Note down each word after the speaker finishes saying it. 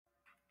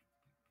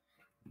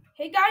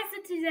Hey guys,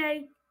 it's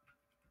today.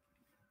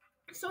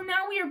 So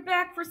now we are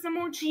back for some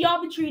more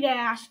Geometry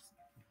Dash.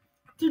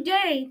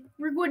 Today,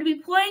 we're going to be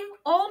playing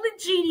all the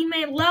GD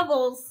main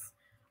levels,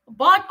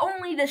 but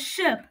only the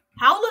ship.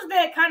 How is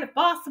that kind of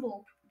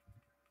possible?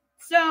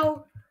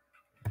 So,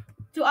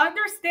 to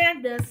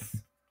understand this,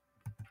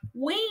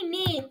 we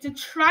need to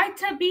try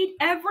to beat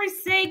every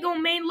single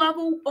main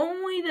level,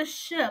 only the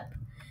ship.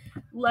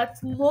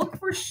 Let's look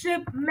for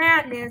Ship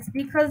Madness,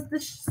 because the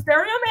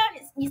Stereo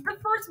Madness is the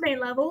first main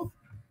level.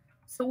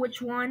 So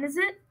which one is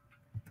it?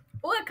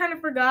 Oh, I kind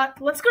of forgot.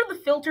 Let's go to the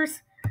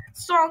filters.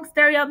 Song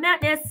Stereo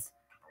Madness.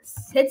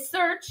 Hit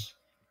search.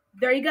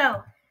 There you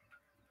go.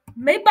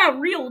 Made by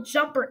Real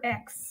Jumper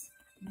X.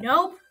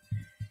 Nope.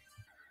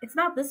 It's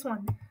not this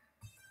one.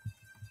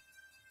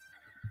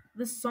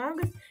 The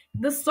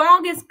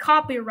song is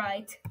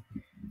copyright.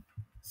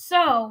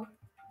 So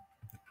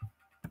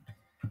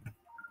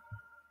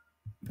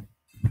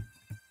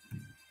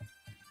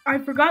I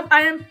forgot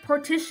I am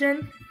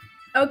partition.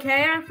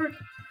 Okay,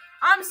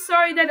 I'm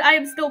sorry that I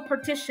am still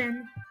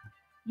partition.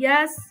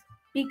 Yes,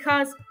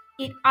 because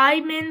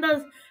I'm in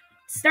the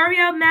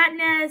Stereo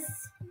Madness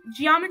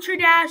Geometry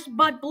Dash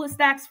but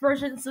BlueStacks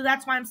version, so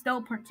that's why I'm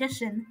still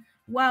partition.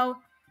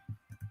 Well,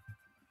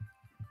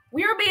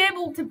 we'll be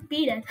able to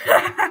beat it.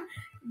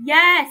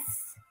 Yes,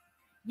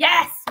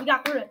 we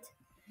got through it.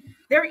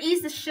 There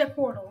is the ship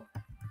portal.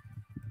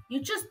 You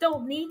just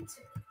don't need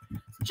to.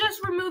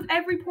 Just remove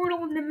every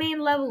portal in the main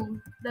level,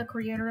 the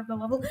creator of the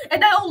level,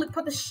 and I only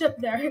put the ship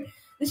there.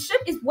 The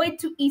ship is way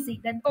too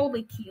easy than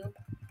only cube.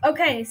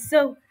 Okay,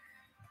 so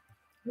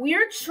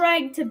we're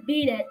trying to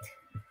beat it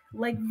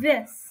like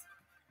this.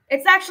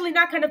 It's actually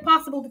not kind of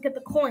possible to get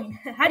the coin.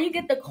 How do you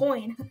get the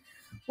coin?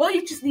 Well,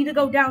 you just need to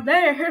go down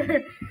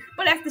there.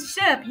 But as the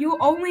ship, you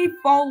only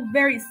fall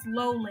very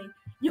slowly.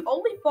 You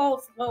only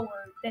fall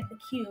slower than the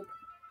cube.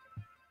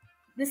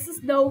 This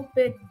is no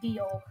big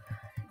deal.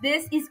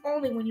 This is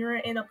only when you're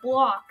in a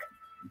block.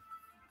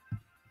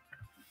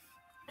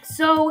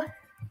 So,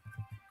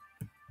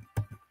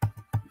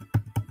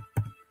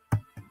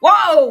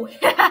 whoa!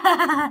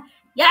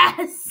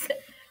 Yes!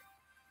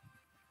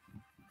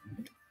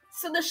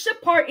 So the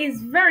ship part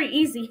is very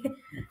easy.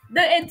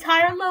 The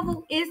entire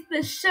level is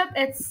the ship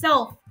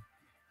itself.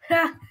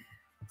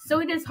 So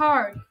it is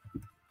hard.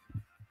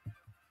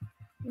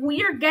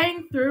 We are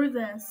getting through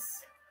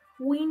this.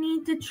 We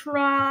need to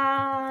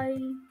try...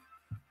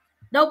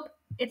 Nope,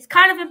 it's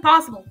kind of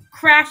impossible.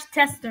 Crash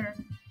Tester.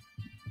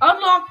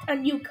 Unlocked a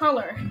new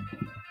color.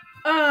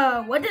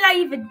 What did I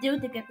even do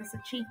to get this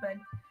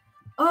achievement?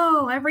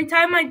 Oh, every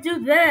time I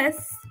do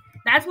this,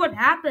 that's what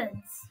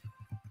happens.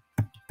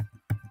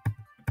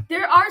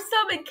 There are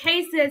some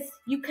cases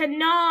you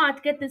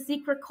cannot get the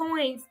secret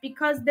coins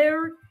because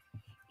there's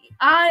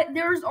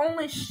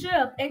only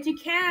ship, and you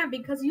can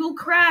because you'll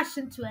crash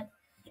into it.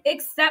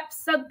 Except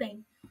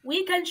something.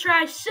 We can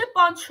try Ship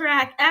on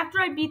Track after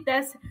I beat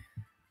this.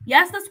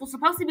 Yes, this was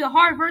supposed to be a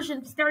hard version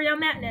of Stereo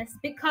Madness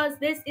because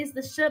this is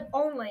the ship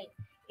only.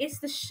 It's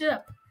the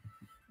ship.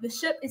 The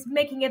ship is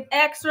making it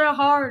extra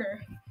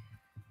harder.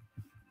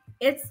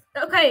 It's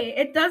okay,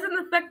 it doesn't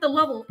affect the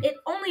level. It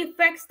only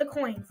affects the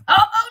coins.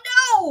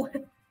 Oh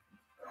no!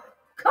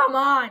 Come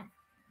on.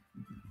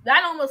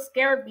 That almost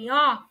scared me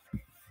off.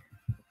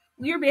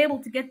 We'll be able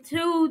to get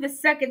to the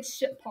second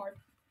ship part.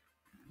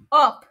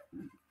 Up.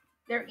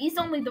 There is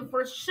only the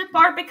first ship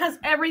part because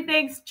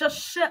everything's just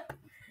ship.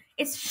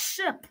 It's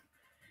ship.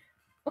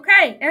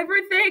 Okay,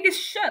 everything is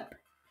ship.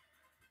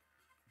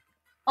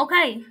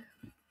 Okay.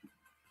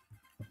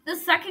 The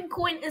second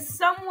coin is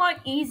somewhat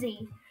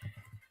easy.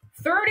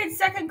 Third and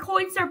second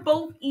coins are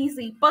both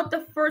easy, but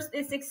the first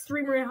is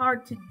extremely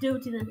hard to do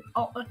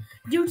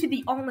due to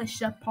the only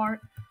ship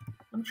part.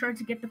 I'm trying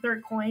to get the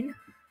third coin.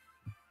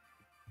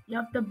 You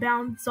have to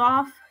bounce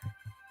off.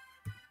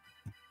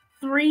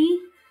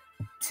 3,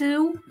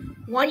 2,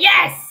 1.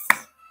 Yes!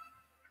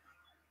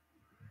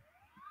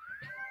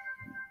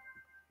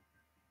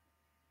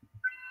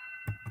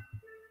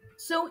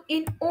 So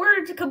in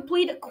order to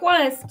complete a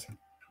quest,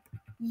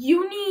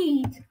 you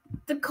need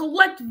to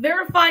collect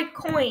verified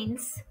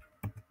coins.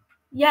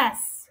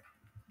 Yes.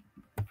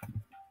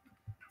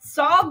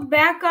 Song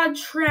back on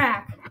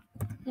track.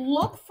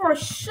 Look for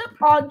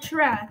Ship on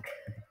Track.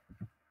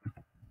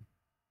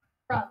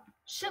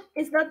 Ship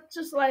is not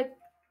just like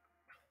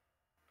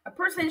a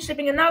person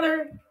shipping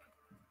another,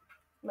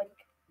 like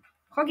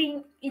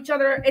hugging each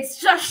other. It's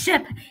just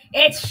ship.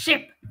 It's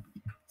ship.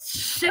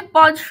 Ship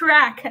on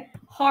track.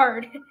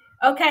 Hard.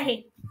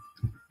 Okay.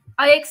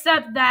 I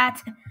accept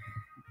that.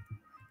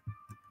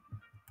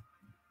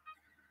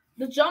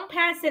 The jump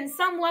pass in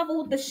some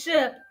level of the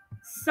ship,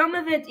 some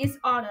of it is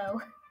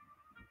auto.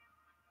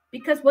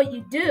 Because what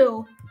you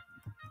do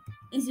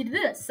is you do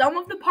this. Some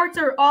of the parts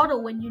are auto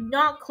when you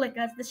not click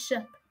as the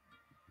ship.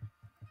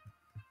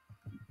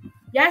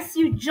 Yes,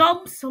 you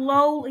jump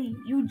slowly.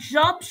 You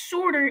jump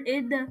shorter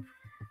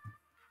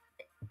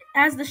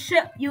as the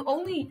ship. You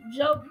only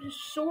jump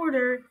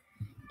shorter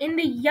in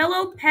the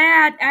yellow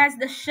pad as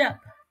the ship.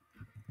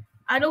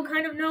 I don't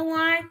kind of know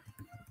why.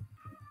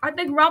 I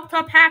think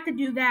RobTop had to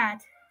do that.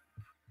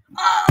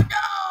 Oh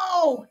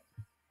no!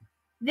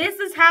 This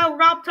is how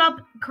RobTop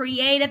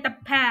created the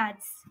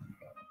pads.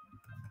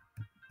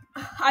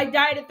 I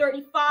died at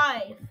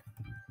 35.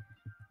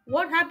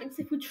 What happens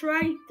if we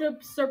try to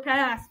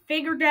surpass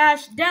Finger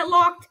Dash,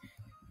 Deadlocked,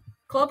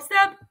 Club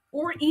Step,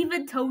 or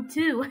even Toad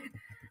 2?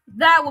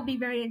 That would be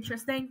very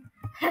interesting.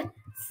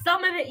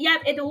 Some of it,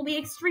 yep, it will be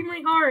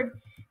extremely hard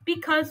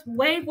because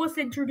Wave was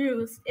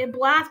introduced in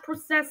Blast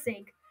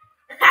Processing.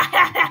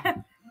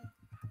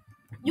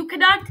 You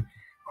cannot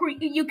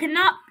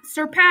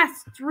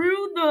surpass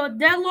through the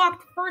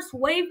deadlocked first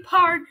wave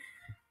part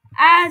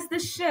as the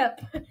ship.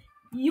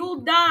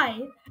 You'll die.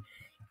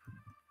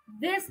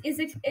 This is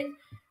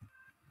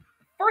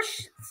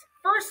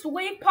first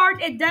wave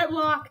part and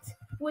deadlocked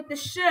with the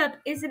ship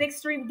is an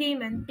extreme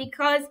demon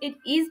because it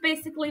is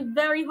basically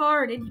very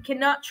hard and you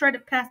cannot try to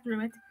pass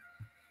through it.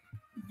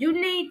 You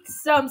need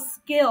some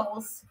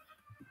skills.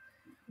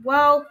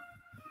 Well,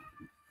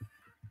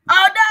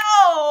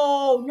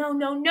 oh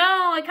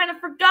no, I kind of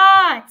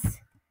forgot.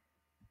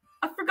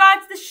 I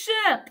forgot the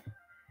ship.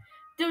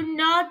 Do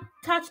not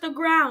touch the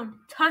ground.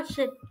 Touch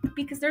it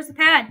because there's a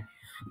pad.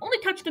 Only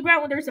touch the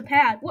ground when there's a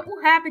pad. What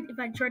will happen if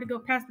I try to go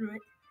past through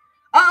it?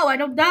 Oh, I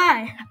don't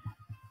die.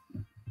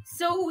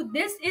 So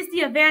this is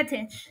the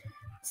advantage.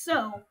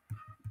 So,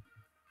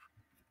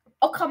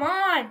 oh come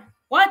on.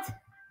 What?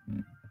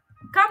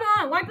 Come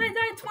on, why did I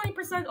die at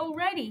 20%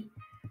 already?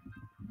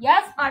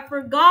 Yes, I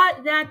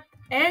forgot that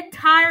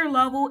entire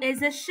level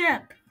is a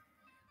ship.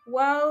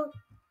 Well,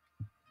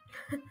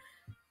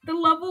 the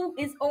level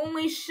is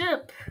only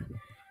ship.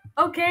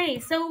 Okay,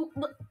 so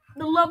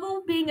the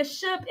level being a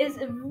ship is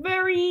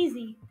very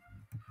easy.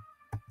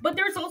 But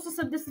there's also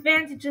some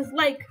disadvantages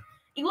like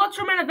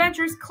Electroman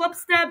Adventures, Club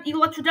Step,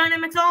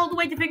 Electrodynamics, all the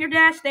way to Finger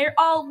Dash. They're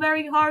all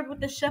very hard with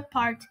the ship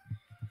part.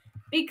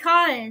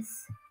 Because,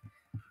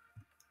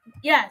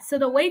 yeah, so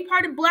the wave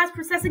part of Blast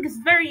Processing is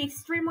very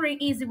extremely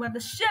easy with the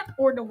ship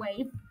or the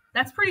wave.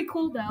 That's pretty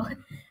cool though.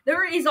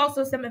 There is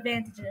also some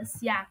advantages,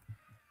 yeah.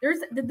 There's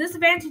the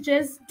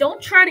disadvantages.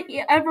 Don't try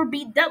to ever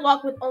beat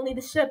Deadlock with only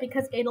the ship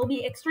because it'll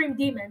be Extreme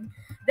Demon.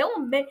 They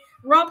will make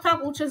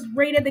RobTop will just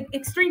rated the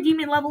Extreme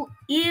Demon level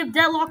if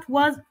Deadlocked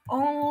was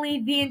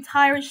only the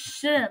entire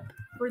ship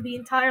for the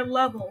entire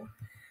level.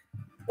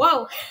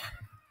 Whoa.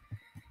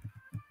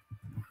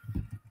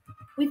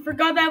 We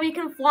forgot that we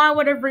can fly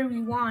whatever we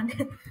want.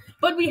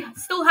 But we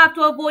still have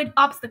to avoid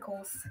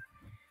obstacles.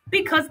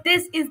 Because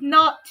this is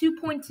not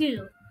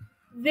 2.2.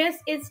 This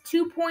is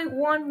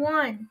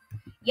 2.11.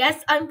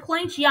 Yes, I'm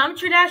playing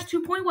Geometry Dash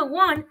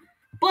 2.11,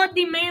 but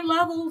the main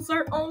levels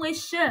are only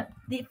ship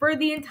for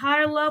the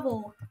entire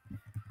level.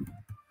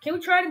 Can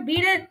we try to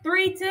beat it?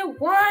 3, 2,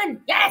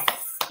 1. Yes!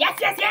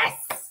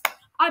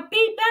 I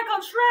beat back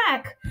on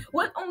track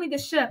with only the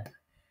ship.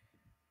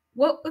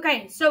 Well,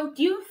 okay, so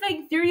do you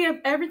think Theory of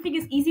Everything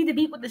is easy to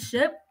beat with the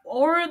ship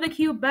or the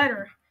cube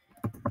better?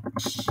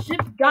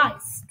 Ship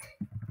Geist.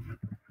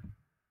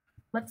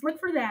 Let's look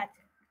for that.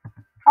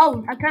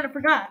 Oh, I kind of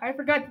forgot. I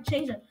forgot to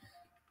change it.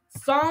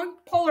 Song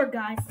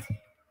Poltergeist.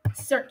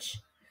 Search.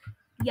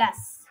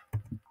 Yes.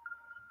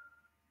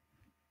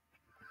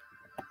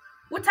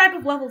 What type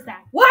of level is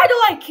that? Why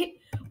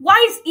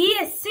is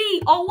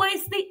ESC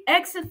always the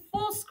exit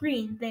full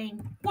screen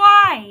thing?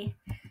 Why?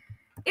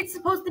 It's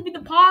supposed to be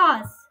the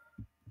pause.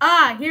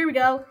 Ah, here we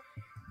go.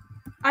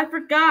 I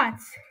forgot.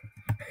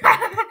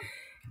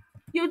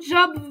 You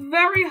jump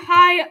very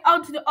high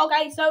onto the...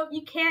 Okay, so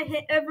you can't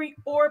hit every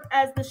orb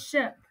as the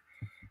ship.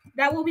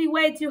 That will be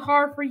way too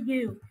hard for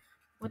you.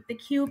 With the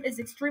cube is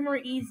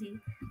extremely easy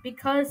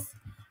because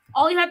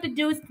all you have to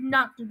do is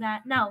not do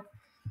that. No,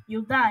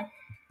 you'll die.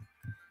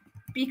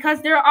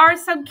 Because there are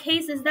some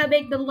cases that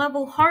make the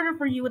level harder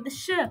for you with the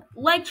ship.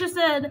 Like just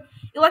said,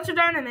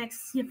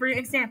 Electrodynamics, for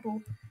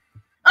example.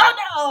 Oh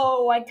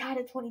no! I died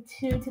at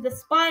 22 to the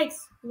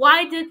spikes.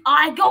 Why did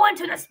I go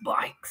into the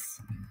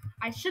spikes?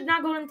 I should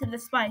not go into the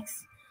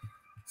spikes.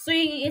 So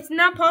it's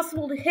not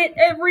possible to hit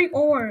every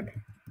orb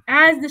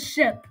as the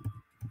ship.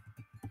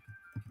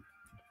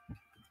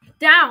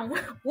 Down.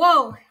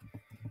 Whoa.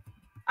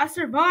 I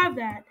survived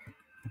that.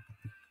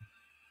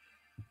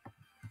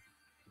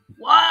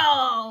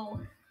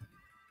 Whoa.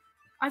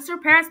 I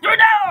surpassed.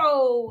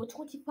 No!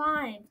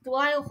 25. Do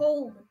I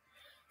hold?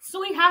 So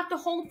we have to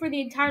hold for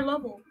the entire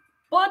level.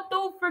 But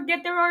don't forget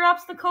there are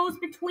obstacles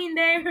between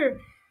there.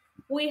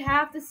 We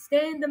have to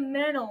stay in the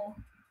middle.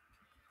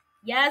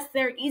 Yes,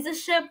 there is a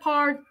ship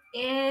part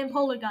in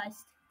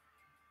Poltergeist.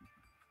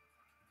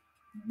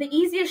 The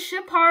easiest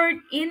ship part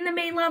in the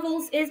main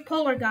levels is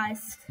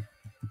Poltergeist.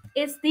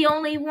 It's the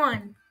only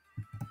one.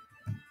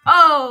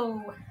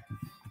 Oh!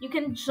 You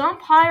can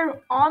jump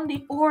higher on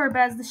the orb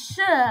as the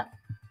ship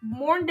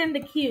more than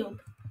the cube.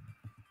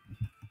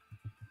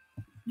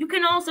 You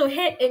can also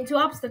hit into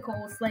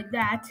obstacles like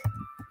that.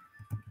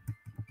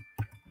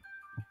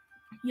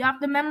 You have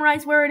to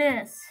memorize where it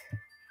is.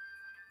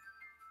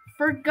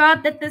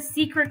 Forgot that the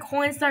secret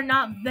coins are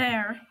not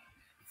there.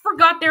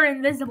 Forgot they're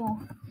invisible.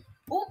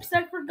 Oops,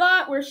 I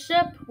forgot. We're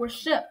ship.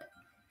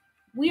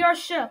 We are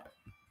ship.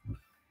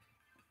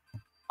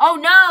 Oh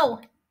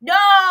no!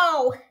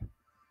 No!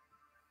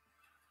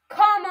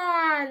 Come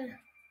on!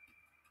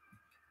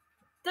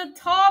 The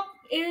top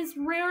is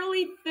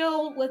rarely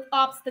filled with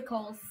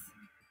obstacles.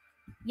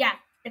 Yeah,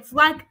 it's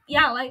like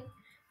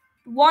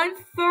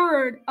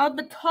 1/3 of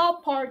the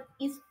top part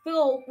is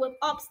filled with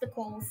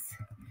obstacles.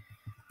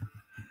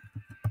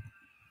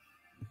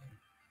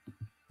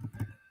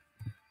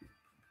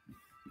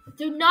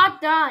 Do not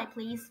die,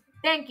 please.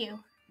 Thank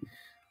you.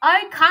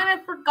 I kind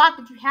of forgot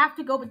that you have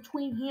to go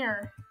between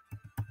here.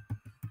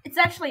 It's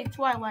actually a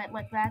Twilight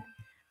like that.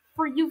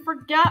 For you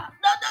forgot.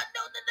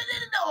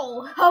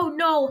 No. Oh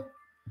no.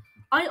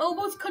 I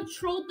almost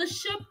controlled the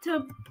ship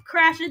to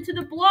crash into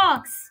the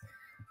blocks.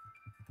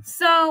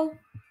 So,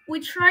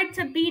 we tried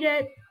to beat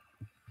it.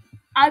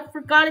 I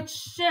forgot its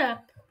ship.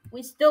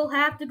 We still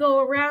have to go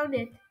around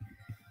it.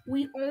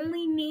 We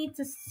only need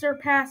to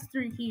surpass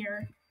through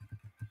here.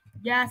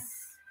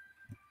 Yes.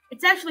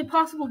 It's actually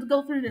possible to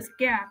go through this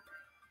gap.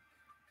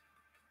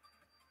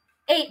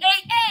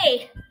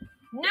 Hey!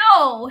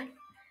 No!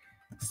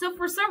 So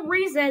for some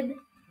reason,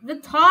 the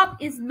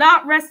top is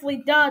not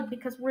restly done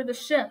because we're the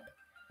ship.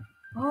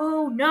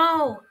 Oh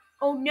no!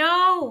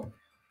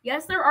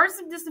 Yes, there are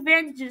some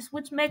disadvantages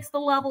which makes the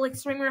level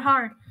extremely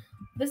hard.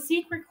 The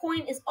secret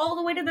coin is all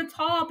the way to the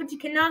top, but you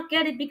cannot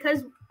get it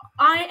because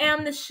I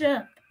am the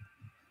ship.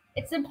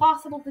 It's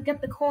impossible to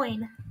get the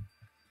coin.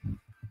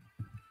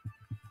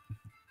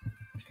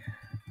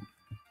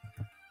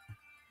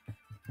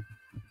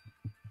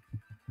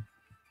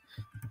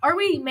 Are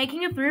we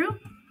making it through?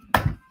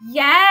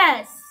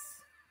 Yes!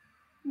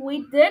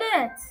 We did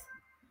it!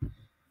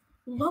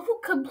 Level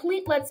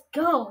complete, let's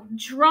go.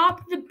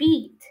 Drop the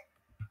beat.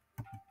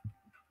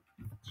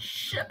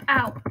 Ship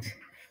out.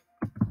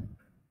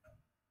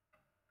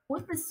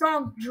 With the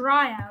song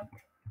Dry Out.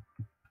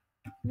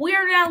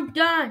 We're now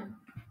done.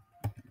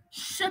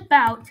 Ship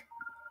out.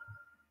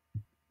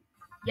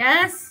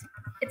 Yes,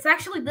 it's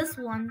actually this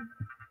one.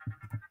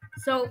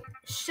 So,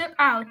 ship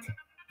out.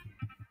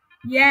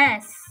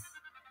 Yes.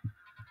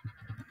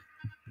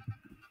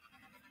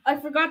 I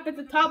forgot that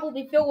the top will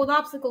be filled with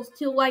obstacles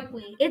too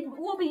likely.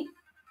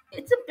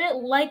 It's a bit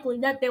likely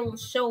that they will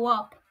show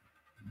up.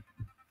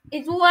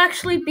 It will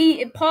actually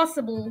be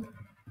impossible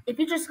if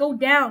you just go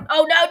down.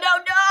 Oh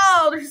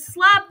no! There's a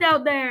slab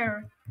down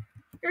there.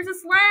 There's a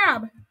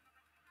slab.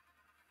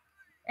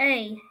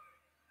 Hey,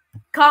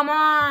 come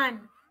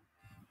on.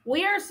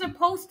 We are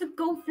supposed to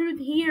go through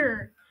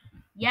here.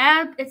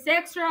 Yeah, it's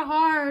extra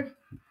hard.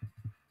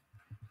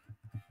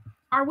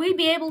 Are we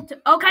be able to?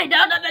 Okay,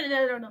 no.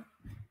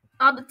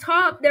 On the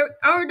top, there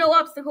are no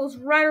obstacles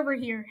right over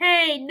here.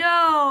 Hey,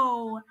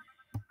 no.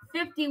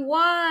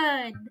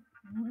 51.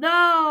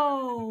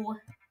 No.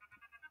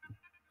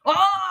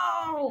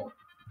 Oh.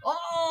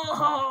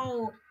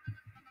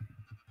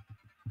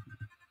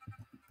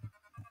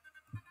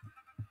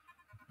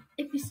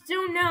 If you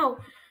still know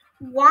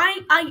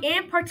why I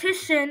am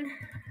partitioned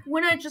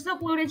when I just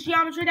uploaded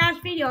Geometry Dash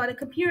video on a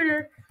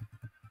computer,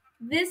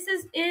 this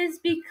is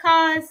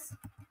because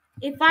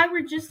if I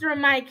register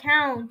my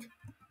account,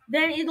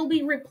 then it'll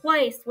be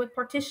replaced with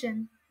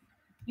partition.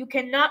 You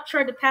cannot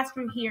try to pass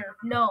through here.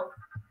 No.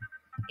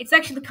 It's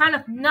actually kind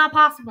of not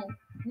possible.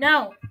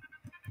 No.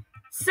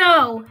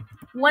 So,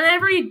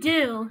 whenever you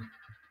do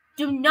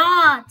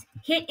not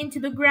hit into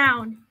the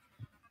ground.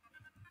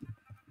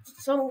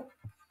 So,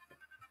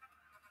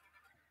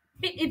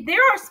 if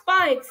there are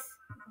spikes,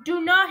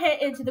 do not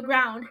hit into the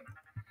ground.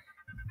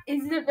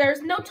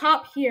 There's no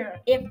top here.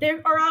 If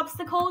there are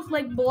obstacles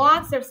like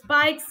blocks or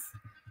spikes,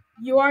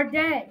 you are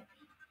dead.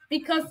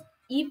 Because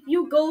if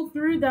you go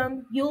through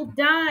them, you'll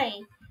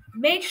die.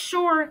 Make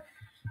sure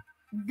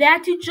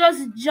that you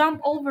just jump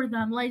over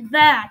them like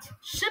that.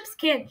 Ships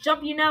can't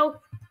jump, you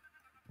know.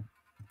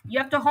 You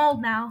have to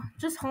hold now.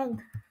 Just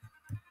hold.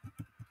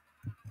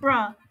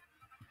 Bruh.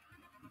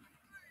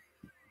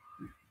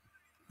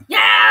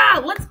 Yeah!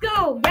 Let's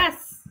go!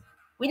 Yes!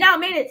 We now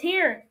made it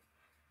here.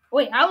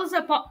 Wait, I was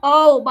up.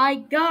 Oh my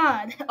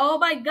god. Oh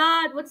my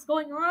god, what's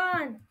going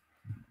on?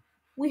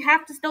 We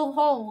have to still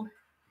hold.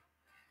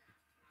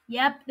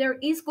 Yep, there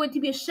is going to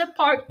be a ship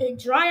part in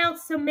Dry Out,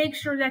 so make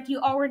sure that you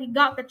already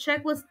got the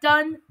checklist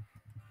done.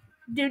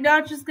 Do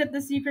not just get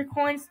the secret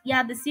coins.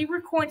 Yeah, the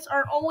secret coins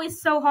are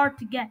always so hard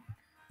to get.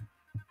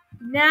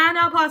 Nah,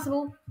 not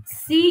possible.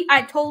 See,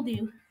 I told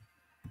you.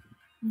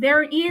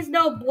 There is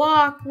no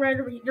block right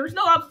over here. There's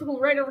no obstacle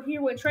right over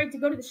here when trying to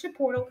go to the ship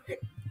portal.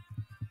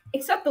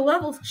 Except the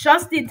levels,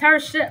 just the entire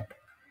ship.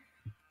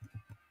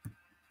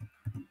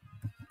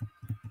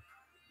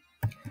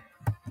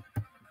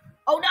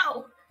 Oh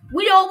no!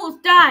 We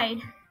almost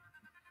died.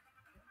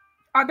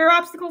 Are there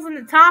obstacles in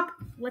the top?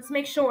 Let's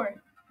make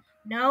sure.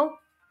 No?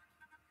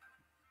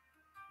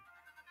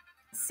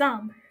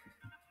 Some.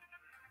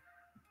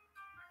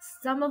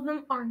 Some of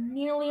them are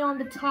nearly on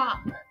the top.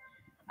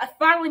 I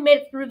finally made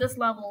it through this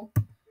level.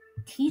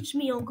 Teach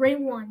me on grade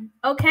 1.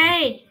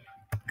 Okay.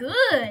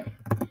 Good.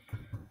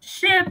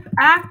 Ship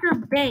after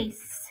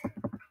base.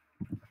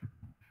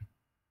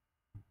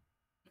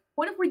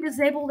 What if we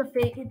disable the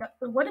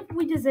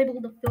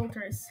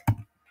filters?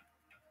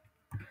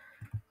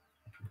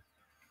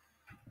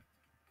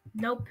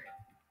 Nope.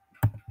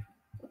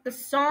 The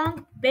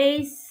song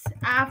base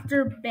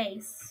after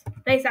base.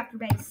 Base after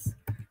base.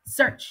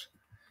 Search.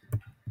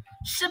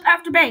 Ship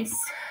after base.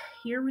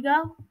 Here we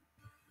go.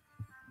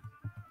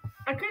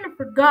 I kind of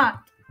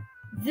forgot.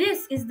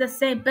 This is the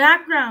same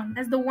background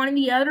as the one in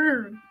the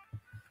other.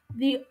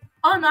 The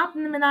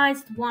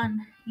unoptimized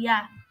one.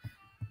 Yeah.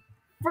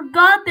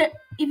 Forgot that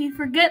if you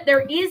forget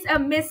there is a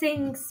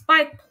missing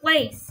spike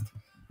placed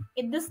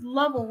in this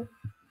level.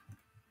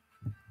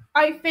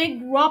 I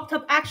think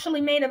RobTop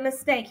actually made a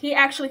mistake. He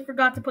actually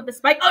forgot to put the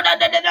spike. Oh,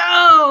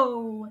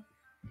 no!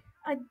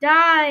 I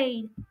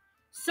died.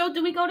 So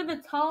do we go to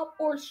the top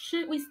or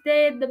should we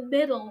stay in the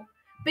middle?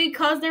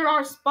 Because there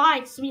are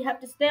spikes, we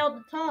have to stay on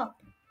the top.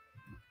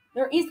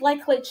 There is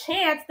likely a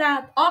chance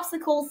that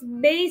obstacles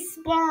may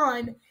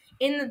spawn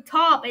in the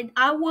top and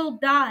I will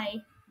die.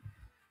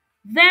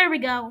 There we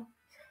go.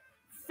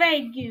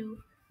 Thank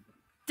you.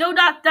 Do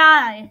not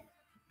die.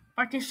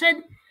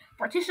 Partition,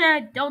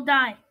 don't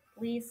die,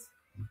 please.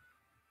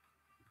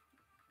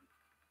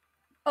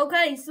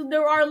 Okay, so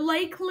there are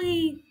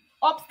likely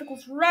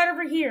obstacles right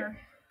over here.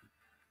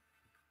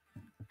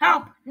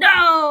 Help!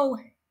 No!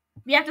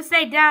 We have to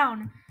stay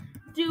down.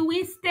 Do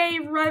we stay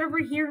right over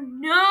here?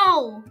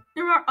 No!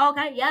 There are...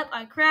 Okay, yep,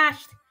 I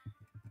crashed.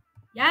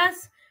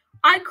 Yes,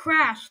 I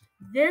crashed.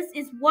 This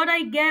is what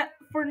I get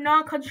for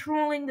not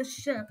controlling the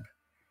ship.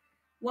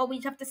 Well, we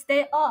have to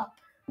stay up.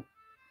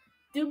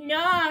 Do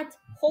not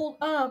hold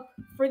up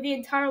for the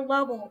entire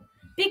level.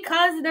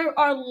 Because there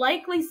are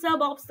likely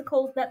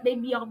sub-obstacles that may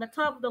be on the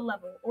top of the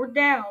level. Or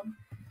down.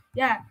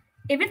 Yeah,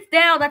 if it's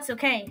down, that's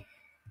okay.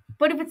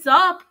 But if it's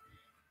up,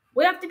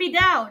 we have to be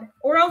down.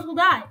 Or else we'll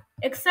die.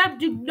 Except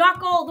do not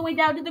go all the way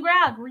down to the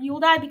ground. Or you will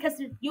die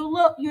because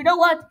you know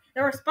what?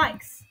 There are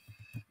spikes.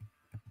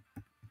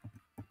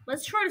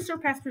 Let's try to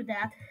surpass through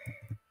that.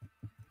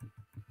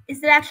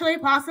 Is it actually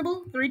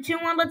possible? 3, 2,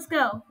 1, let's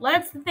go.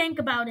 Let's think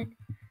about it.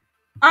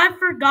 I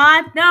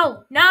forgot.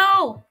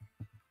 No!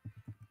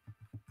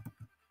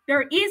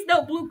 There is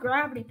no blue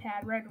gravity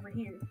pad right over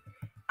here.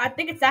 I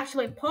think it's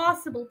actually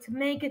possible to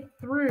make it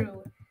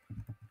through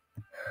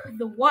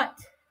the what?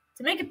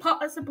 To make it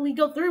possibly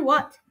go through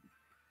what?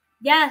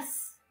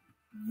 Yes,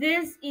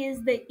 this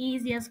is the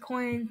easiest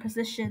coin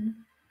position.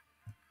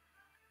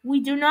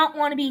 We do not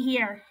want to be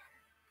here.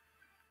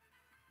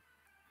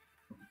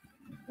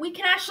 We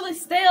can actually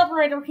stay up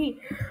right over here.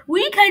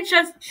 We can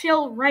just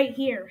chill right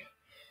here.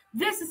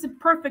 This is a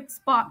perfect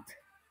spot.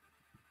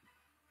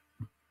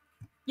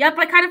 Yep,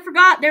 I kind of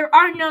forgot. There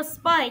are no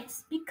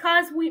spikes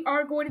because we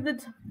are going to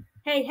the...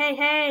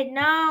 Hey,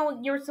 no,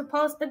 you're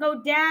supposed to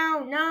go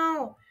down.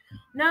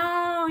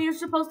 No, you're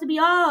supposed to be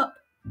up.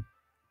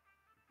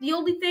 The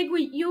only thing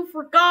you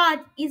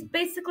forgot is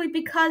basically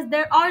because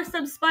there are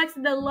some spikes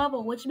in the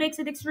level, which makes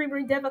it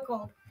extremely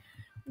difficult.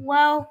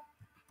 Well,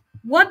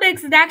 what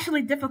makes it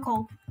actually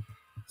difficult?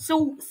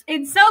 So,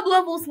 in some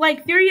levels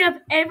like Theory of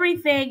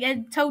Everything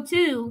and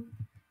TOE2,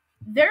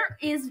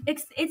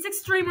 it's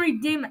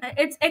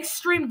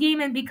extreme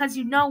demon because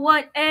you know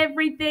what?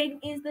 Everything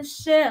is the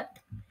ship.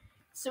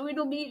 So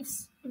it'll be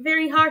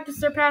very hard to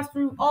surpass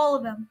through all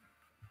of them.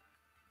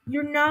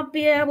 You'll not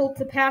be able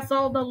to pass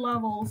all the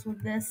levels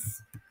with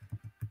this.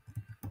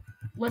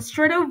 Let's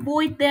try to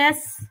avoid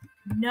this.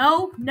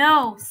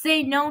 No.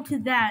 Say no to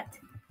that.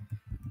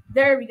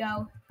 There we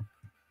go.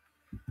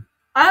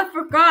 I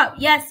forgot.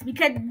 Yes, we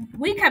can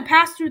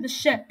pass through the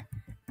ship.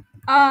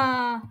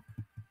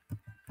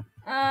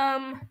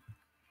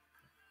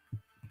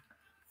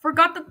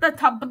 Forgot that the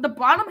top, but the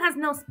bottom has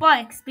no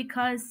spikes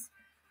because...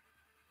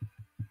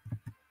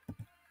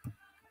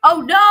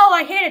 Oh no,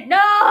 I hit it.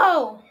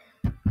 No!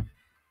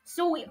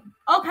 So we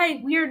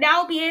are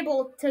now be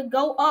able to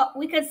go up.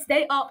 We can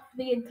stay up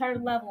the entire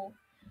level.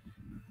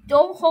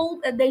 Don't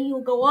hold and then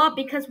you'll go up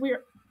because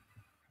we're...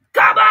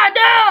 Come on,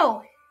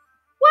 no!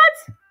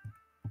 What?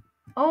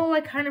 Oh,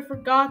 I kind of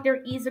forgot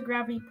there is a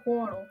gravity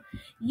portal.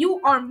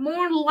 You are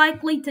more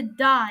likely to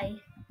die.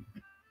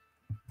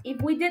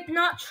 If we did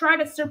not try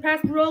to surpass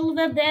through all of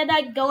them, then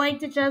I'm going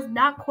to just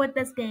not quit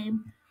this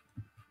game.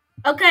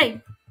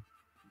 Okay.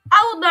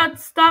 I will not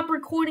stop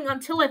recording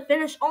until I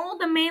finish all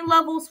the main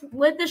levels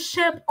with the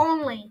ship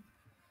only.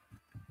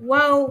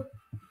 Well,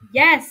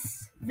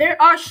 yes.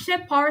 There are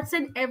ship parts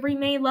in every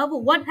main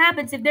level. What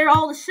happens if they're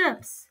all the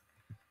ships?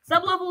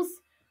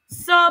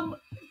 Some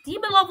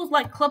demon levels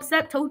like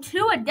Clubstep,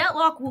 TOE2, and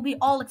Deadlock will be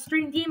all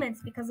extreme demons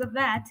because of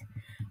that.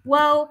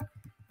 Well,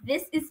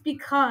 this is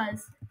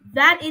because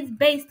that is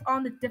based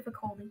on the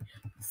difficulty.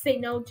 Say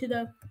no to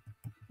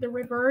the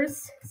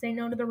reverse. Say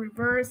no to the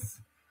reverse.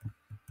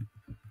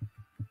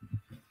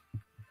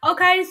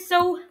 Okay,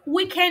 so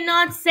we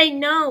cannot say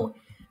no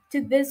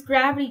to this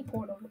gravity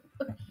portal.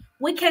 Okay.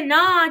 We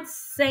cannot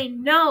say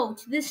no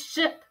to this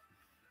ship.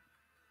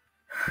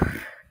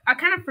 I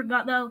kind of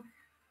forgot though.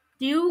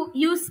 Do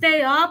you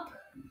stay up?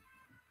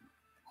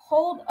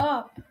 Hold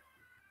up.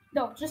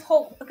 No, just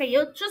hold. Okay,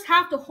 you'll just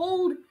have to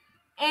hold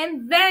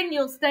and then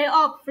you'll stay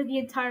up for the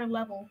entire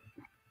level.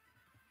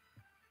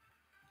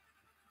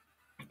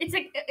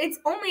 It's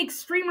only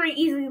extremely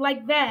easy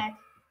like that.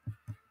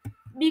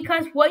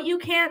 Because what you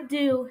can't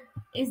do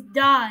is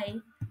die.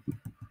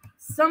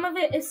 Some of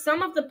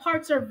the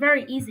parts are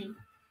very easy.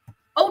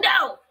 Oh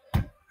no!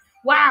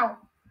 Wow.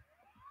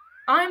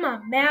 I'm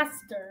a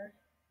master.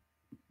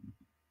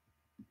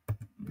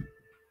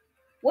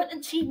 What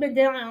achievement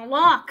did I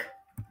unlock?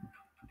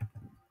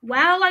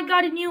 Wow, I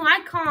got a new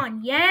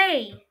icon.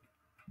 Yay!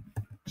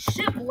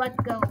 Ship, let's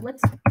go.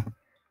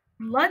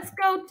 Let's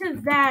go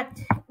to that.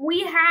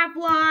 We have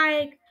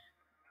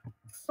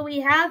we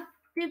have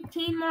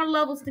 15 more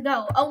levels to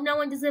go. Oh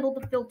no, and disable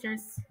the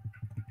filters.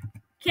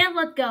 Can't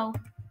let go.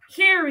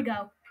 Here we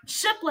go.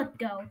 Ship, let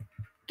go.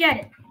 Get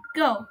it.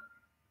 Go.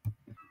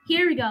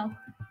 Here we go.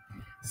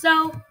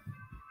 So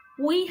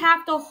we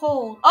have to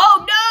hold.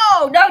 Oh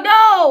no!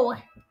 No!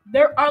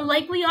 There are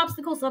likely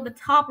obstacles on the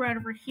top right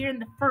over here in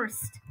the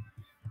first.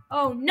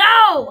 Oh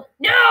no!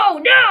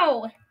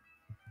 No!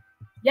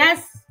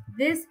 Yes,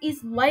 this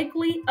is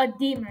likely a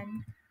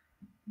demon.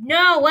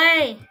 No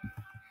way!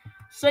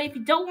 So if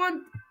you don't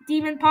want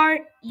demon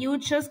part, you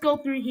would just go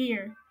through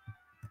here.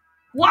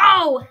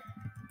 Wow!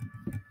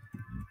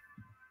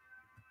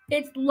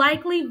 It's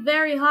likely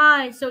very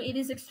high, so it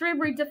is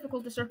extremely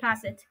difficult to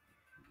surpass it.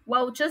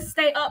 Well, just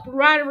stay up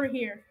right over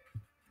here.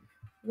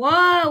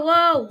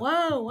 Whoa!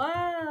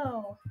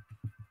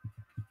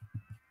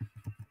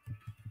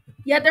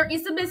 Yeah, there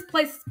is a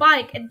misplaced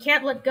spike and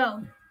can't let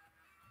go.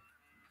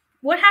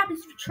 What happens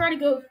if you try to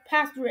go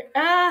past through it?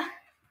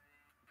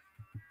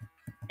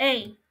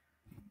 Hey.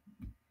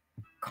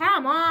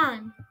 Come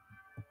on.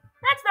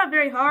 That's not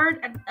very hard.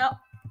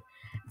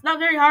 It's not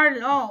very hard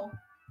at all.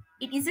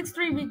 It is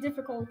extremely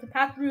difficult to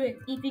pass through it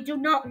if you do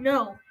not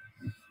know.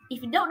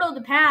 If you don't know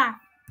the path,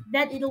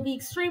 then it'll be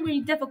extremely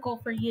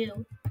difficult for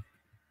you.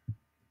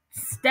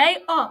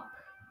 Stay up.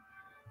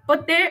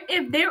 But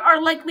if there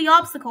are likely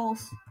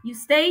obstacles, you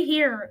stay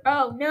here.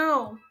 Oh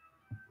no.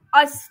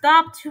 I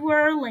stopped too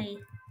early.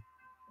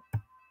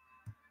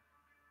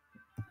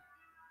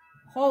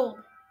 Hold.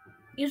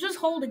 You just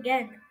hold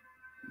again.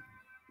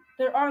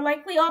 There are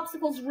likely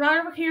obstacles right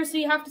over here, so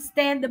you have to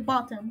stay at the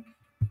bottom.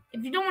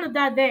 If you don't want to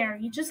die there,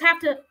 you just have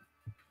to...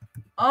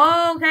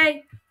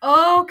 Okay.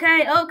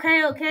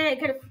 I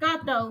kind of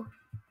forgot, though.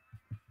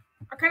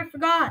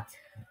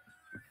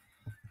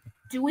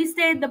 Do we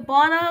stay at the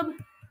bottom?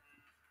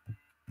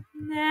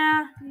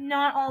 Nah,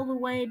 not all the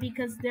way,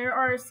 because there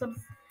are some...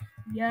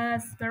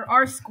 Yes, there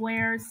are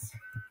squares.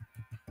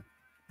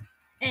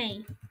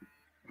 Hey.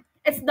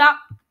 It's not...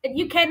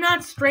 You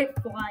cannot straight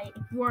fly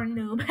if you're a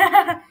noob.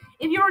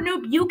 If you're a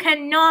noob, you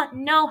cannot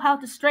know how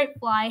to straight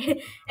fly.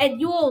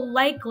 And you will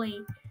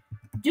likely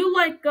do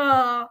like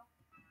a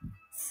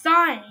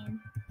sign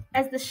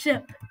as the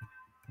ship.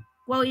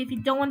 Well, if you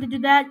don't want to do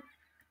that,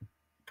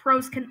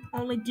 pros can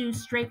only do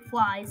straight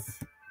flies.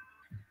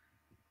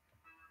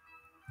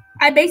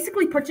 I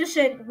basically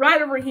partitioned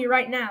right over here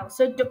right now.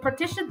 So the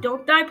partition,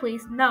 don't die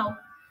please, no.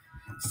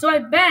 So I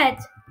bet,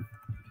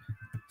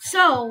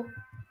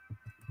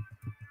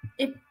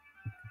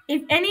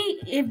 if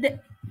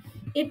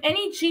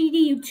any GD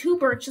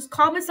YouTuber just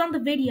comments on the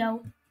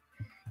video,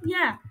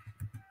 yeah.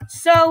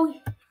 So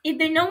if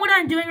they know what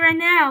I'm doing right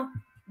now,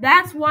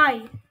 that's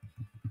why.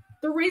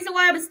 The reason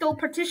why I'm still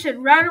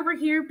partitioned right over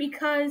here,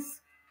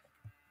 because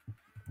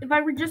if I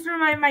register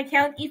my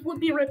account, it would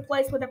be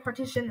replaced with a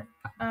partition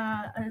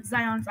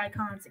Zion's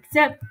icons,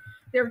 except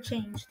they're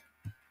changed.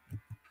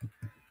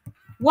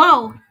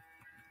 Whoa!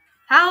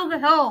 How the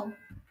hell?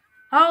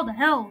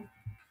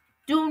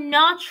 Do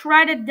not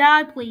try to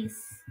die, please.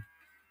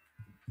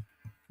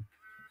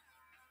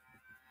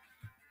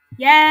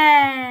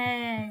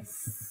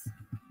 Yes!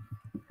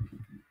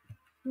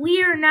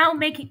 We are now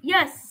making...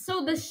 Yes,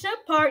 so the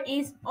ship part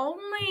is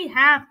only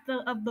half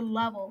of the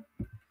level.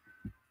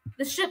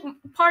 The ship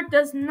part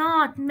does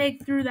not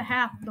make through the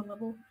half of the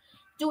level.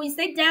 Do we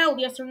stay down,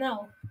 yes or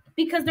no?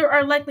 Because there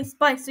are likely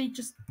spikes, so you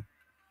just...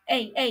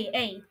 Hey!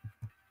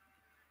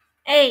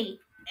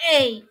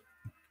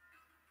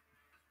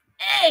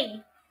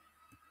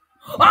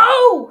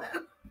 Oh!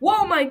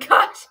 Whoa, my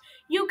gosh!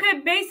 You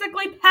can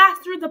basically pass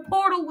through the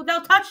portal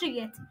without touching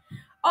it.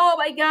 Oh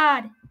my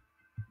god.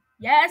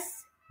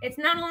 Yes, it's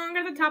no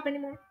longer the top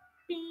anymore.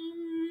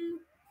 Bing.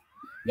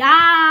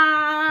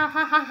 Yeah!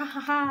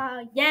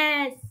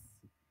 Yes!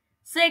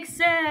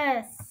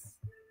 Success!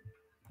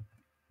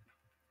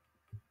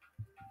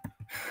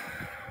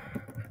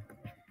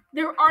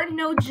 There are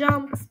no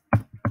jumps.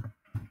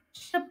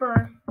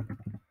 Shipper.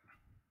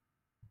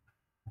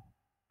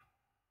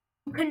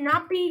 You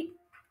cannot be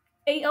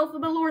a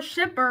alphabet lore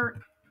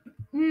shipper.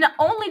 No,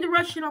 only the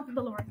Russian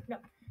alphabet lore. No.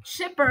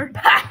 Shipper.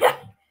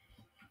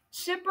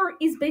 Shipper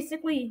is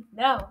basically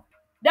no.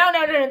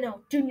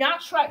 Do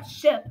not try to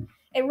ship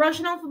a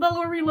Russian alphabet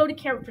lore reloaded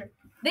character.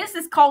 This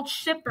is called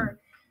shipper.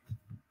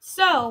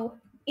 So,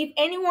 if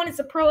anyone is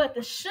a pro at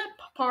the ship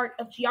part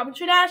of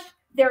Geometry Dash,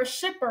 they're a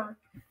shipper.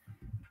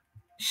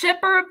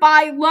 Shipper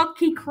by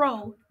Lucky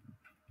Crow.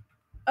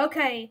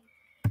 Okay,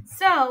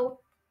 so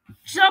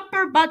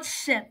jumper but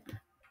ship.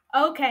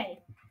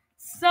 Okay,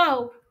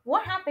 so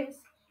what happens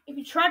if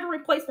you try to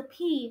replace the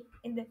P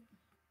in the...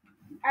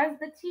 as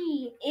the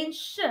T in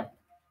ship,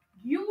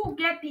 you will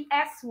get the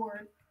S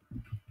word.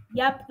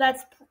 Yep,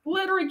 that's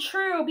literally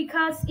true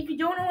because if you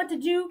don't know what to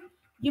do,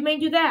 you may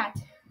do that.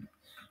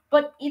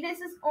 But this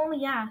is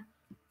only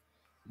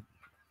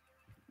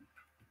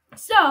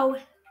So,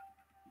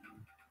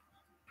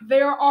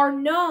 there are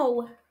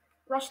no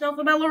Russian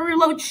Alphabet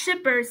Reload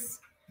shippers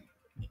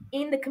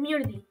in the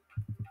community.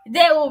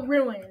 They will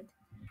ruin it.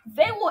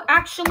 They will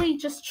actually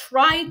just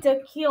try to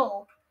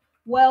kill.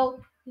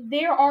 Well,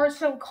 there are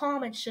some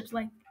common ships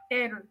like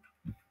Eder,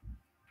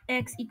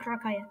 X,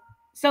 Ikrakaya.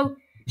 So,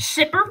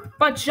 shipper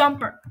but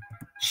jumper.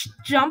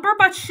 Jumper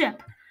but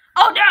ship.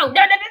 Oh no, no,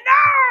 no, no,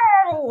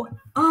 no!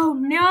 Oh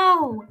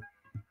no!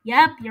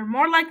 Yep, you're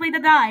more likely to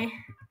die.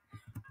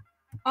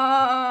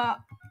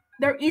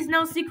 There is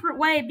no secret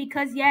way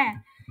because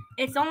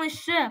it's only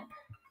ship.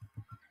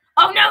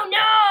 Oh no!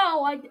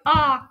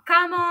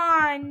 Come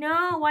on!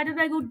 No, why did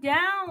I go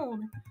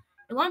down?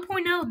 At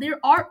 1.0, there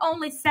are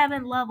only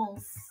 7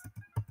 levels.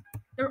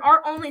 There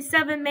are only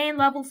 7 main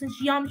levels in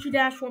Geometry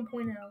Dash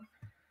 1.0.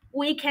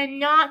 We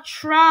cannot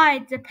try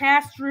to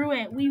pass through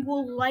it. We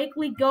will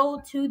likely go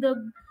to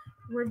the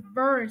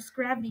reverse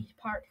gravity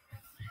part.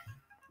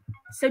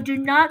 So do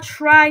not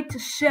try to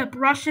ship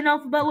Russian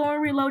Alphabet Lore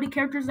Reloaded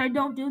characters. I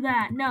don't do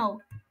that.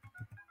 No.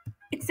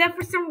 Except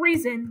for some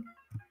reason.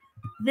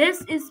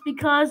 This is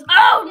because...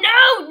 Oh,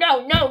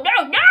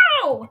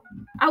 no!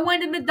 I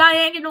went in the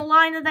diagonal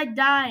line and I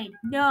died.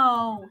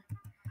 No.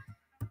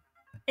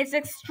 It's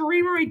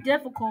extremely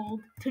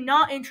difficult to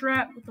not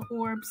interact with the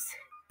orbs.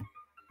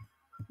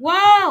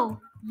 Whoa!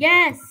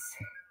 Yes!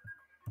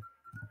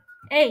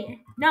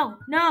 Hey, no!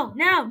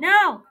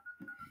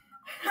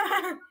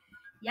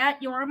 Yeah,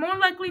 you are more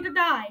likely to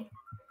die.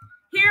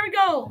 Here we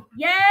go!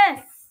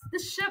 Yes! The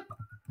ship...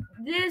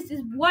 This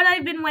is what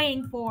I've been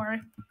waiting for.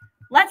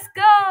 Let's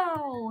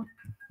go!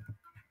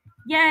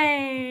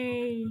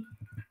 Yay!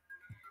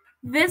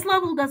 This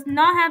level does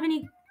not have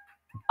any...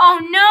 Oh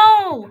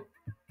no!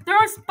 There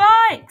are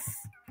spikes!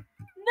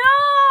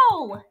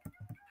 No!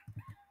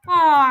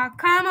 Aw,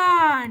 come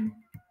on!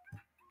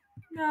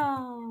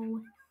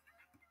 No.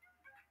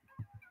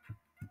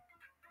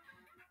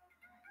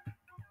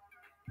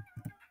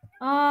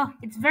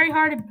 It's very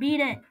hard to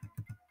beat it.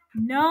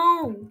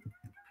 No.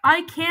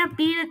 I can't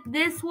beat it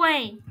this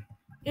way.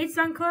 It's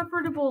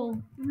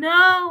uncomfortable.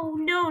 No.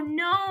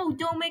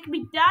 Don't make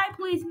me die,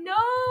 please. No.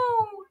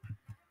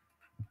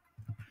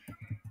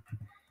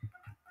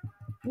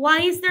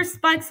 Why is there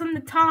spikes on the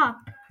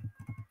top?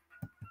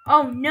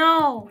 Oh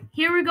no.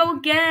 Here we go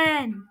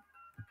again.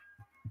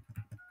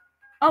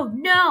 Oh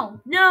no.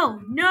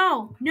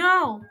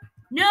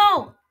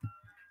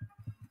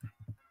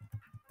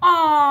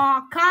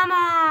 Oh, come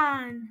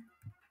on.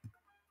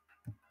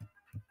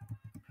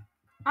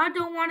 I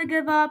don't want to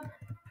give up.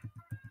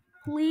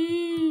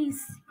 Please.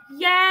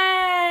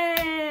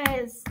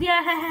 Yes.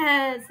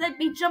 Let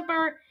me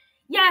jumper.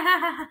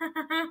 Yeah.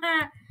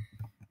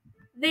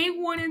 They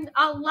wouldn't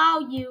allow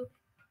you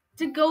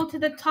to go to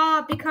the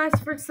top because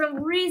for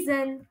some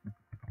reason,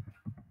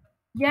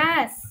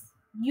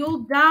 you'll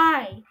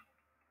die.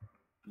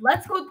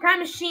 Let's go time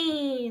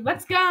machine.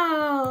 Let's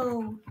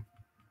go.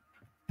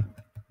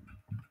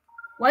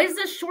 Why is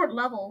this short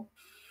level?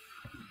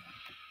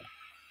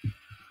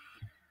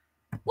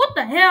 What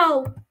the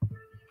hell?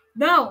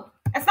 No,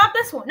 it's not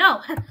this one.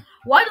 No.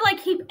 Why do I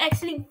keep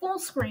exiting full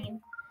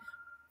screen?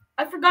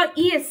 I forgot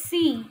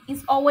ESC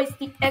is always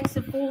the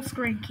exit full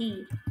screen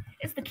key.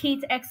 It's the key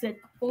to exit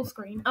full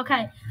screen.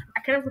 Okay, I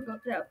kind of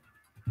forgot that.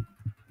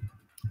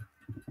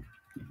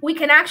 We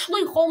can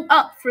actually hold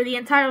up for the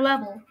entire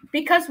level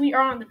because we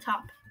are on the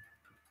top.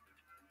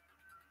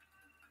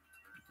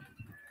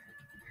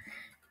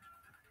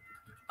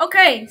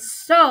 Okay,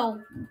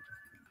 so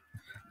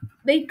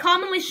they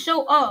commonly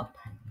show up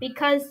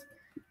because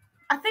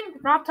I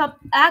think RobTop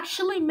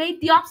actually made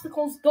the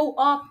obstacles go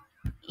up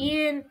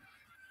in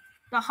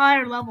the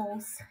higher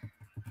levels.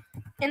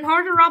 In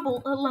harder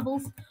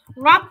levels,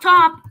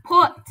 RobTop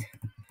put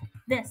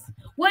this.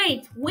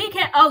 Wait, we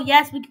can... Oh,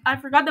 yes, I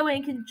forgot that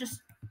we can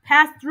just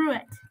pass through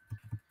it.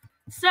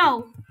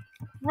 So,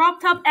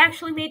 RobTop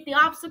actually made the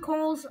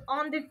obstacles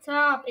on the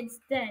top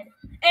instead.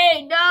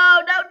 Hey, no!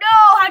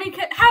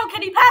 How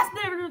can he pass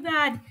through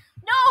that?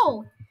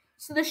 No!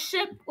 So the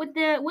ship with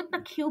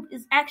the cube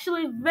is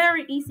actually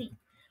very easy.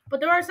 But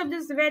there are some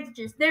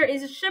disadvantages. There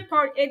is a ship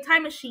part and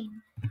time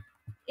machine.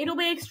 It'll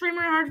be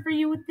extremely hard for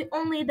you with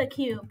only the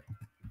cube.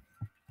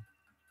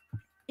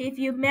 If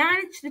you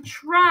manage to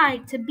try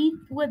to beat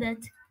with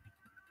it,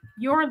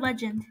 you're a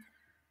legend.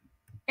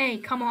 Hey,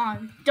 come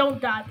on.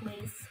 Don't die,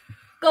 please.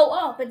 Go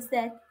up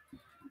instead.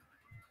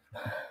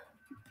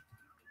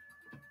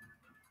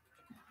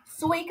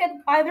 So we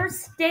can either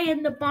stay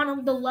in the bottom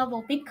of the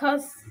level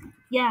because,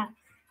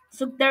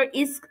 so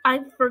I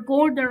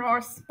forgot there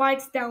are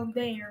spikes down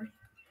there.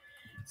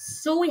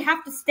 So we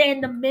have to stay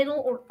in the middle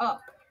or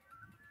up.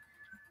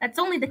 That's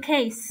only the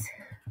case.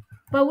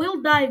 But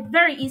we'll die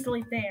very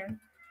easily there.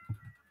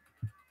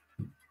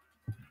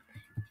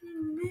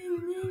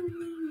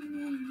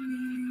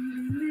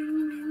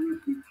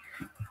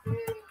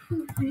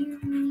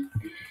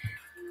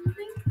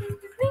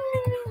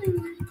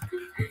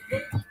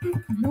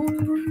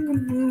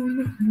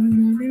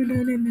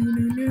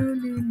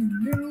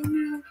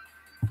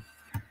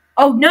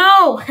 Oh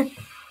no!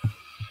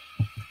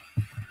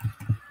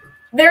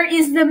 There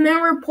is the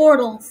mirror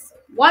portals.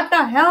 What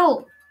the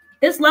hell?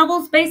 This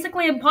level's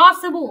basically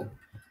impossible.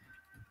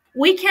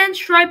 We can't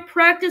try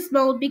practice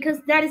mode because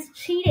that is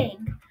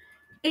cheating.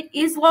 It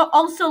is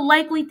also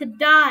likely to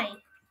die.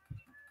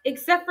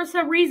 Except for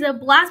some reason,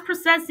 blast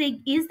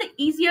processing is the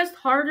easiest,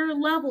 harder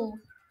level.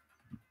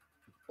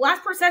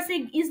 Blast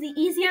processing is the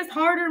easiest,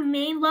 harder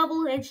main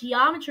level in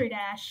Geometry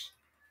Dash.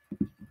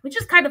 Which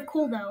is kind of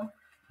cool though.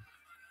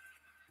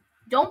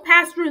 Don't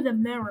pass through the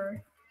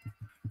mirror.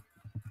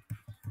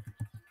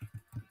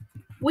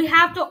 We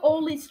have to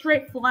only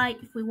straight fly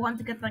if we want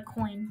to get the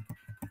coin.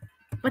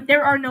 But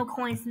there are no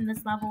coins in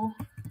this level.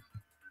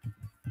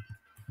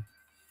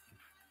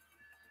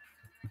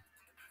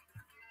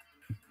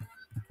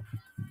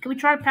 Can we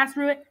try to pass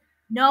through it?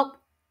 Nope.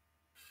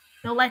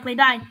 They'll likely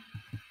die.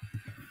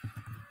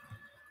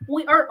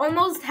 We are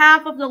almost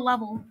half of the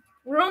level.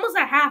 We're almost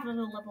at half of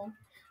the level.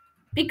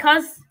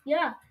 Because,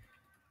 yeah.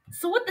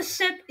 So with the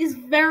ship is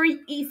very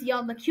easy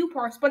on the Q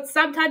parts, but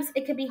sometimes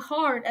it can be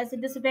hard as a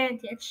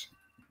disadvantage.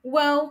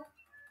 Well,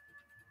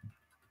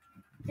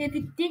 if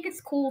you think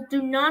it's cool,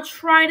 do not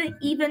try to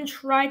even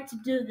try to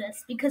do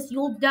this because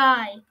you'll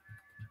die.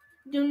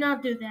 Do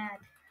not do that.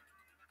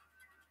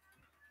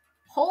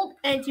 Hold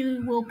and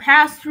you will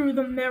pass through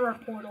the mirror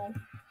portal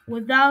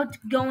without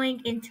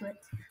going into it.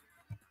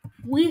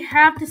 We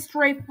have to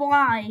straight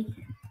fly.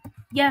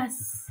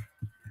 Yes.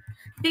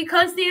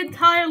 Because the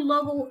entire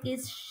level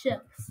is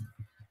ships.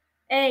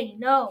 Hey,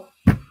 no.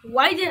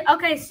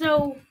 Okay,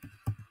 so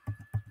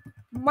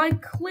my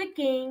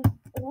clicking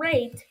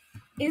rate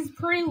is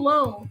pretty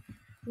low.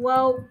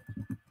 Well,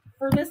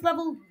 for this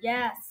level,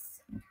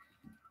 yes.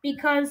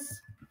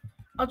 Because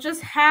I'll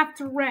just have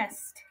to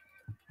rest.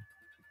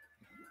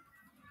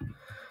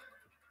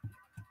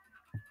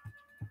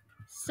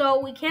 So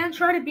we can't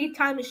try to beat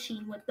Time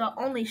Machine with the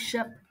only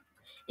ship.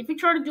 If you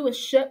try to do a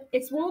ship,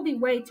 it will be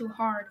way too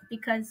hard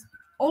because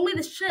only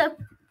the ship,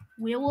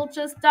 we will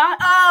just die.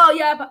 Oh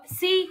yeah, but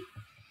see,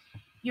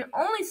 you're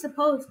only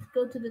supposed to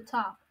go to the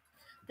top.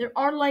 There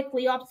are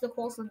likely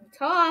obstacles on the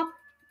top,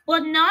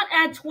 but not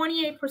at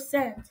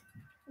 28%.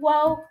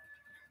 Well,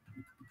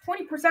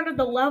 20% of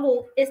the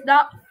level is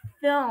not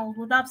filled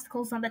with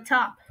obstacles on the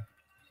top.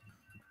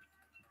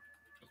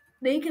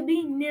 They can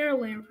be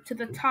nearly to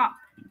the top.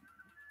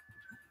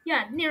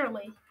 Yeah,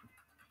 nearly.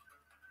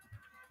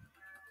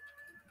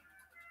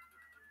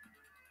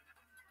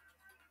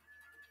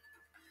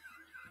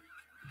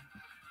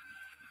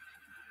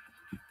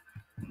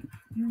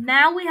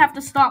 Now we have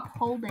to stop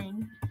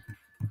holding.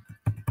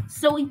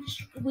 So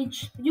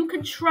you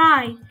can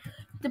try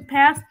to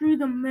pass through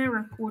the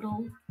mirror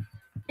portal.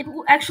 It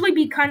will actually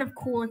be kind of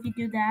cool if you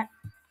do that.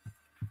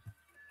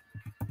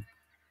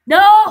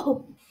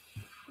 No!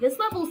 This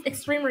level is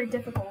extremely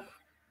difficult.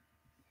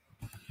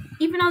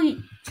 Even though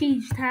you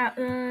teach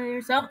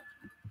yourself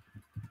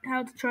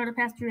how to try to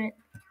pass through it.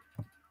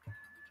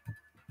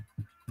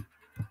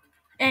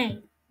 A.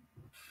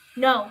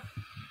 No.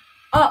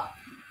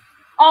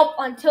 Up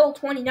until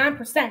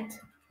 29%.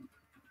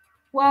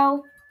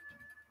 Well,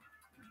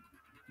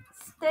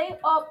 stay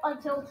up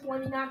until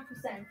 29%.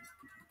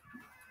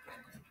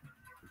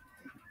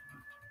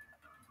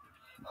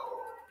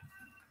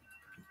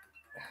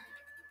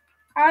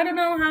 I don't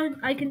know how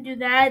I can do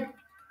that.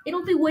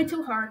 It'll be way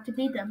too hard to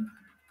beat them.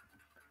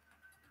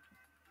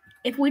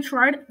 If we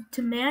tried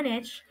to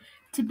manage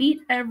to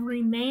beat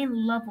every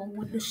main level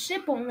with the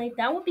ship only,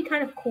 that would be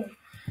kind of cool.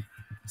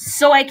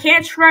 So I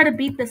can't try to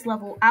beat this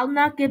level. I'll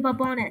not give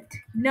up on it.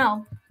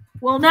 No.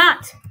 Well,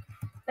 not.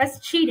 That's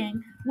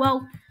cheating.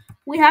 Well,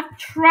 we have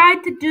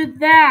tried to do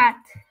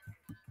that.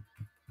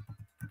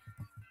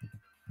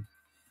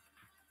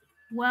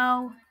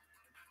 Well,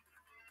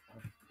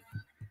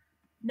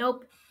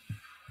 nope.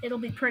 It'll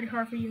be pretty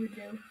hard for you to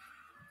do.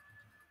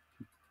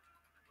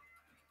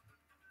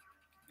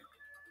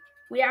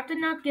 We have to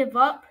not give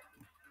up.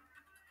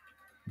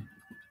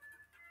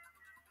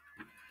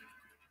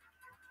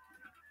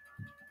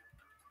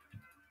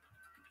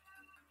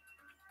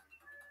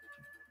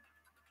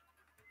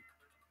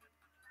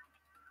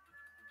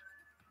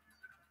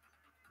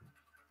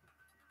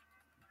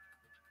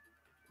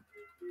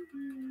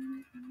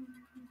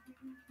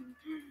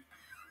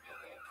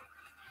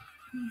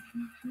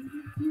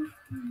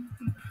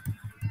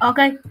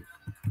 Okay.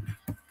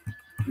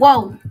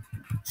 Whoa.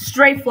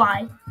 Straight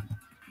fly.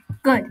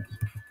 Good.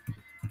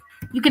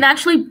 You can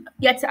actually,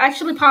 yeah, it's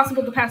actually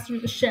possible to pass through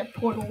the ship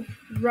portal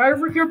right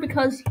over here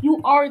because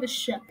you are the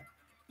ship.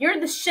 You're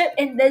the ship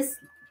in this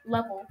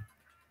level.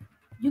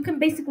 You can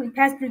basically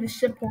pass through the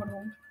ship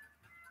portal.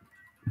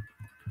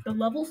 The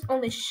level's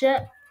on the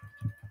ship.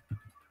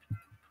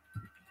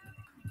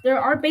 There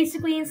are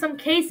basically, in some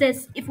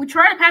cases, if we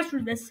try to pass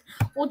through this,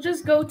 we'll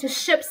just go to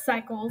ship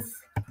cycles.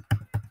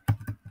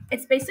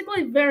 It's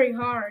basically very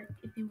hard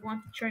if you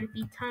want to try to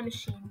beat Time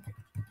Machine.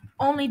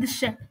 Only the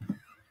ship.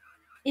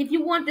 If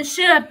you want the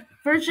ship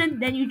version,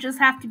 then you just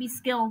have to be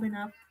skilled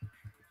enough.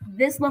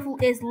 This level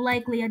is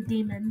likely a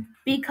demon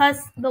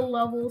because the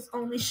level's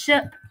only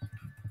ship.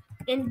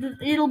 and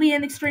it'll be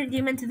an extreme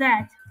demon to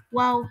that.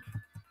 Well,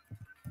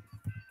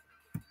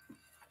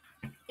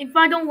 if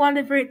I don't want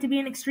it for it to be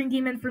an extreme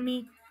demon for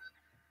me,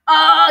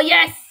 oh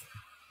yes,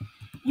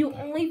 you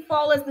only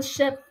fall as the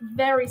ship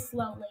very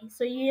slowly,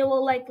 so you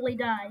will likely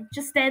die.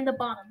 Just stay in the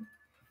bottom.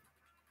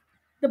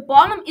 The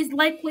bottom is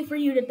likely for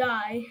you to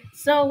die.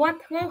 So what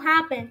will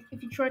happen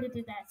if you try to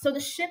do that? So the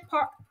ship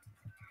part,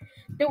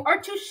 there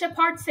are two ship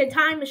parts in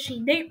Time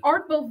Machine. They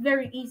are both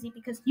very easy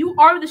because you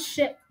are the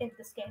ship in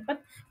this game.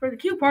 But for the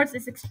Q parts,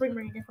 it's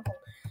extremely difficult.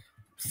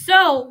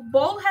 So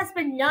Ball has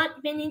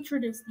not been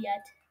introduced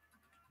yet.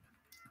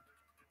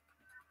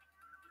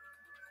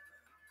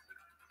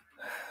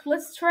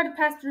 Let's try to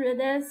pass through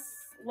this.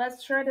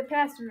 Let's try to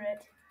pass through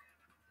it.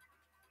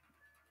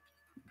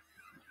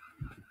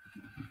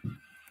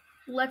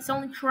 Let's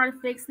only try to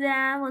fix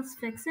that. Let's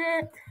fix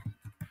it.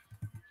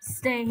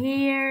 Stay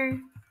here.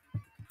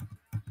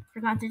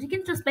 Forgot that you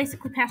can just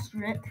basically pass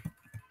through it.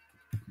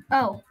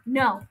 Oh,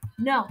 no,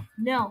 no,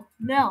 no,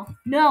 no,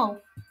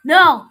 no,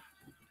 no,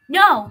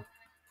 no!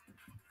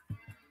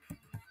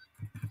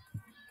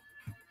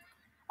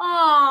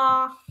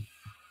 Aww.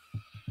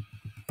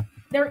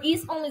 There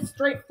is only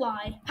straight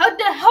fly. How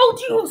the hell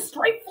do you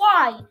straight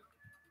fly?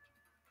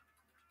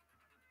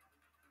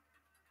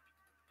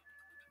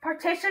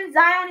 Partition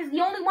Zion is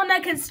the only one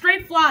that can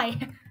straight fly.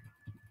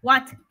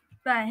 What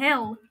the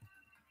hell?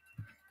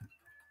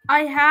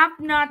 I have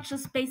not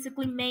just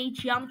basically made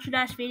Geometry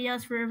Dash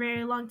videos for a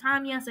very long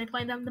time. Yes, I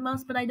play them the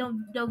most, but I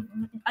don't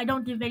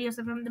do videos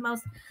of them the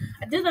most.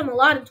 I did them a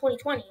lot in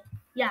 2020.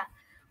 Yeah,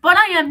 but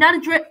I am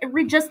not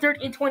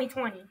registered in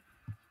 2020.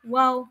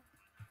 Well,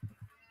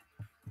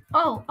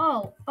 oh.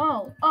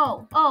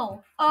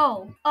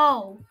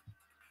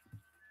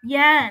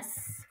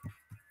 Yes.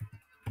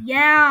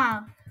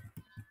 Yeah.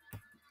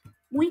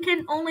 We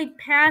can only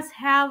pass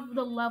half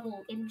the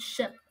level in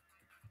ship.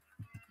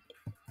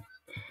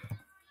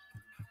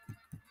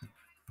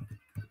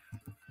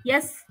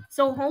 Yes,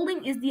 so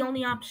holding is the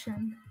only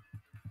option.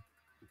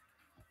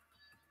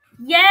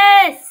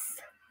 Yes!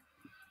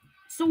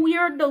 So we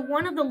are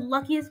one of the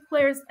luckiest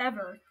players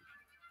ever.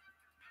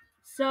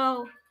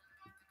 So,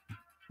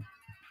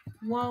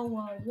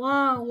 whoa,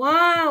 no!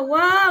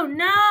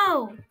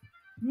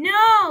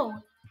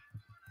 No!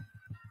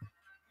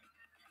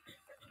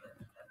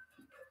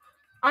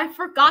 I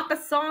forgot the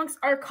songs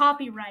are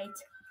copyright.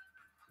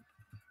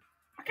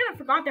 I kind of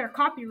forgot they're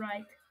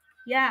copyright.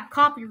 Yeah,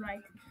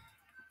 copyright.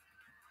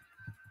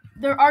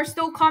 There are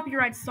still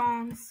copyright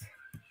songs.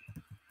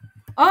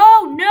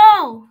 Oh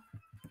no!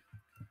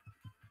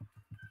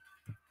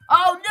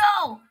 Oh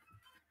no!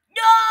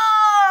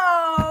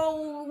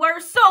 No! We're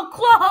so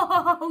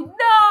close!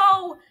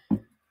 No!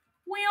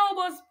 We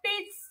almost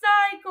beat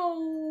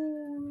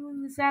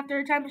Cycles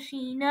after Time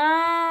Machine.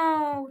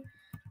 No!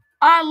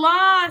 I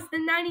lost the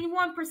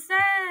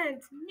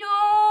 91%.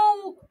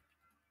 No!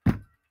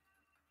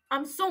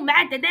 I'm so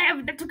mad that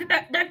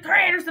the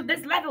creators of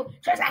this level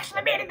just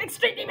actually made an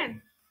extreme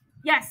demon.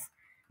 Yes,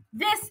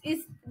 this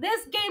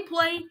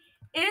gameplay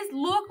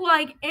look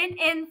like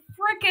an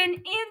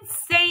freaking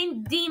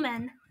insane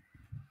demon.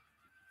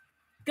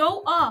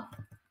 Go up.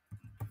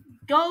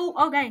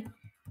 Okay.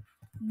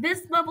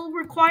 This level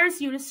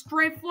requires you to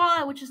straight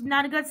fly, which is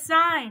not a good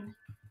sign.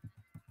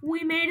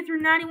 We made it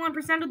through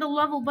 91% of the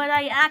level, but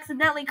I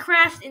accidentally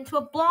crashed into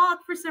a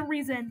block for some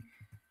reason.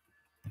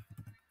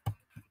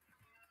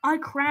 I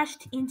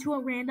crashed into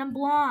a random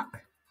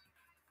block.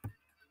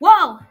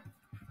 Whoa!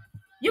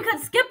 You can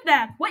skip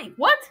that! Wait,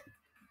 what?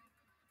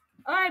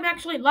 I'm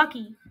actually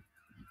lucky.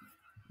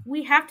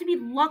 We have to be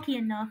lucky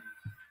enough.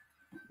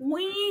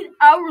 We need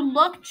our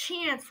luck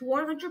chance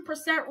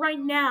 100% right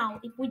now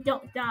if we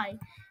don't die.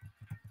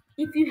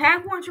 If you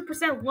have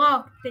 100%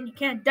 luck, then you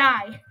can't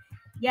die.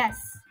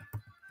 Yes.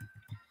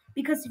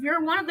 Because if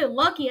you're one of the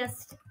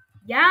luckiest,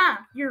 yeah,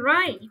 you're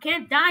right. You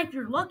can't die if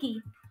you're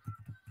lucky.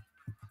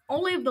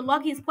 Only if the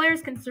luckiest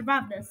players can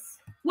survive this.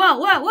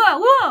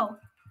 Whoa!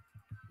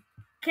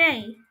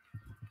 Okay.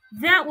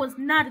 That was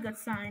not a good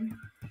sign.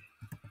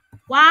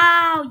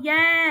 Wow,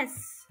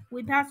 yes!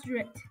 We passed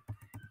through it.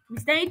 We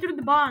stay through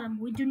the bottom.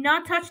 We do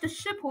not touch the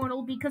ship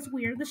portal because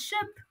we're the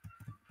ship.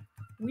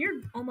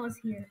 We're almost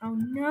here. Oh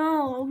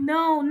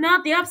no,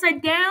 not the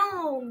upside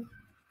down.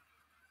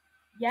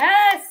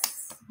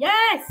 Yes!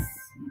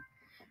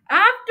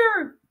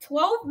 After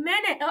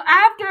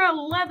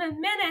 11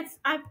 minutes,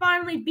 I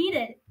finally beat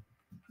it.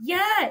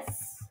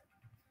 Yes!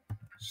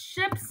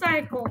 Ship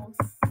Cycles.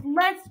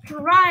 Let's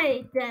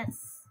try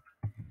this.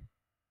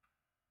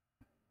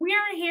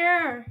 We're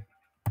here.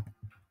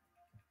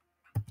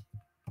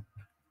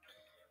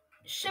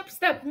 Ship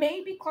Step,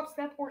 maybe Club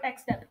Step or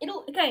X Step.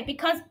 Okay,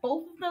 because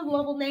both of the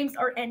level names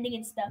are ending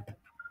in step.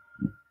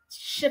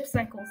 Ship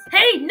Cycles.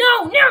 Hey,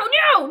 no!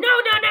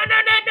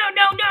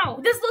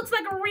 This looks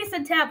like a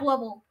recent tab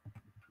level.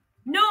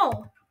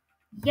 No.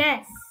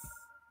 Yes.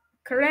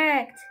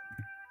 Correct.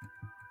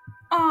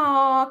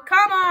 Oh,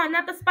 come on,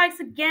 not the spikes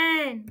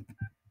again.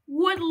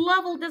 What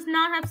level does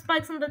not have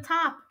spikes on the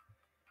top?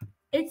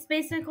 It's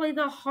basically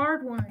the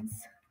hard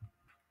ones.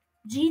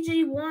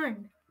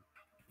 GG1.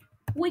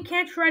 We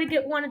can't try to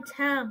get one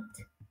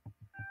attempt.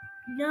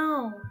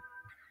 No,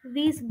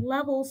 these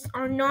levels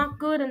are not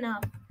good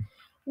enough.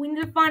 We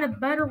need to find a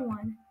better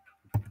one.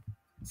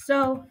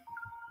 So,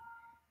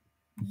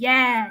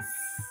 yes,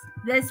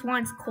 this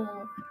one's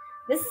cool.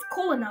 This is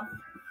cool enough.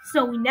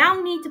 So we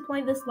now need to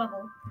play this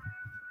level.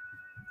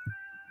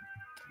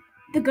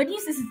 The good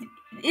news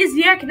is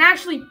you can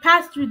actually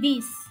pass through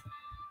these.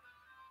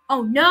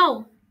 Oh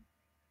no!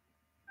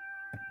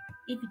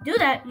 If you do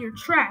that, you're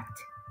trapped.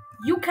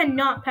 You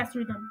cannot pass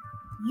through them.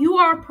 You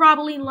are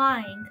probably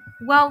lying.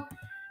 Well,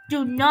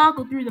 do not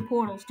go through the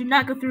portals. Do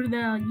not go through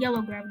the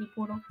yellow gravity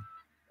portal.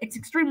 It's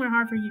extremely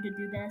hard for you to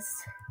do this.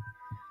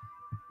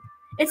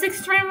 It's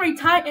extremely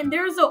tight, and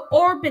there's an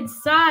orb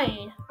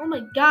inside. Oh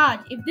my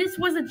god, if this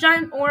was a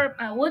giant orb,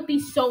 I would be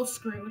so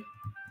screwed.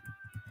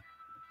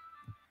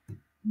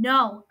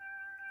 No.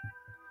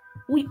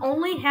 We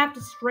only have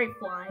to straight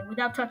fly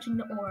without touching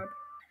the orb.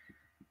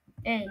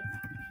 Hey,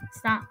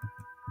 stop.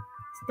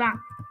 Stop.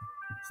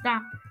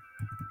 Stop.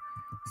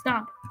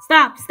 Stop.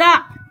 Stop.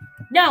 Stop.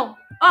 No.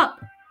 Up.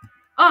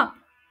 Up.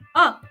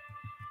 Up.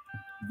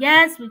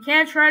 Yes, we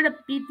can't try to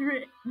beat through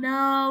it.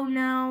 No,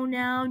 no,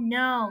 no,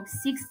 no.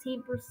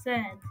 16%.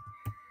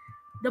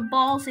 The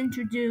ball's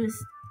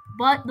introduced,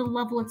 but the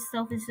level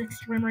itself is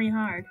extremely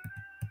hard.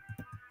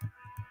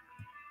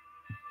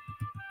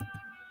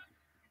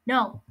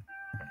 No.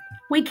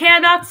 We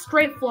cannot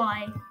straight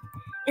fly.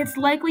 It's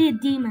likely a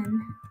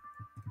demon.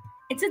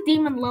 It's a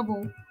demon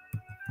level.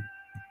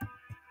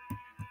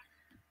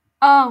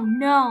 Oh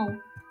no.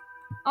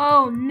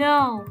 Oh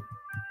no.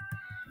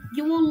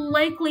 You will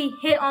likely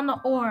hit on the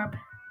orb.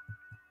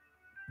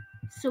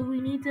 So we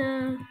need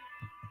to...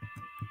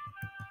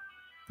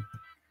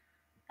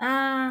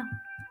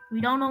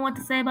 we don't know what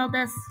to say about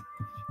this.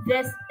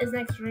 This is an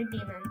extreme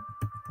demon.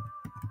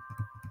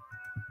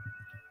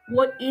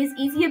 What is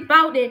easy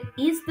about it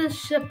is the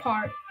ship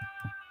part.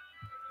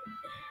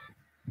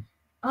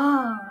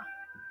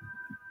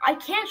 I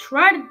can't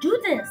try to do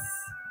this.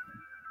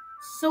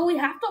 So we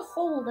have to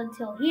hold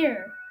until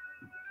here.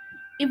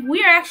 If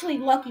we're actually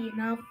lucky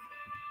enough,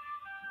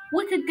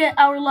 we could get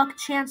our luck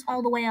chance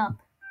all the way up.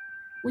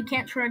 We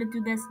can't try to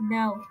do this,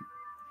 no.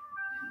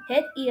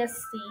 Hit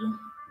ESC.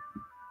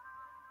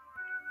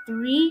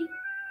 3,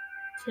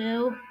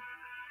 2,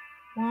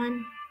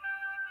 1.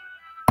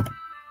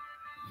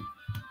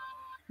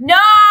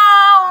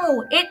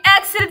 No! It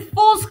exited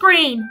full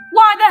screen!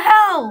 Why the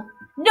hell?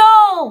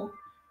 No!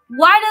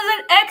 Why does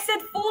it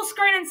exit full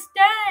screen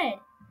instead?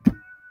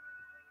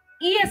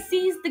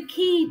 ESC is the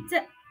key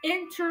to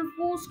enter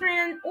full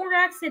screen or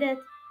exit it.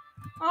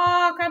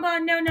 Oh, come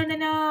on. No, no, no,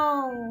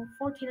 no.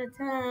 14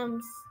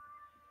 attempts.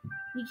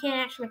 We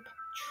can't actually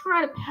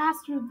try to pass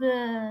through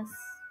this.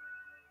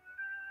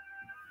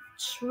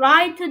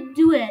 Try to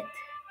do it.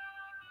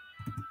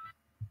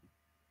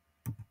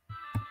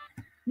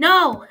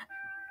 No!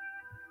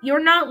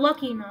 You're not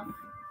lucky enough.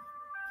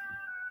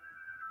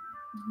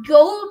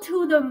 Go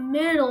to the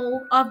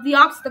middle of the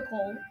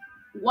obstacle.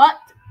 What?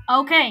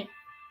 Okay.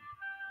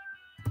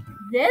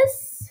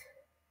 This?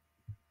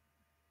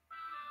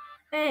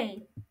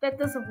 Hey, that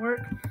doesn't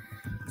work.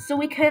 So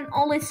we can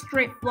only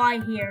straight fly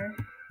here.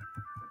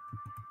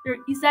 There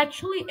is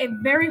actually a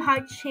very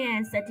high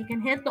chance that you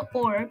can hit the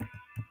orb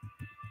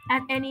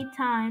at any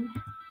time.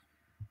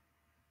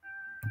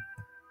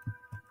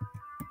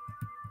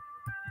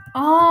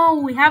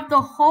 Oh, we have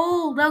to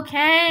hold.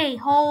 Okay,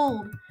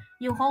 hold.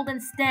 You hold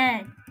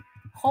instead.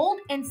 Hold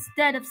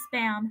instead of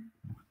spam.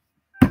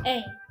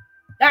 Hey,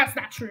 that's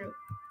not true.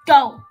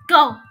 Go,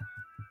 go,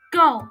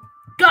 go,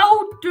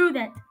 go through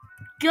that.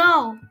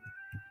 Go,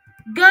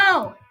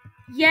 go.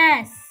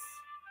 Yes.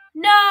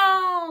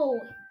 No.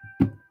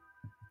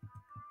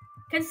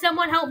 Can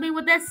someone help me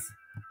with this?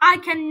 I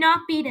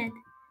cannot beat it.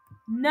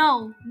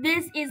 No,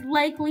 this is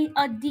likely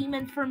a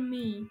demon for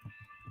me.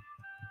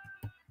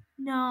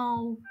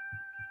 No.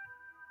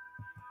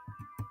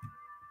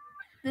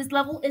 This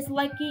level is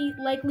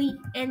likely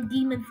a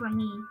demon for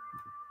me.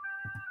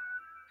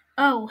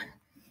 Oh.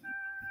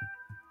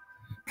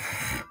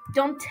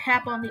 Don't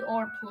tap on the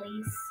orb,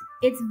 please.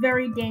 It's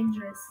very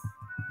dangerous.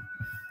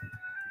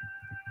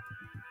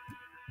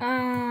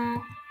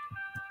 Oh!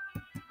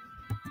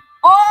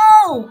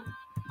 Oh!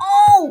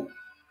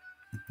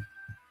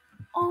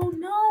 Oh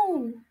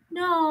no!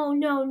 No,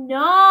 no,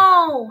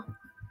 no!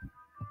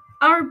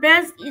 Our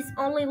best is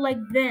only like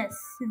this.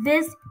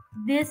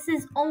 This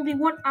is only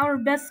what our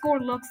best score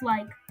looks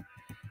like.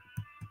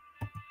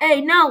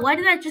 Hey, no, why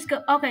did I just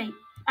go? Okay,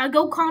 I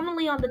go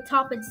commonly on the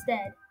top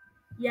instead.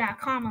 Yeah,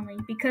 commonly,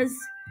 because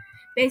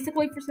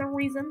basically for some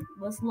reason,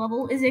 this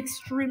level is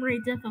extremely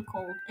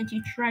difficult, and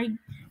you try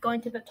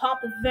going to the top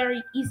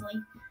very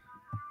easily.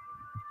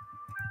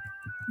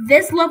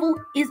 This level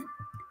is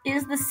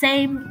the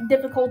same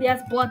difficulty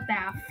as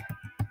Bloodbath.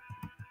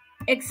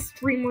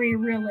 Extremely,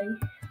 really.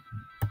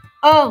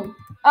 Oh,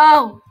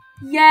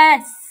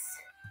 yes!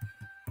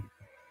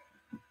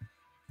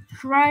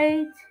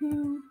 Try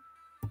to...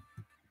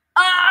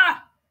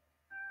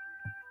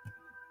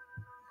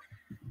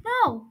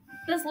 No!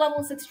 This level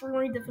is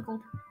extremely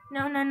difficult.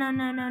 No, no, no,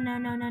 no, no, no,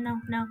 no, no,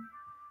 no, no.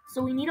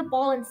 So we need a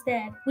ball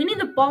instead. We need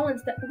a ball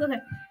instead.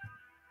 Okay.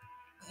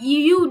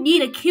 You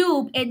need a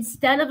cube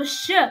instead of a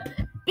ship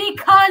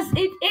because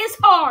it is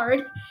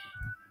hard.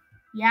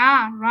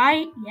 Yeah,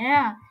 right?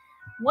 Yeah.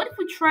 What if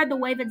we tried the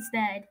wave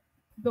instead?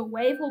 The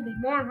wave will be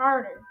more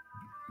harder.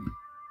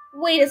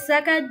 Wait a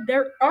second,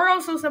 there are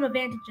also some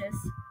advantages.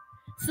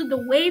 So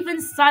the wave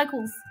in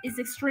cycles is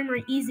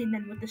extremely easy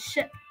than with the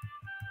ship.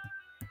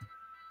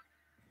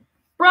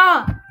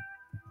 Bruh,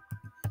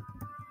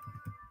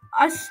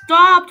 I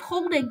stopped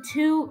holding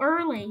too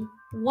early.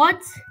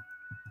 What?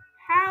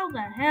 How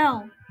the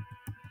hell?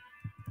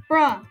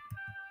 Bruh.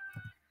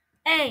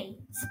 Hey,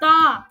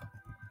 stop.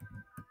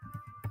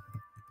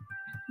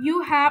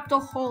 You have to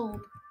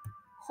hold.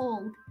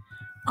 Hold.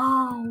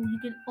 Oh, you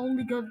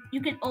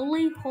can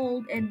only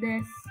hold in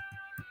this.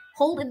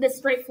 Hold in this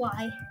straight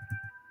fly.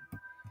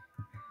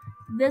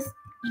 This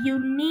you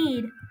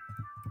need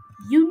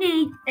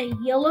a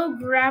yellow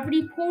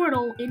gravity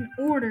portal in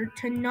order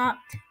to not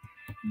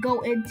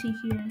go into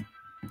here.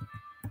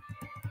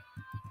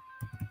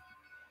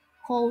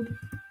 Hold.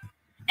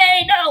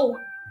 Hey, no!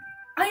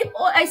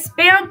 I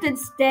spammed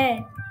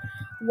instead.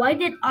 Why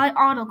did I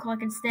auto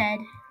click instead?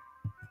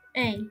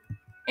 A.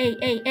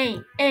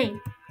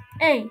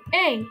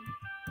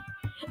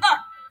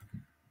 Ah!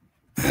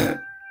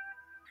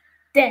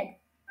 Dead.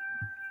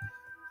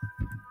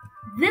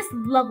 This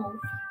level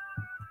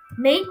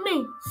made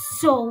me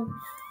so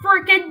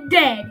freaking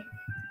dead.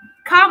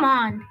 Come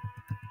on.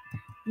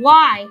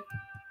 Why?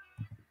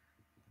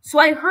 So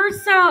I heard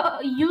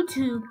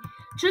YouTube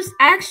just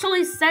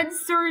actually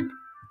censored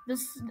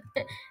this.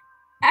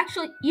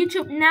 Actually,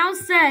 YouTube now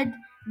said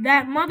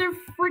that mother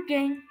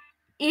freaking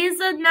is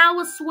now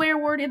a swear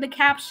word in the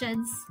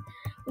captions.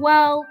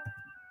 Well,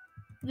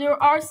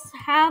 there are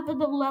half of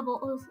the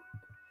levels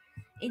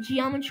in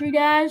Geometry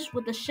Dash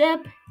with the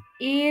ship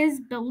is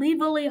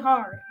believably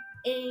hard,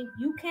 and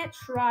you can't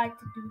try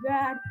to do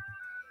that.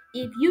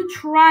 If you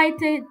try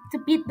to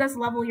beat this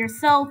level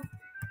yourself,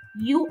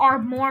 you are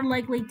more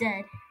likely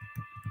dead.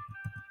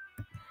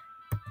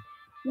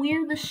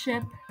 We're the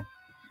ship.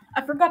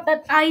 I forgot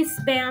that I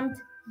spammed.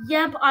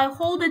 Yep, I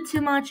hold it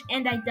too much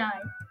and I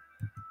died.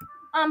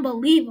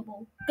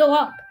 Unbelievable. Go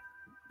up.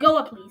 Go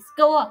up, please.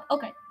 Go up.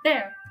 Okay,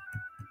 there.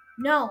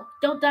 No,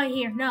 don't die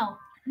here. No.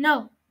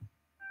 No.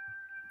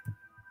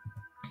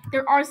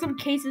 There are some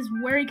cases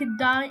where you can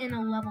die in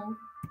a level.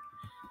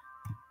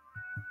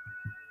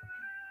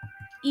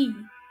 E.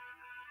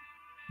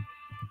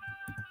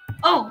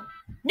 Oh,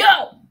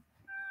 no!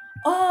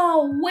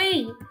 Oh,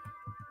 wait.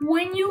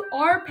 When you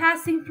are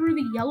passing through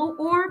the yellow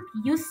orb,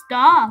 you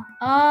stop.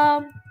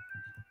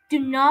 Do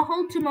not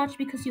hold too much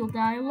because you'll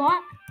die a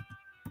lot.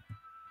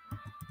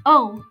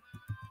 Oh.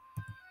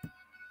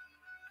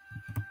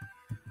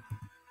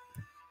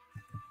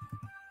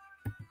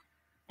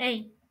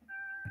 Hey.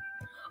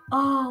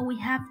 Oh, we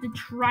have to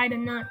try to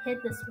not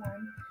hit this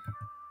one.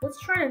 Let's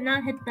try to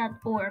not hit that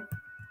orb.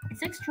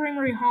 It's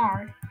extremely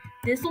hard.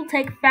 This will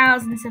take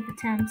thousands of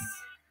attempts.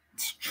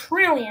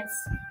 Trillions,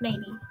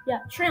 maybe. Yeah,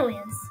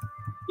 trillions.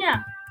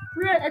 Yeah,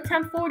 we're at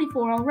attempt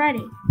 44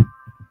 already.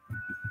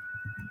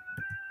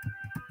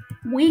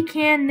 We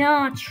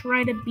cannot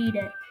try to beat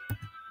it.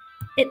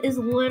 It is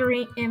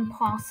literally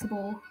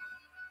impossible.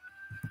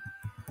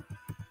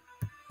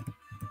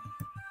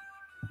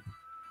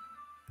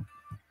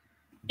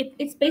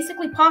 It's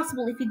basically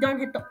possible if you don't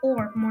hit the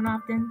orb more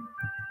often.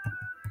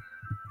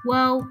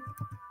 Well,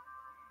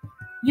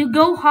 you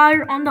go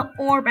higher on the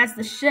orb as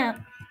the ship,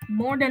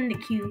 more than the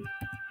cube.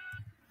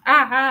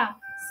 Aha!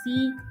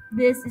 See,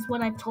 this is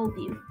what I've told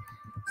you.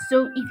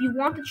 So if you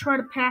want to try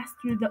to pass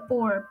through the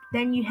orb,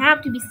 then you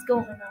have to be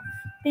skilled enough.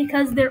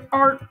 Because there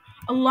are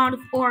a lot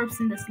of orbs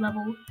in this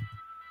level.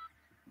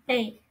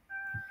 Hey.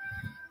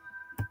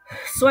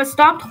 So I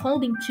stopped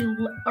holding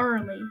too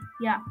early.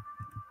 Yeah.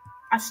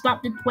 I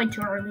stopped it way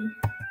too early.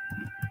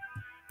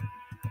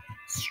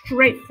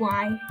 Straight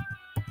fly.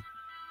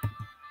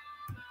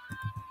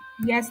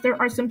 Yes, there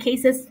are some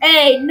cases.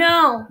 Hey,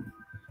 no!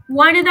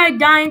 Why did I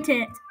die into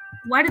it?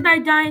 Why did I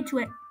die into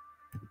it?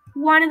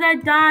 Why did I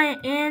die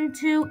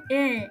into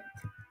it?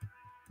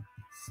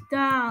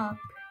 Stop.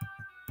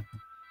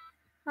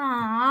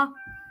 Ah.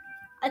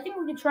 I think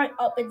we can try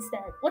up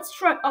instead. Let's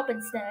try up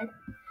instead.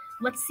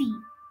 Let's see.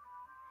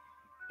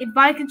 If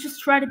I could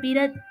just try to beat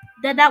it,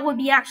 then that would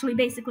be actually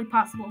basically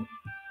possible.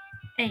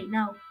 Hey,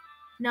 no.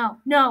 No,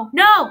 no,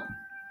 no!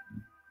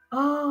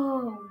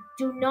 Oh,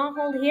 do not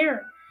hold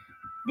here.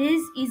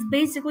 This is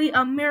basically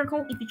a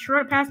miracle if you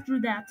try to pass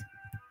through that.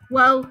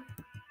 Well,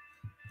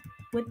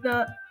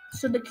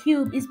 so the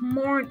cube is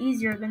more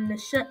easier than the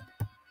ship.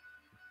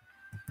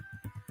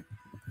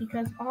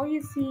 Because all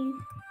you see...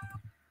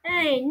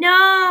 Hey,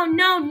 no,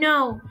 no,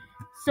 no!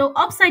 So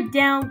upside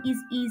down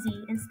is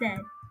easy instead.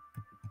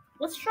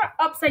 Let's try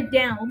upside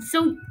down.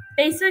 So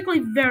basically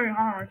very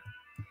hard.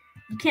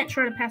 You can't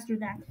try to pass through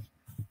that.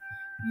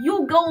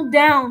 You'll go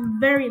down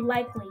very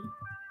likely.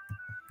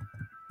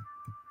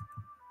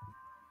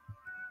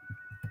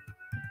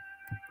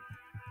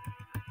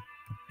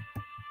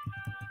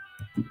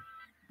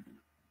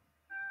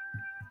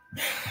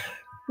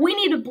 We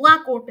need a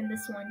black orb in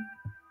this one.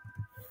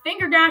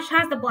 Finger Dash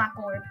has the black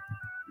orb.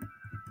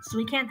 So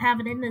we can't have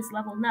it in this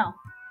level, no.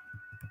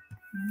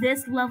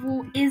 This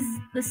level is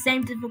the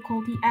same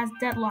difficulty as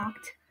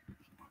Deadlocked.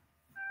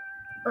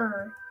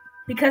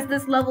 Because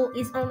this level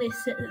is only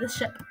the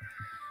ship.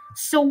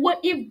 So what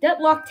if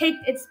Deadlock takes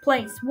its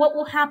place? What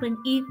will happen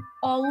if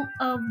all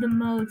of the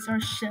modes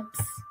are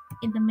ships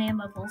in the main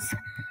levels?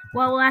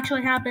 What will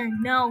actually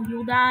happen? No,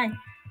 you'll die.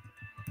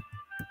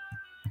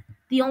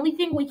 The only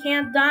thing we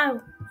can't die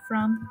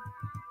from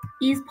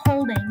is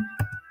holding.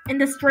 In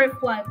the straight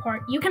fly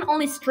part, you can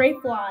only straight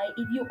fly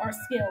if you are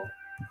skilled.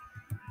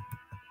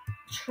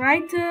 Try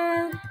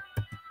to...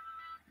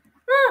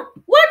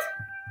 what?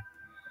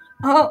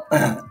 Oh,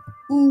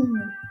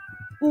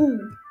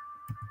 ooh.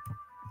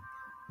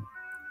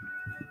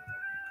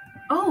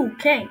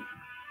 Okay.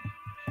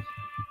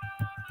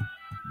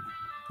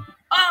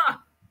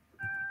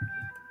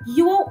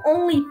 You will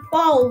only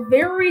fall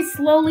very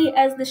slowly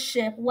as the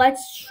ship.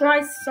 Let's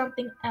try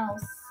something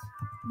else.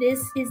 This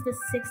is the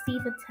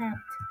 60th attempt.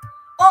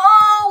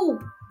 Oh!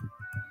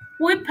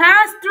 We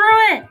passed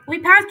through it! We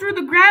passed through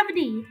the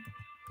gravity!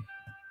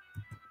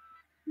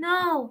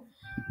 No!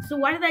 So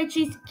why did I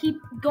just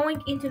keep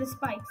going into the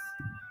spikes?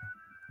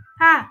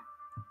 Ha!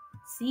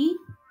 See?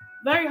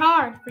 Very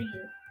hard for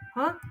you,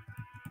 huh?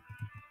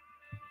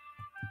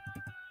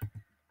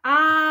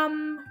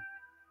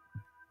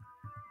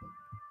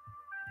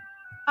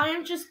 I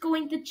am just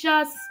going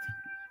to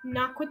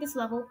not quit this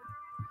level.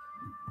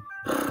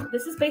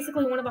 This is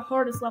basically one of the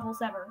hardest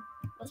levels ever.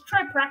 Let's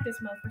try practice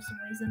mode for some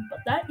reason, but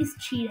that is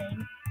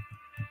cheating.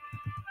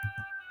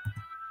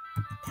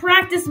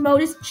 Practice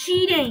mode is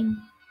cheating!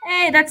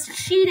 Hey, that's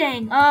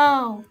cheating!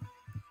 Oh.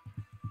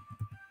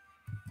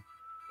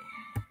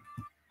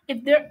 If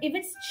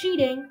it's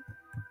cheating,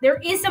 there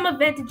is some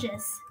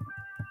advantages.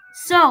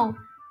 So,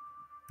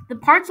 the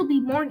parts will be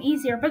more and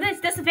easier, but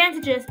its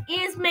disadvantages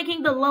is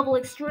making the level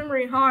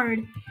extremely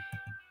hard.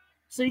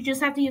 So you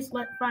just have to use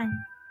fine.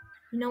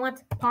 You know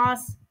what?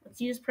 Pause. Let's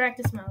use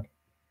practice mode.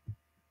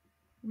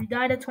 We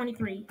died at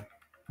 23.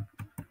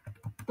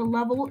 The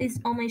level is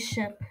only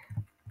ship.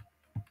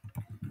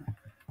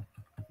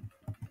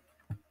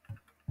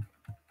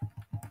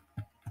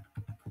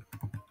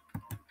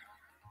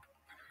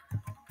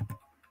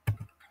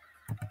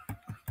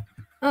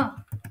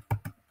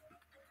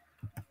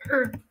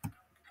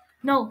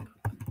 No.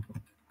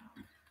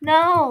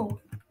 No.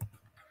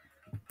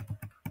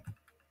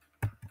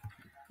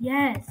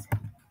 Yes.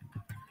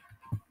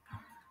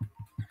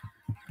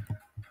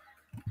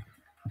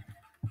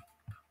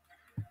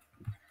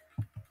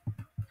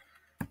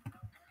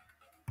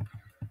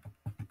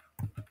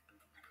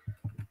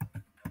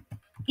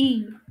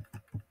 E.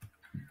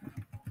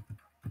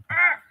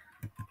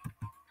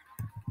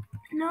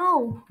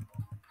 No.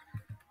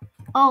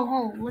 Oh,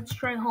 hold. Let's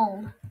try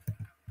hold.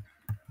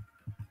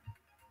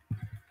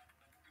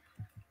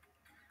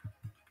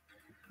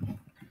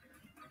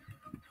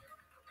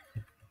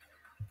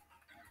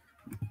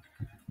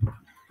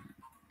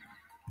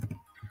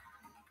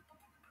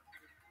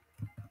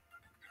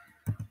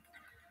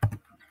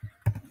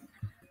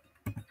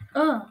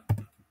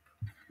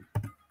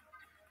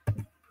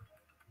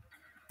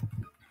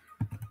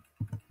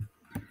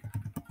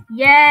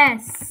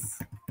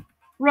 Yes.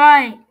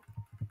 Right.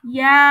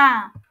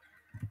 Yeah.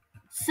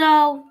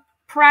 So,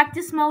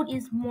 practice mode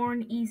is more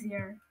and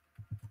easier.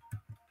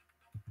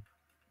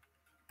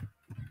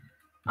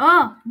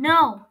 Oh,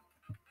 no.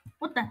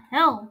 What the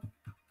hell?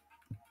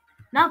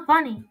 Not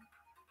funny.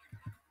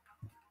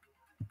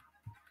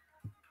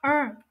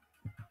 Oh.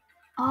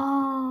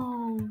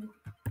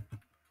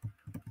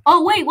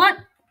 Oh, wait, what?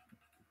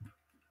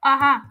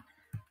 Aha.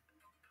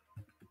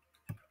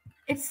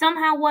 It's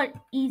somehow what?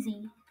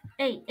 Easy.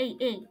 Hey.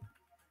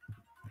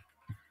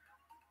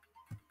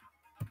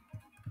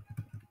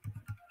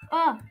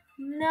 Oh,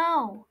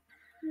 no.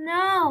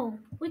 No.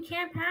 We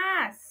can't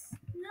pass.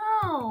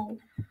 No.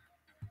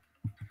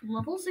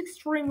 Level's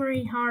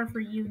extremely hard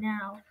for you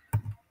now.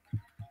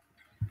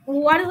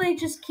 Why do they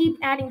just keep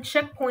adding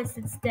checkpoints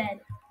instead?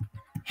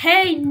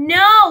 Hey,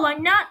 no,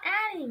 I'm not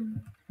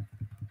adding.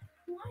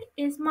 Why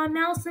is my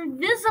mouse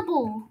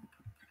invisible?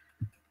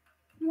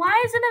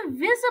 Why is it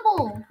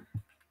invisible?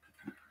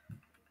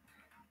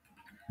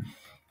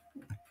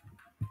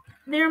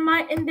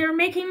 They're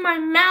making my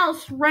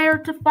mouse rare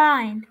to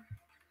find.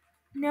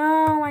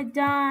 No, I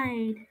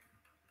died.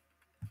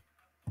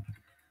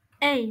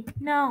 Hey,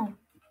 no.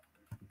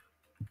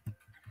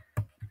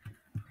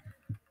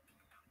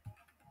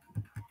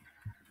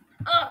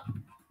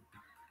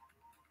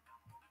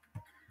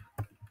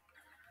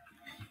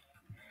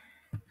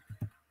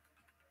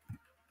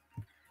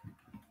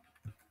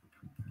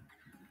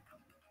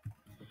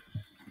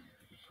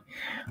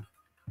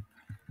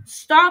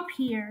 Stop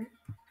here.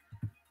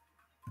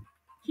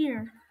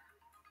 Here.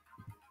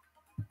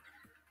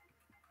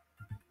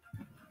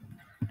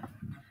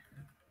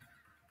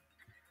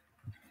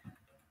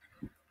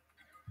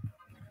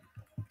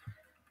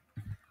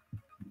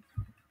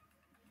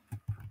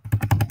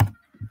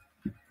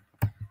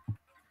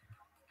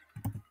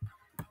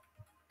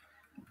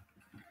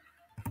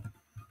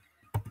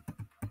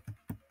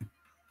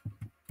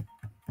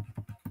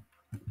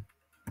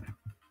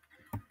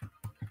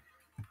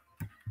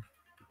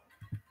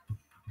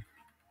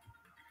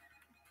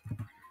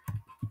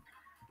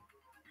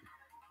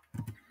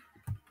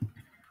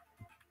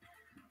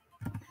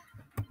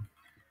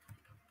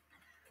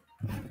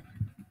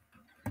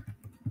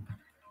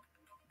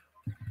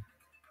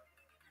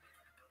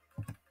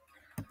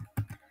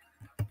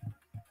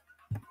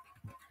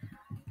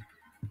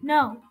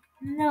 No,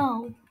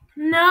 no,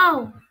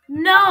 no,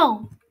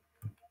 no.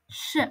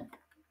 Ship.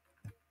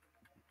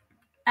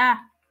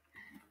 Ah.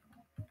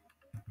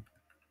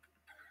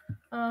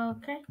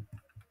 Okay.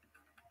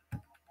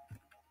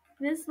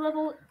 This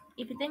level,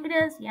 if you think it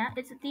is, yeah,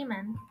 it's a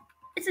demon.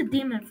 It's a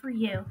demon for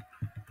you.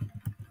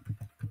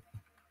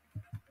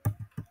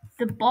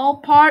 The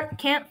ball part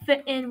can't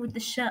fit in with the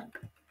ship.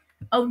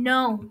 Oh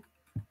no.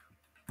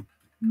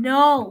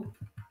 No.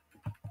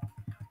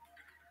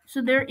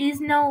 So there is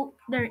no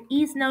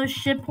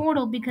ship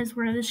portal because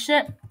we're the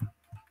ship.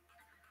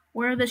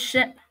 We're the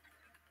ship.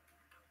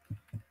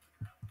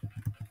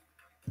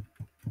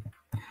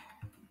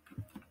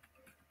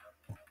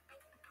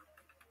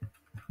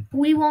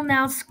 We will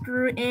now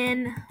screw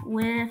in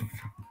with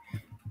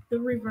the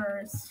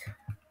reverse.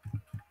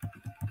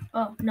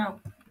 Oh no.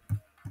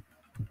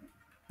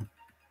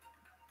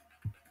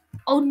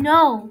 Oh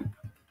no.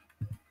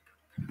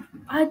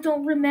 I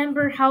don't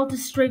remember how to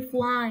straight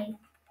fly.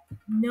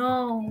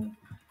 No.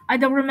 I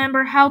don't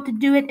remember how to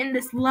do it in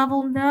this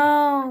level.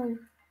 No.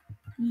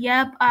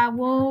 Yep, I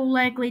will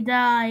likely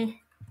die.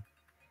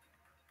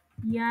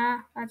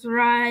 Yeah, that's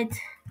right.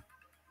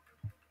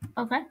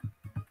 Okay.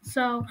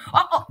 So,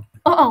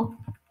 oh.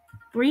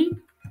 Breathe.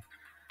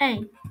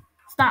 Hey,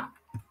 stop.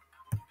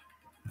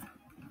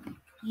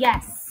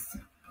 Yes.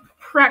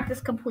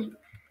 Practice complete.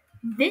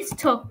 This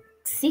took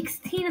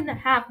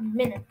 16.5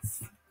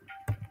 minutes.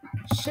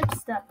 Ship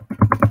step.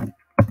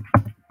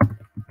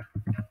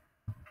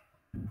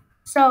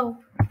 So,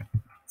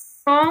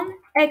 song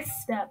X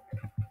step.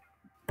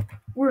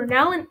 We're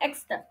now in X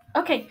step.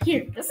 Okay,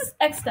 here. This is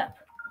X step.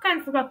 Kind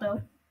of forgot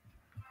though.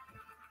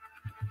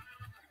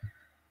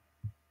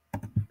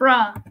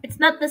 Bruh, it's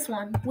not this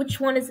one. Which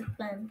one is it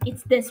then?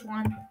 It's this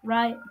one,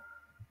 right?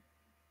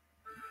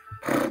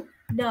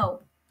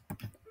 No.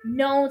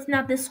 No, it's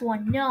not this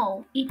one.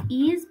 No. It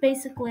is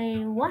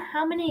basically what?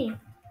 How many?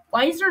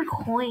 Why is there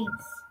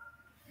coins?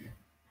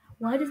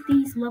 Why does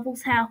these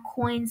levels have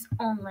coins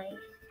only?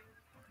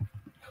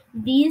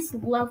 These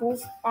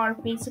levels are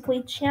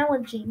basically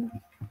challenging.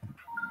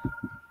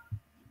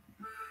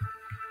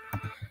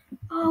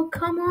 Oh,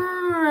 come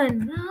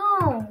on.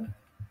 No.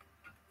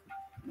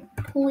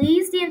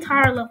 Please, the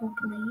entire level,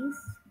 please.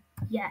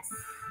 Yes.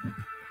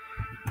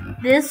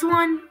 This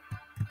one,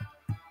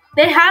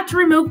 they had to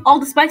remove all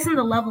the spikes in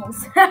the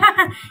levels.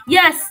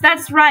 Yes,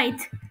 that's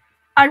right.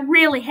 I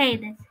really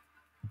hate it.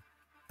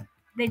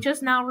 They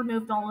just now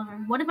removed all of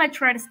them. What if I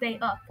try to stay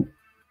up?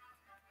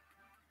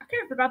 I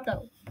kind of forgot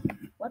though.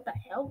 What the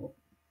hell?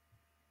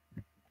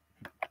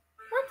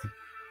 What?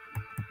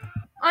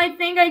 I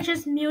think I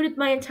just muted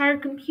my entire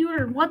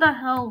computer. What the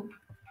hell?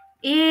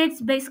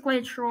 It's basically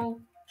a troll.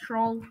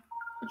 Troll.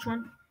 Which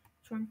one?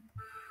 Which one?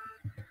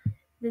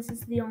 This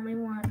is the only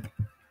one.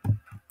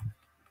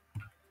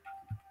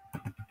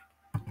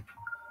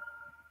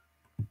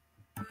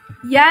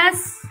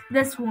 Yes,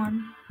 this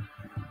one.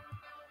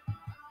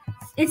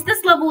 It's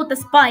this level with the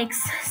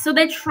spikes. So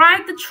they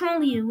tried to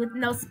troll you with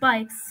no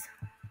spikes.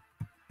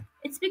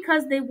 It's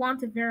because they want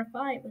to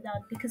verify it without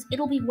it, because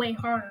it'll be way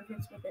harder if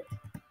it's with it.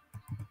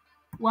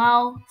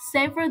 Well,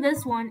 same for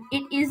this one.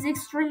 It is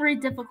extremely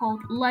difficult,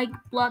 like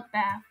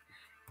Bloodbath.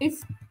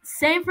 It's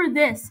same for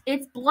this.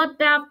 It's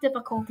Bloodbath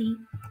difficulty.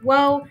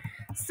 Well,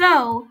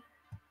 so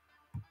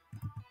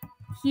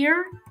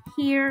here,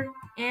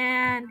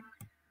 and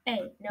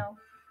no.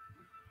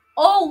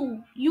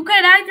 Oh, you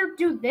could either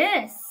do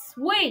this.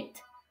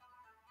 Wait.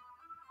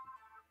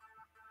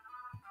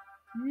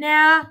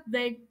 Nah,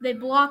 they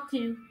blocked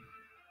you.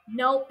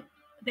 Nope,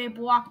 they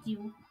blocked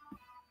you.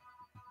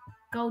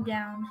 Go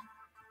down.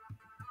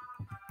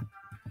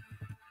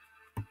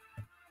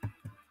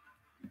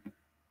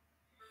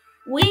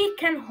 We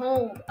can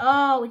hold.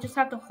 Oh, we just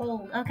have to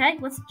hold. Okay,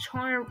 let's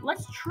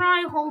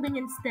try holding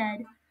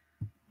instead.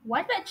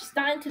 Why did I just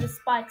die into the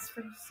spikes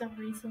for some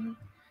reason?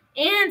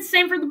 And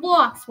same for the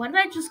blocks. Why did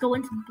I just go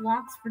into the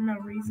blocks for no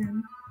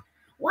reason?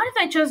 Why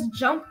did I just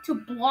jump to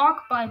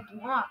block by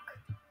block?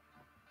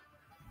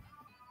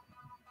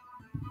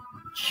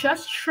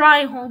 Just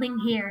try holding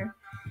here.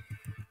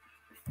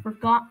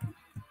 Forgot.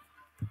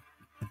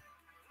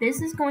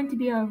 This is going to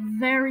be a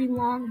very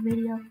long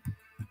video.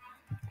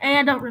 And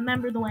I don't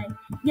remember the way.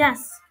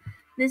 Yes,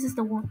 this is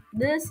the one.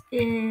 This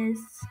is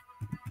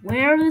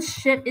where the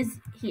ship is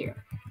here.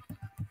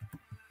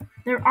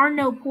 There are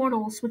no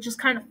portals, which is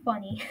kind of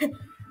funny.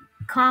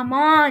 Come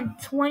on,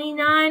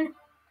 29.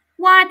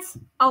 What?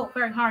 Oh,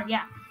 very hard,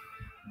 yeah.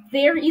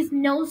 There is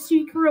no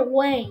secret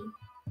way.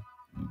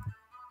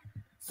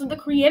 So the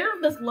creator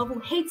of this level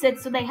hates it,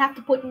 so they have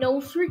to put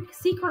no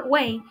secret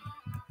way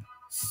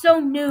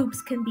so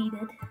noobs can beat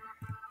it.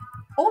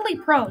 Only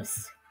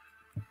pros.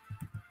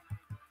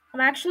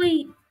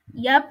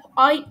 Yep,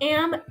 I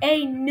am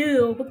a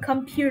noob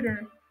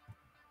computer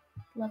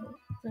level.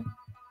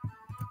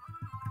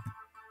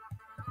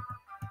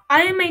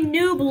 I am a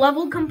noob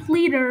level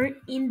completer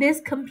in this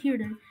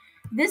computer.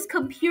 This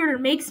computer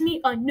makes me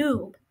a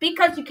noob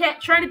because you can't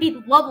try to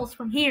beat levels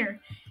from here.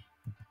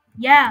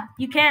 Yeah,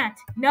 you can't.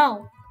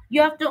 No.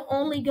 You have to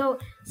only go.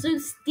 So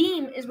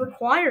Steam is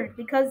required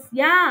because,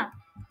 yeah,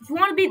 if you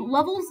want to beat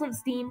levels on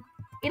Steam,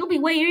 it'll be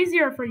way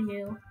easier for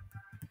you.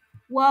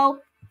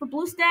 Well, for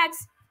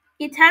BlueStacks,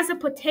 it has a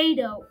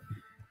potato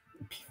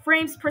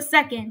frames per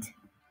second.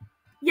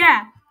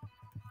 Yeah,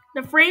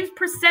 the frames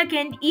per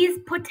second is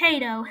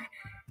potato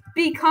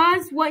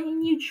because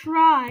when you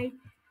try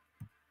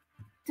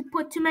to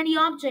put too many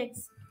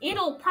objects,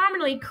 it'll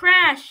permanently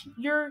crash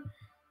your.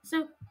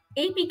 So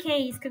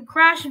APKs can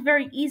crash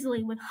very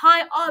easily with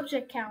high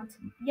object count.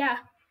 Yeah,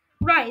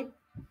 right.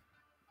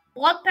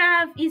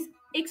 Bloodbath is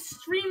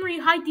extremely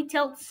high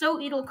detailed,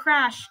 so it'll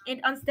crash and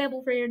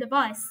unstable for your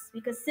device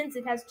because since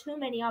it has too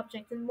many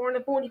objects and more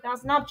than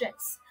 40,000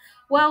 objects.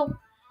 Well,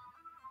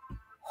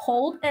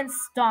 hold and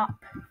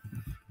stop.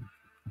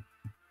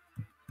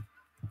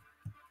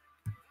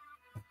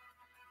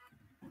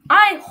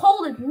 I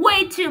hold it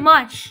way too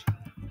much.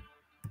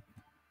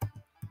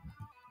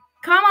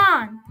 Come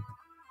on.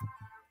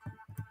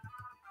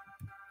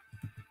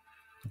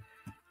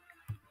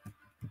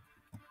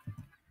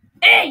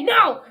 Hey,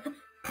 no!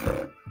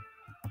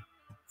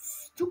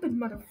 Stupid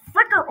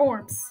motherfricker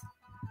orbs.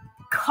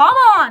 Come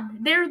on!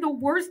 They're the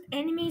worst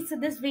enemies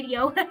of this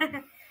video.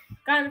 Kinda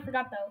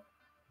forgot though.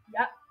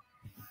 Yep.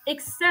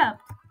 Except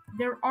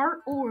there are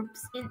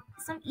orbs in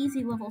some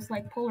easy levels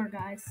like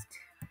Polargeist.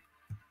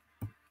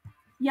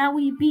 Yeah,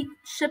 we beat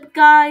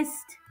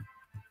Shipgeist.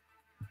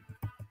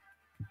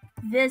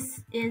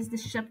 This is the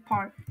ship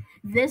part.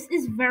 This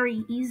is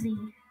very easy.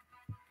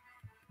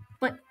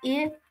 But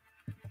if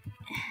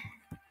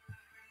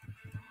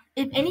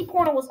any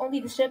portal was only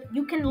the ship,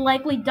 you can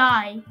likely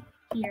die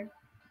here.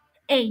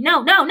 Hey,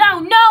 no!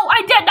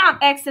 I did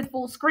not exit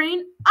full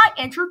screen. I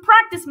entered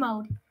practice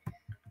mode.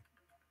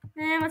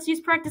 Let's use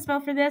practice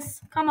mode for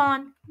this. Come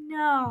on.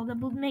 No, that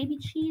may be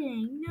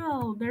cheating.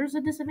 No, there's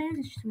a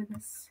disadvantage to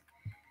this.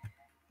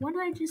 Why do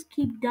I just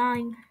keep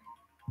dying?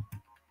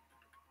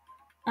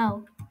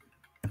 Oh.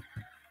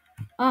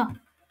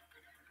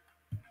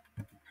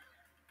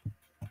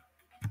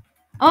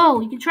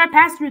 Oh, you can try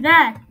pass through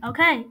that.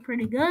 Okay,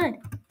 pretty good.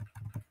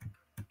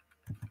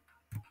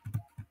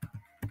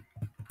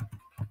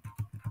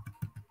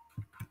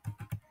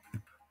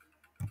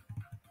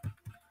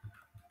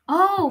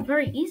 Oh,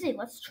 very easy.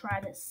 Let's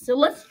try this. So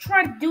let's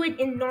try to do it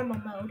in normal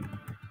mode.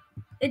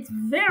 It's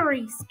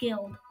very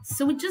skilled.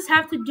 So we just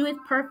have to do it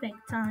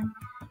perfect time.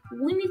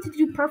 We need to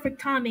do perfect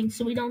timing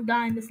so we don't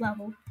die in this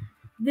level.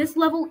 This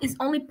level is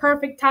only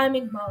perfect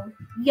timing mode.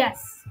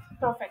 Yes,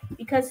 perfect.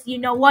 Because you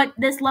know what?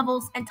 This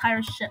level's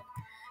entire ship.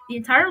 The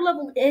entire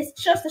level is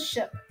just a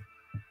ship.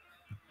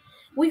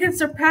 We can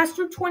surpass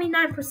through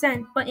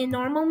 29%, but in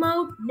normal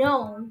mode,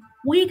 no.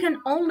 We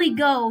can only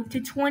go to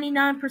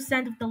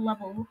 29% of the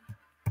level.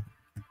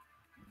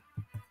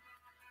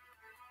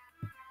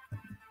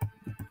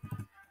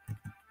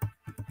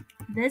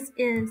 This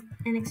is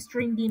an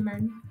extreme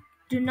demon.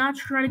 Do not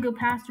try to go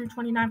past through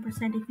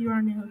 29% if you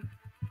are new.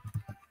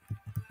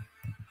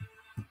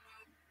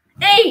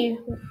 Hey!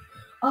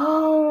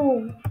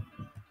 Oh!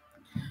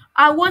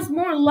 I was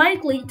more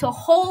likely to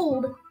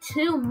hold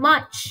too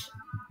much.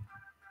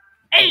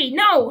 Hey,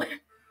 no!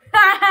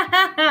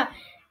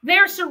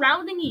 They're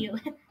surrounding you.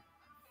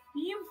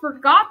 You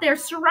forgot they're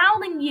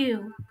surrounding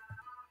you.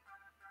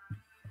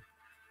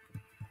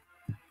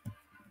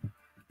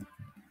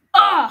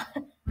 Ugh!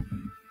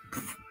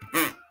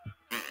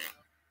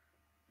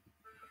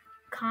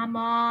 Come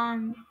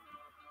on.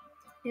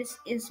 This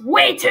is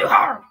way too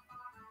hard.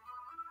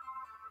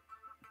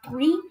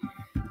 3,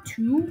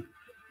 2,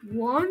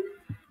 1.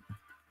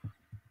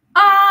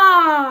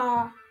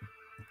 Ah!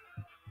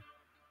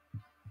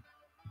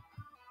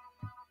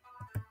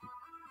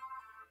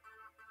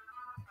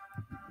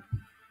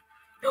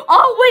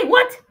 Oh, wait,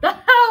 what the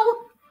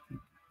hell?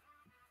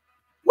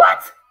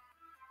 What?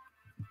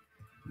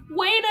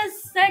 Wait a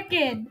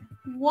second.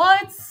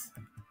 What?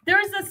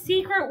 There's a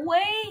secret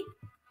way?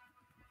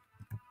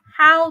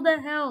 How the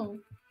hell?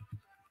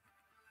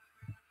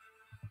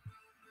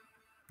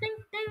 Ding,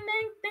 ding,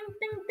 ding, ding,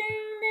 ding,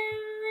 ding, ding.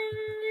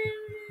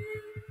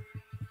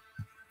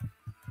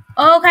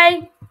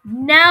 Okay,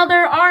 now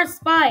there are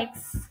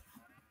spikes.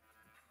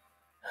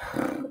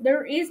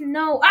 There is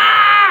no...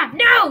 Ah!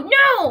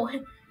 No!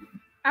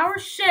 Our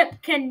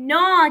ship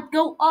cannot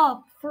go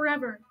up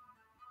forever.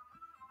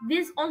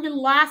 This only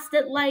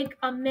lasted like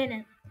a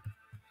minute.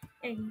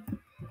 Hey.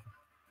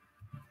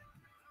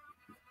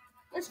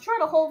 Let's try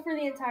to hold for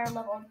the entire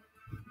level.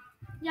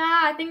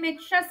 Yeah, I think they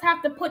just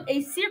have to put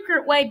a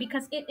secret way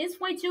because it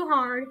is way too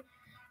hard.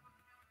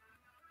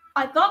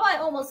 I thought I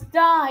almost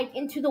died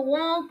into the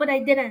wall, but I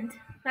didn't.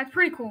 That's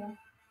pretty cool.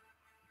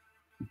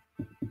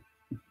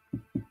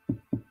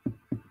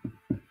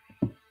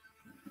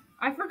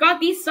 I forgot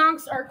these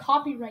songs are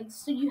copyrights,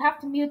 so you have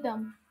to mute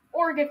them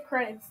or give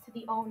credits to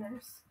the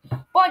owners.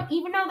 But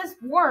even though this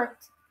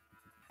worked,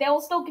 they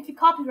will still give you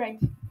copyright,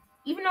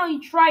 even though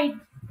you tried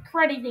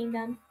crediting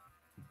them.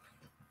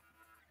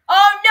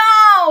 Oh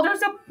no! What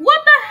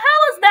the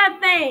hell is that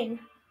thing?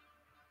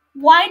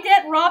 Why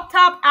did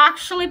RobTop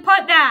actually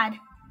put that?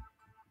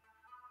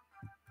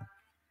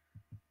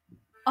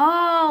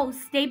 Oh,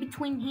 stay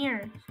between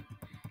here.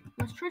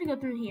 Let's try to go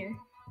through here.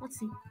 Let's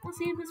see. Let's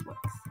see if this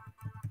works.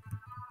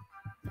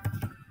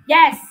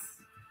 Yes!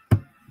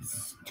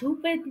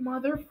 Stupid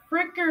mother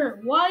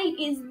fricker. Why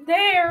is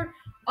there?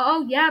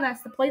 Oh, yeah,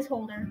 that's the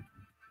placeholder.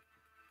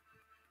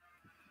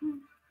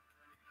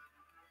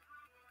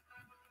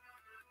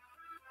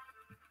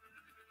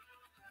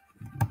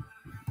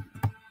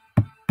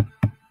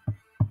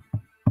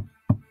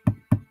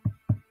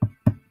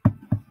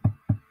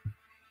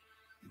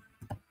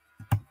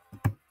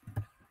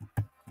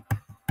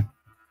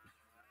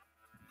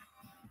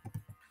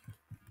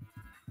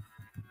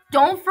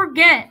 Don't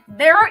forget,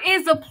 there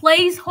is a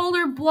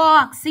placeholder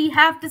block, so you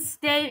have to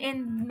stay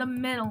in the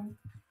middle.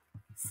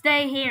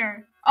 Stay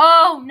here.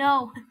 Oh,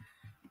 no.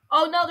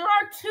 Oh, no, there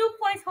are 2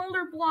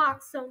 placeholder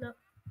blocks, so no.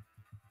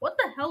 What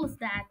the hell is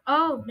that?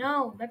 Oh,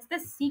 no, that's the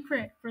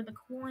secret for the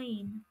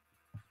coin.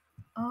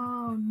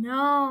 Oh,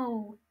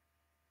 no.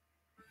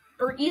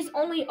 There is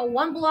only a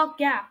 1 block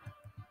gap.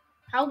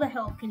 How the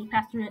hell can you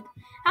pass through it?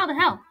 How the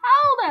hell?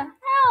 How the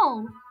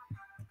hell?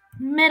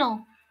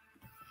 Middle.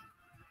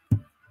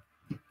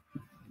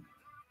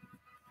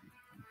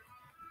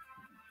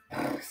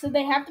 So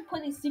they have to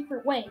put a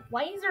secret way.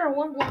 Why is there a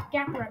 1 block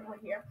gap right over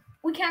here?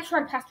 We can't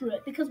try to pass through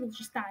it because we'll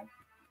just die.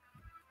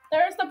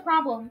 There's the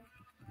problem.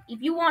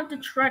 If you want to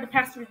try to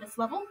pass through this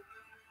level,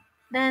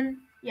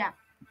 then yeah.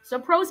 So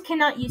pros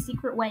cannot use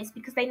secret ways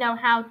because they know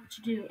how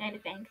to do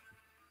anything.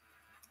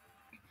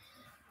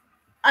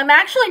 I'm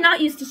actually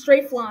not used to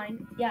straight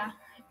flying. Yeah.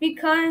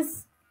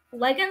 Because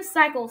like in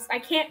Cycles, I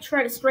can't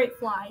try to straight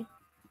fly.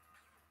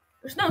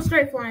 There's no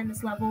straight flying in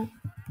this level.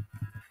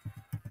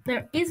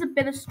 There is a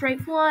bit of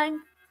straight flying.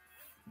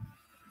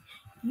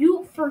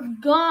 You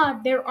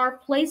forgot there are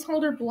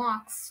placeholder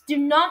blocks. Do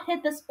not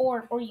hit this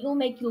orb or you'll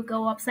make you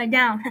go upside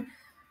down.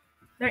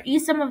 There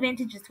is some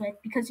advantages to it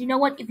because you know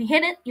what? If you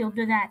hit it, you'll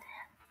do that.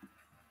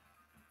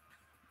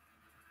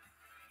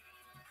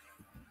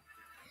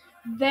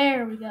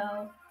 There we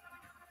go.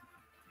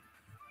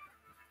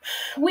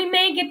 We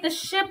may get the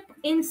ship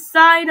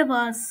inside of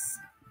us.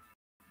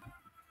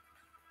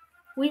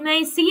 We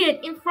may see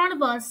it in front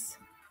of us.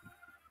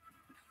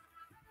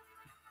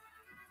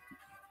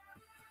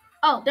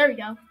 Oh, there we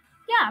go.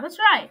 Yeah, that's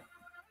right.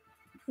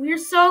 We're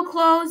so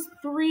close.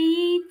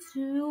 3,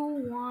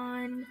 2,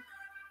 1.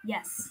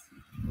 Yes.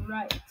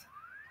 Right.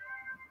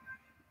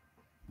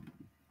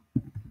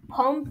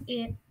 Pump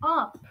it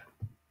up.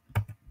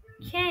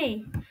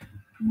 Okay.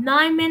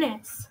 9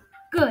 minutes.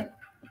 Good.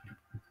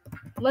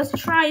 Let's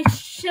try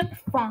Ship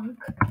Funk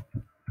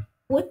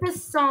with the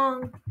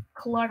song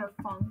Clutter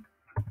Funk.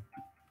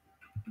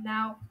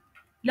 Now,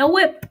 no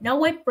whip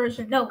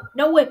version. No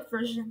whip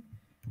version.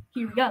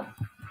 Here we go.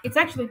 It's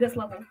actually this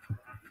level.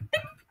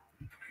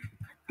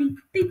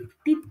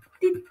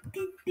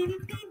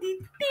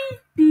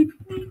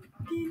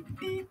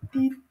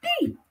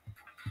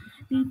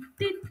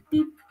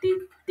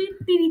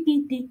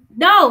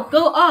 No,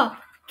 go up.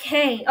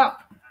 Okay,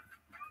 up.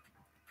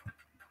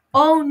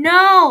 Oh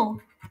no!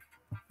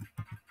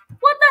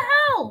 What the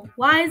hell?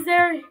 Why is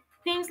there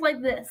things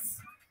like this?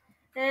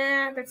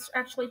 And that's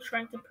actually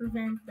trying to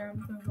prevent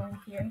them from going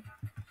here.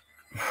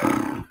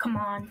 Come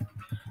on.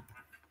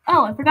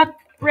 Oh, I forgot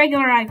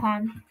regular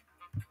icon.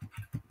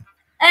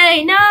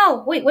 Hey,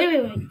 no! Wait.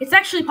 It's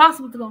actually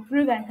possible to go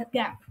through that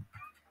gap.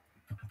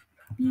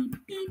 Beep,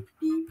 beep,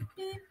 beep,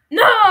 beep.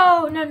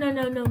 No! We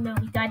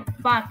died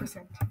at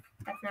 5%.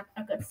 That's not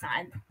a good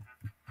sign.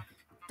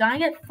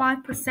 Dying at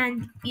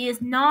 5%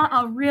 is not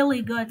a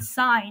really good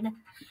sign.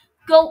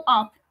 Go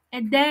up,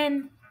 and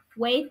then,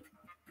 wait,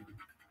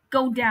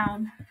 go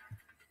down.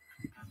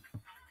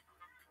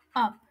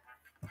 Up.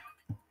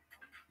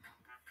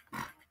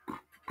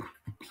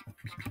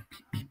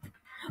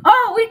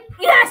 Oh, wait,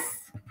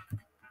 yes!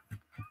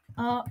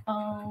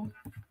 Uh-oh.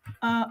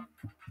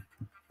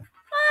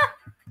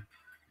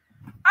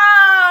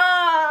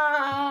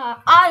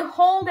 I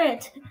hold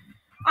it.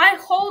 I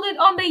hold it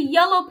on the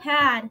yellow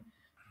pad.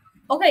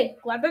 Okay,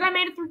 glad that I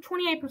made it through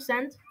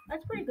 28%.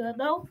 That's pretty good,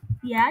 though.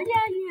 Yeah,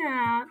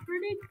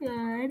 pretty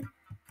good.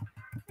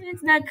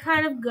 It's not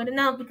kind of good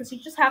enough because you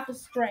just have to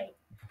straight.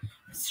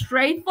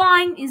 Straight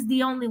flying is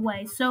the only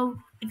way. So,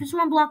 if there's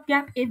 1 block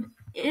gap, if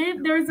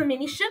there's a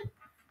mini ship,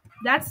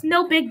 that's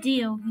no big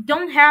deal. You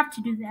don't have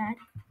to do that.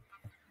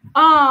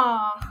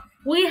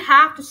 We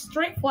have to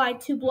straight fly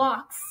 2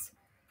 blocks.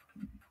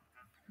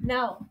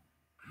 No.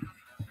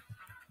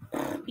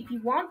 If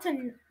you want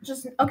to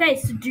just... Okay,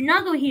 so do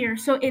not go here.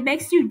 So it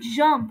makes you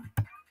jump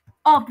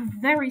up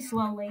very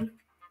slowly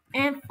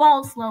and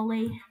fall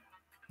slowly.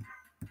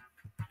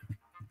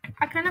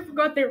 I kind of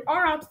forgot there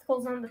are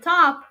obstacles on the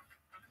top.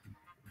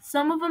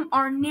 Some of them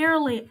are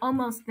nearly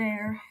almost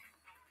there.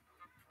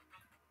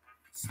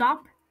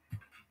 Stop.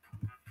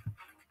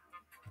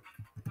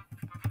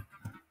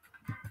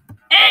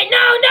 Hey,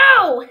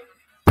 no!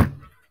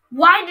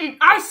 Why did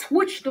I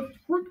switch the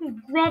freaking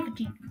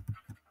gravity?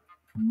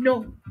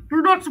 No,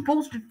 you're not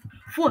supposed to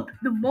flip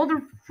the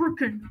mother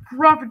freaking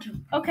gravity.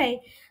 Okay,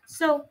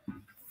 so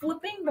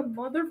flipping the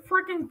mother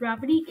freaking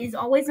gravity is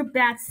always a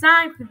bad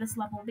sign for this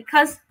level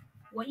because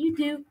what you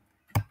do,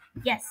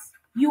 yes,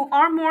 you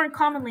are more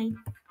commonly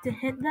to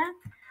hit that.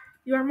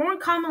 You are more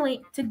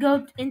commonly to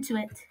go into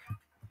it.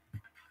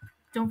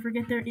 Don't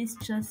forget there is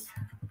just.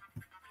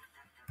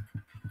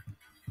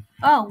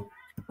 Oh,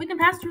 we can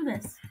pass through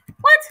this.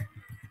 What?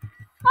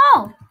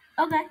 Oh,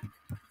 okay.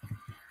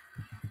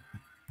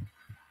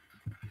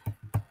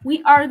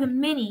 We are the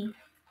mini.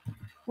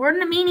 We're in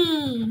the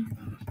mini.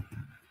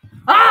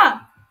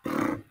 Ah!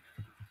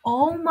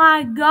 Oh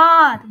my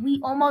god,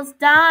 we almost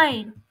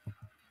died.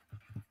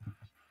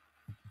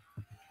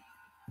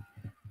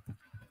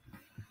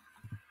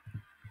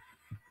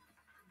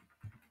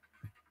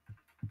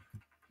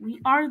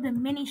 We are the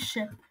mini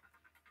ship.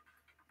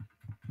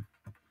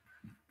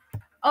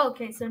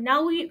 Okay, so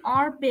now we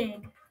are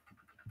big.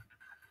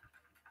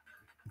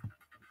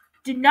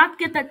 Do not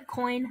get that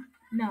coin.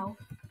 No.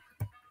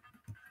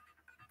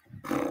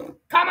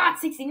 Come on,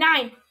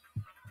 69.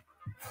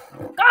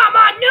 Come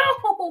on, no.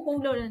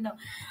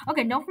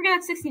 Okay, don't forget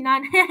that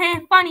 69.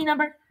 Funny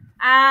number.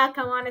 Ah,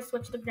 come on, I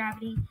switched to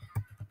gravity.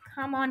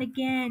 Come on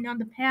again on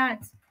the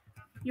pads.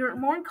 You're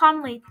more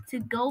commonly to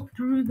go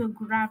through the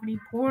gravity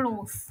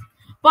portals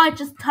by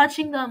just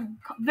touching them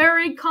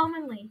very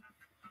commonly.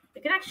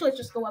 You can actually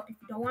just go up if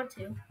you don't want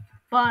to.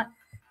 But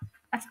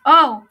that's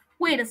oh,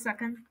 wait a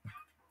second.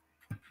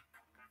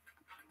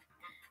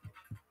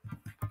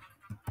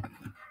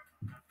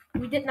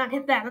 We did not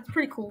hit that. That's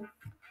pretty cool.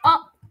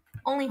 Oh,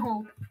 only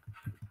hold.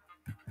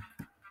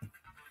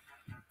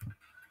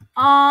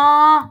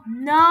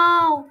 No.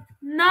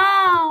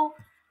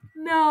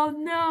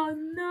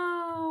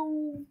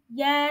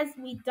 Yes,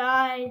 we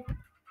died.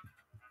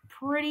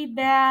 Pretty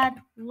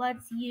bad.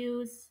 Let's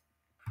use.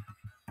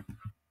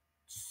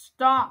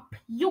 Stop.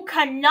 You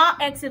cannot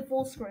exit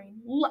full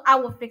screen. I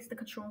will fix the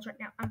controls right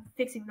now. I'm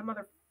fixing the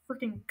mother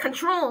freaking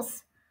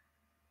controls.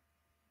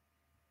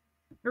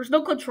 There's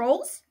no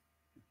controls?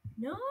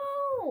 No.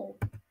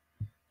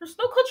 There's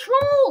no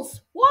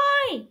controls.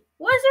 Why?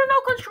 Why is there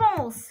no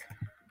controls?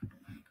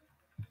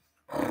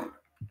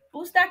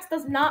 BlueStacks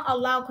does not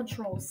allow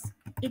controls.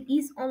 It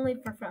is only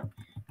for phone.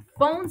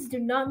 Phones do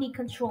not need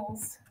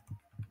controls.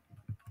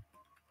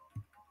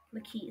 The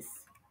keys.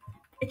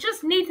 It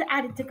just needs to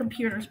add it to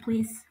computers,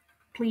 please.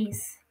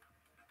 Please.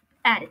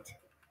 Add it.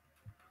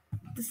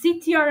 The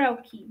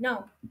CTRL key.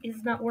 No, it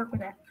does not work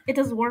with that. It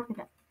doesn't work with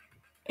that.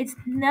 It's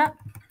not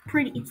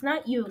pretty. It's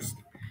not used.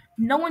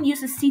 No one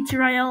uses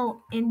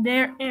CTRL in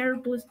their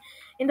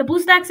in the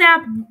BlueStacks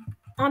app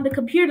on the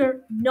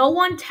computer. No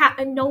one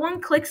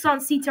clicks on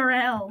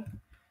CTRL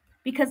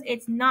because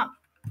it's not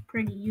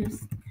pretty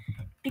used.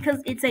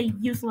 Because it's a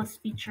useless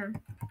feature.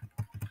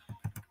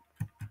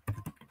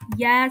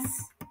 Yes,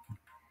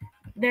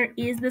 there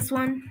is this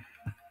one.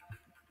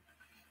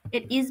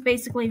 It is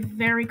basically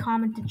very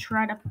common to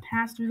try to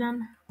pass through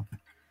them.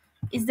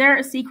 Is there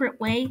a secret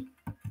way?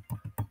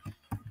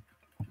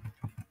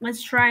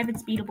 Let's try if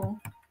it's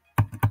beatable.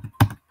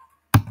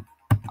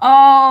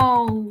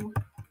 Oh,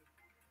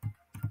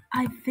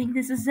 I think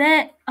this is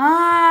it.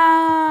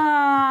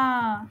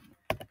 I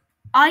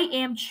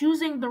am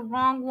choosing the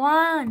wrong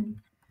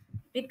one.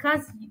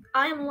 Because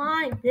I am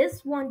lying.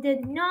 This one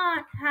did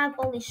not have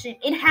only shit.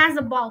 It has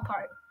a ball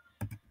card.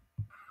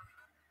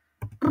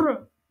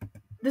 Brr.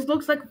 This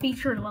looks like a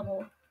featured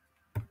level.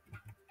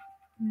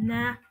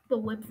 Nah, the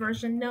whip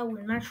version. No,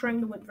 we're not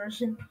trying the whip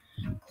version.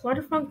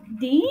 Clutterfunk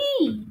D.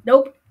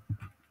 Nope.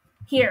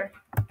 Here.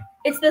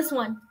 It's this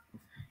one.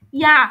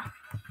 Yeah.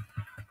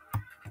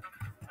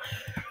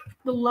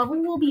 The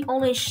level will be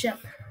only ship.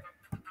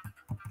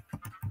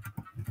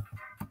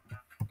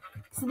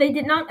 So they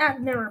did not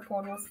add mirror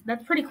portals.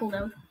 That's pretty cool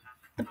though.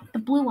 The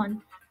blue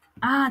one.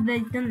 They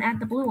didn't add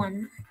the blue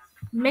one.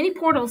 Many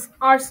portals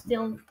are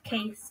still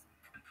case.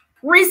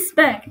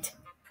 Respect.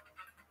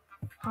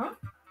 Huh?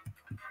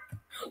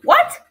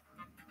 What?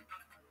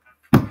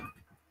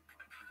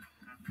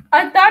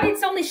 I thought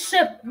it's only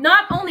ship,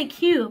 not only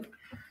cube.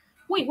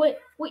 Wait.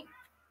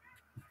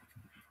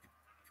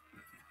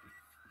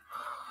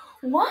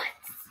 What?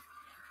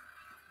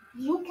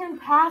 You can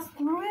pass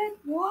through it?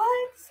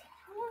 What?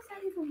 How is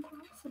that even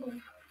possible?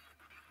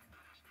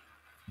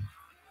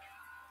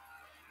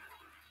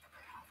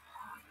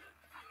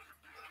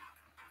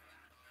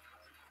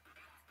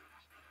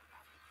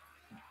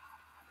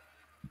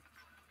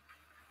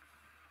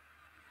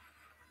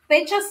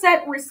 They just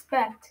said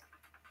respect.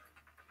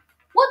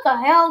 What the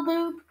hell,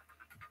 dude?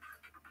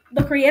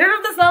 The creator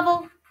of this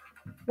level?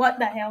 What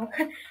the hell?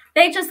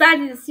 They just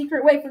added a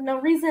secret way for no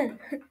reason.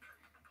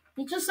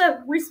 He just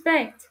said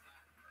respect.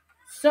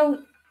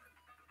 So,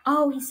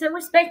 he said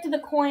respect to the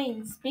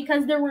coins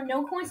because there were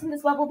no coins in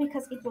this level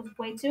because it was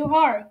way too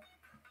hard.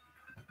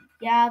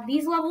 Yeah,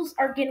 these levels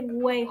are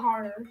getting way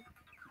harder.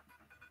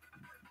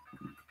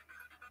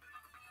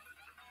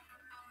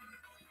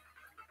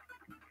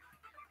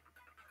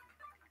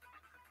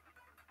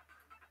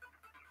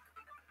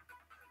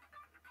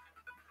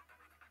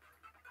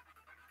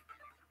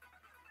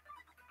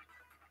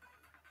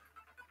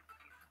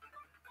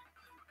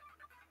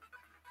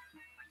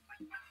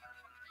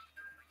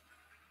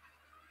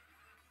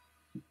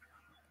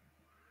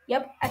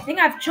 Yep, I think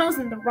I've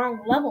chosen the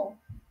wrong level.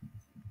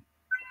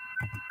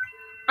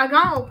 I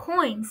got all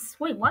coins.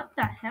 Wait, what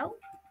the hell?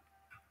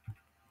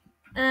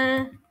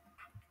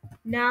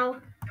 Now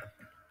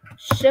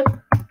ship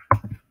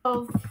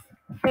of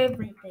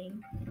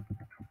everything.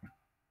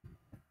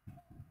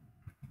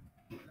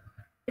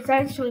 It's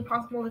actually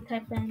possible to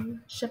type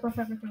in ship of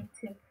everything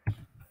too.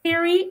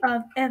 Theory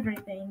of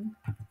everything.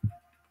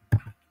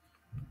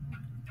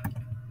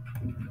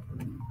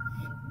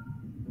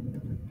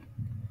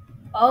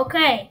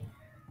 Okay.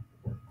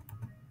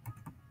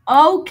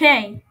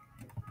 Okay.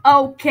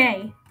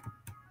 Okay.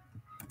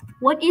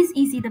 What is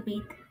easy to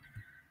beat?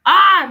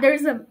 Ah,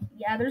 there's a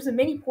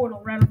mini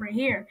portal right over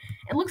here.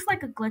 It looks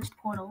like a glitched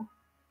portal.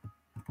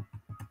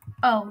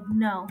 Oh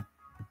no.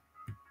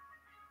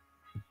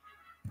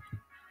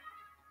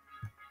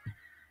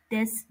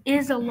 This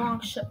is a long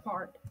ship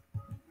part.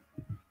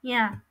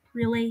 Yeah,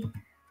 really?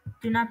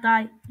 Do not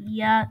die.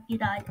 Yeah, you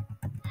died.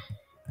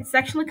 It's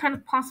actually kind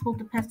of possible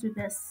to pass through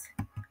this.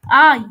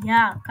 Ah,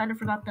 yeah, kind of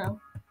forgot though.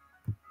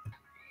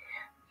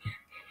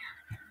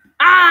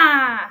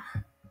 Ah!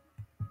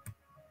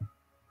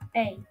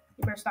 Hey,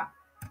 you better stop.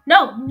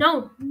 No,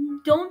 no,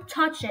 don't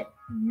touch it.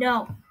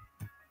 No.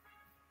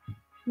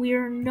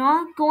 We're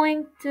not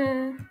going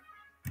to...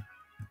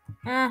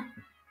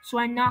 so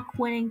I'm not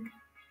quitting.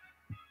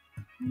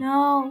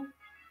 No,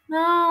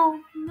 no,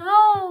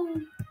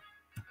 no.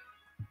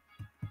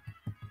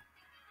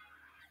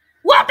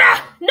 What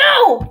the?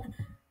 No!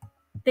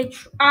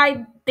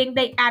 I think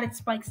they added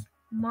spikes.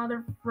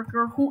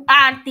 Motherfucker, who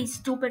added these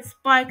stupid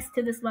spikes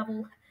to this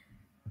level?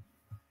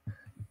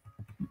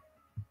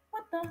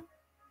 What the?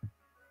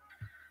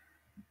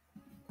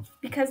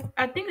 Because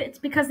I think it's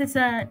because it's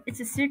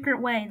a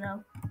secret way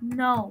though.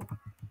 No.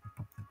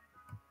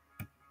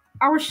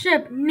 Our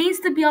ship needs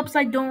to be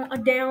upside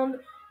down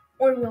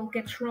or we'll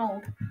get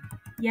trolled.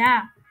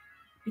 Yeah.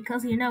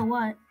 Because you know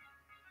what?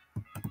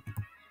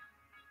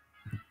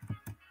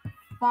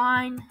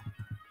 Fine.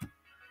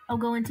 I'll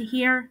go into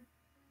here.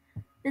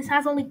 This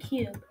has only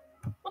cube.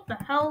 What the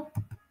hell?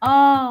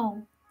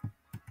 Oh.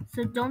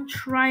 So don't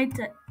try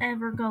to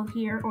ever go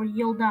here or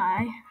you'll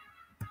die.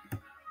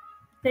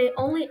 They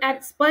only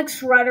add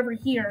spikes right over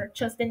here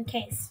just in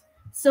case.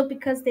 So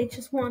because they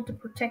just want to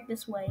protect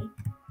this way.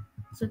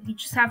 So you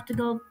just have to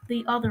go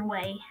the other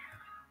way.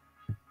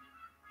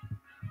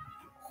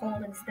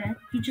 Hold instead.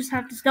 You just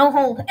have to no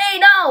hold. Hey,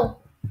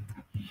 no!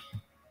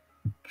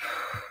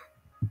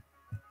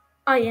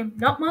 I am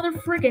not mother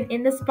friggin'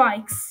 in the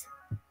spikes.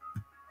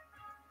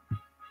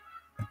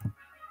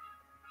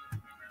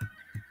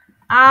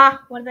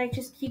 Ah, why did I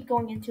just keep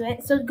going into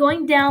it? So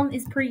going down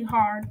is pretty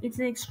hard. It's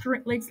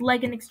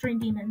like an extreme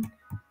demon.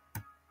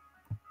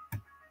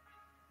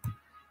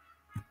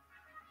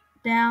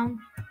 Down.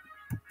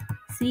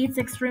 See, it's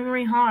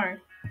extremely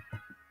hard.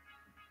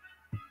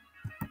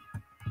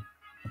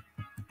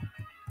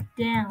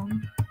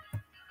 Down.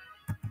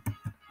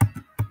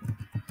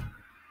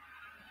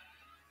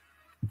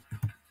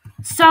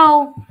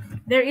 So,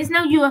 there is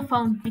no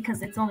UFO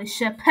because it's only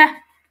ship.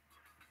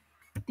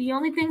 The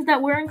only things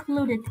that were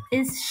included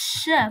is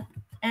ship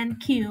and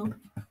cube.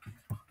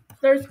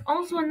 There's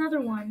also another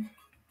one.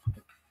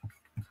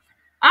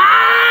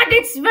 Ah,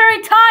 it's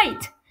very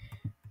tight!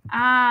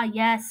 Ah,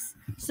 yes.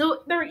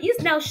 So, there is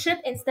now ship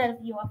instead of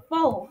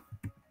UFO.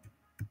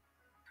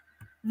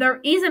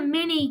 There is a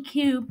mini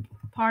cube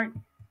part.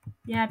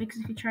 Yeah, because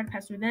if you try to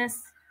pass through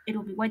this,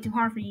 it'll be way too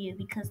hard for you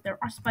because there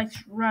are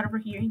spikes right over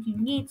here. You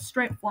need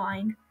straight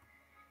flying.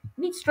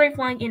 You need straight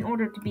flying in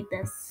order to beat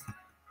this.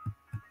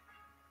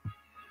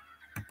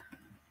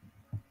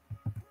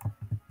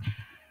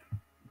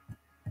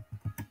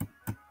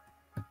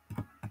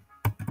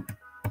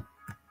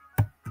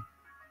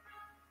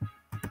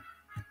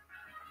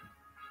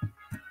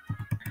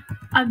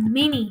 A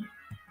mini.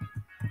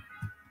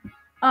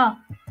 Oh,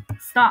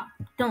 stop.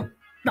 Don't.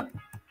 No.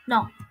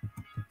 No.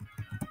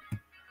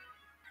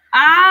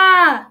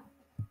 Ah!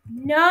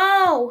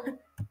 No!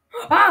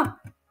 Ah!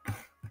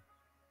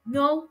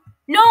 No.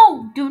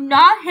 No! Do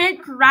not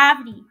hit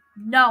gravity.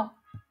 No.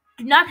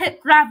 Do not hit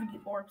gravity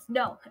orbs.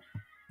 No.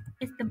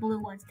 It's the blue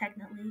ones,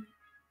 technically.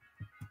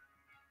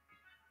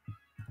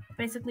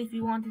 Basically, if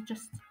you want to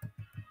just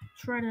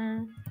try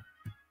to...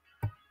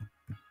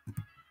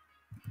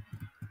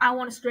 I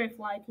want a straight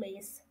fly,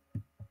 please.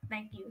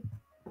 Thank you.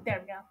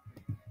 There we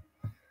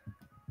go.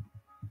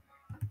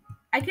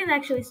 I can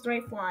actually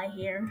straight fly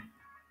here.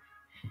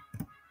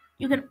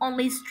 You can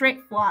only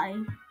straight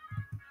fly.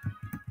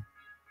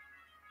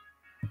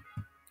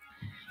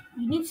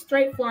 You need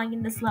straight flying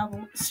in this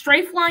level.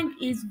 Straight flying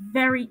is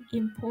very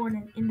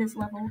important in this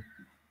level.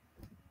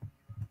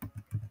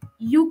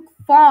 You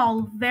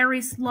fall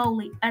very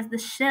slowly as the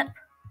ship.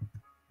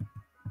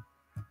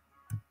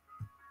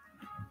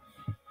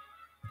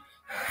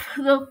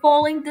 The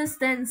falling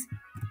distance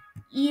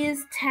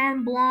is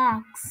 10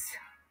 blocks.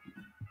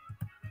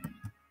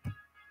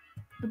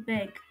 The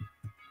big.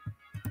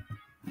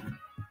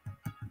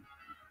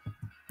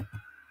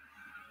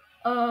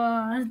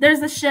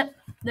 There's the ship.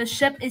 The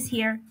ship is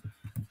here.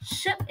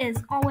 Ship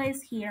is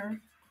always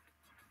here.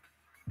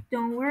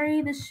 Don't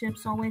worry, the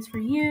ship's always for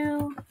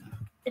you.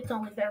 It's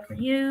always there for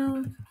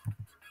you.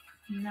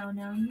 No,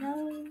 no,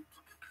 no.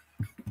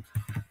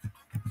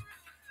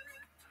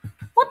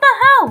 What the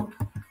hell?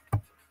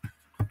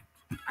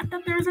 I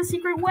thought there was a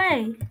secret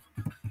way.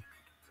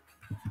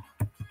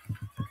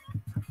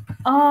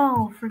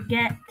 Oh,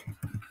 forget.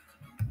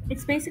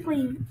 It's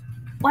basically...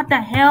 What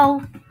the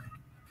hell?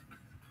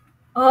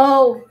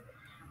 Oh.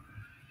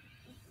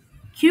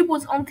 Cube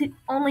was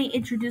only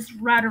introduced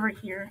right over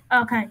here.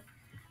 Okay.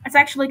 That's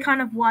actually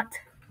kind of what...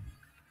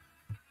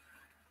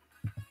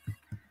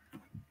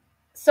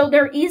 So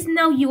there is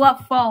no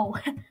UFO.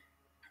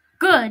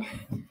 Good.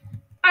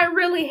 I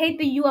really hate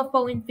the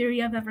UFO in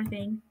Theory of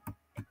Everything.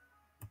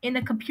 In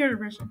the computer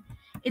version.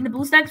 In the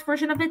BlueStacks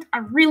version of it, I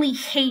really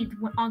hate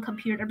on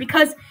computer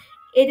because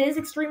it is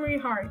extremely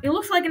hard. It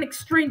looks like an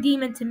extreme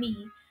demon to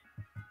me.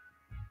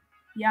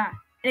 Yeah.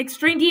 An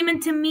extreme demon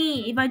to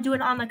me if I do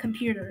it on the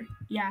computer.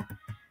 Yeah.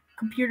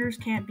 Computers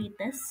can't beat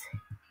this.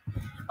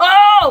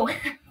 Oh!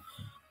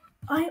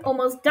 I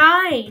almost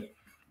died.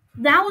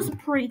 That was a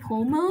pretty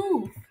cool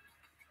move.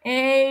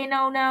 Hey,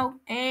 no, no.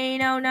 Hey,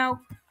 no, no.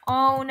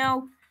 Oh,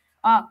 no.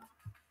 Up.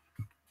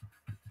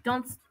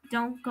 Don't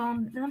go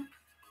on them.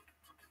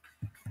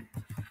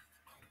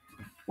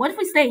 What if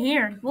we stay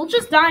here? We'll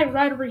just die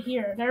right over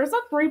here. There's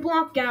a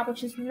 3-block gap,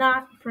 which is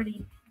not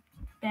pretty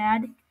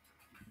bad.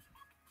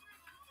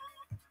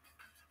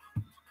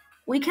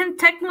 We can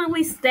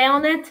technically stay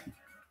on it.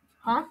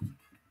 Huh?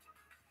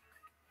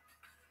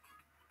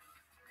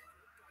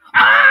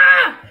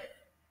 Ah!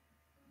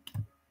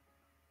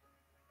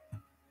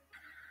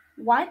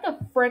 Why the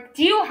frick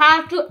do you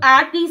have to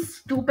add these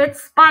stupid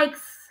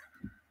spikes?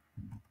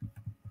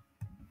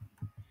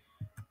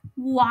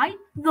 Why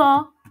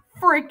the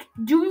frick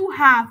do you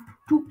have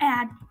to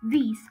add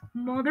these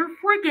mother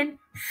frickin'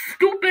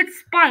 stupid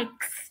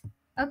spikes?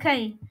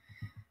 Okay.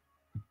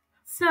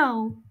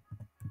 So,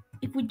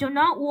 if we do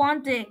not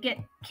want to get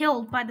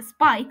killed by the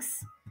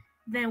spikes,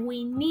 then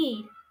we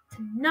need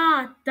to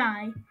not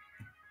die.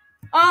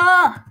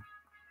 Ah!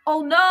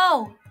 Oh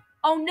no!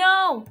 Oh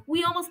no!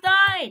 We almost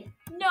died!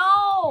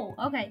 No!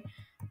 Okay.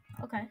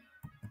 Okay.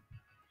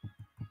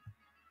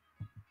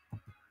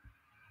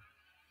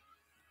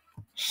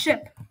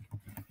 Ship.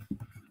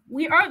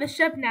 We are the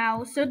ship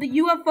now, so the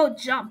UFO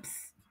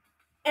jumps.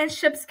 And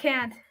ships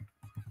can't.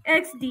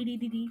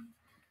 XDDDD.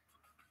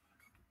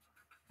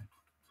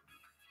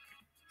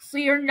 So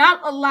you're not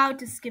allowed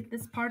to skip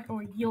this part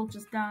or you'll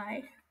just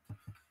die.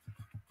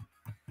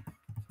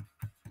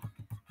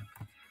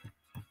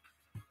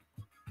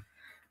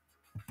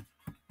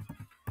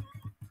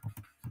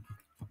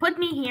 Put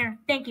me here.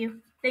 Thank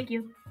you. Thank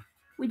you.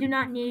 We do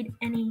not need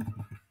any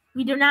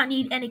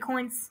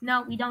coins.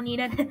 No, we don't need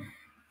it.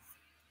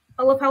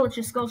 I love how it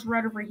just goes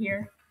right over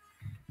here.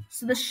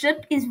 So the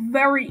ship is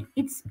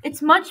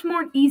it's much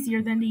more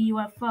easier than the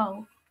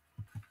UFO.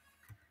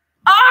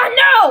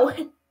 Oh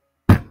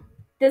no!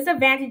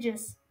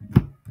 Disadvantages.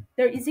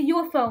 There is a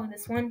UFO in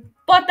this one.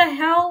 But the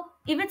hell?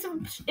 If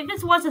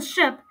it was a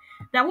ship,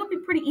 that would be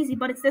pretty easy,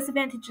 but its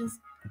disadvantages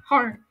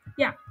hard.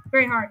 Yeah,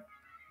 very hard.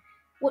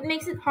 What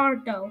makes it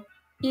hard though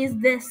is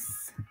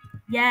this.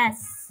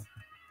 Yes.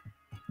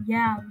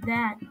 Yeah,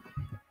 that.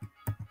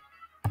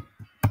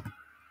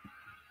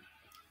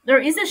 There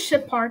is a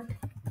ship part.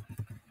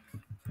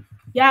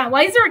 Yeah,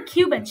 why is there a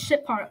cube and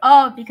ship part?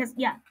 Oh, because,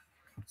 yeah.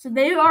 So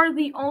they are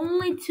the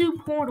only two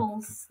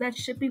portals that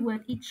should be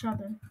with each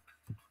other.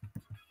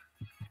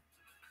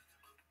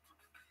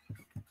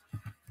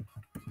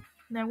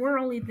 Now we're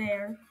only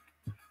there.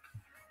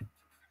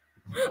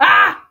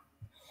 Ah!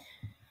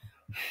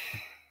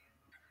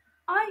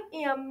 I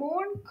am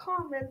more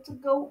confident to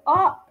go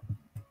up.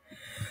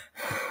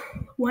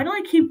 Why do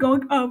I keep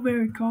going up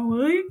very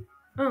commonly?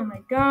 Oh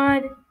my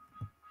god.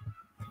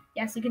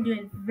 Yes, you can do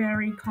it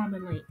very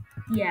commonly.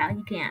 Yeah,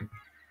 you can.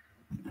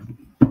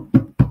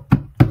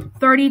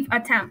 30th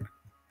attempt.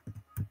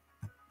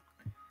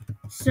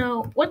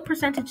 So, what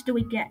percentage do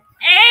we get?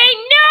 Hey,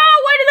 no!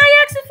 Why did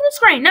I exit full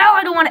screen? No,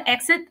 I don't want to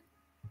exit.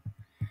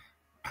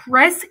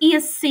 Press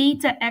ESC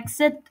to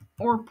exit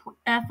or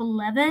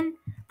F11.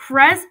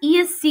 Press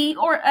ESC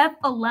or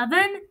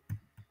F11?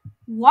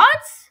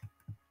 What?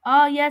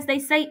 Oh, yes, they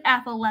say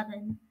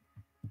F11.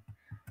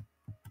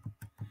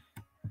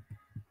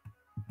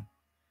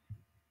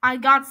 I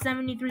got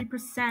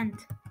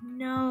 73%.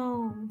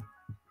 No.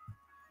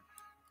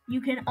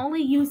 You can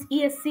only use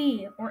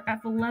ESC or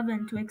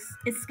F11 to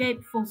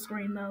escape full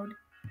screen mode.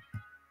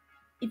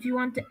 If you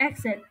want to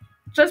exit,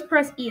 just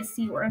press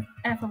ESC or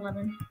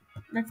F11.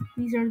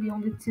 These are the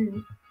only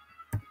two.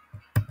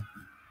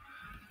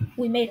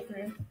 We made it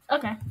through.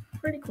 Okay,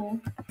 pretty cool.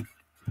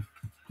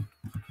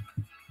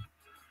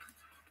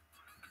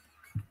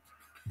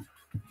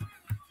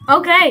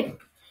 Okay.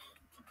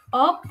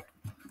 Up.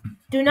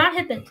 Do not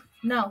hit it.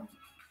 No.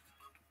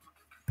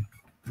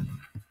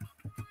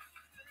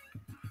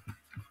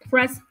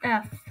 Press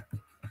F.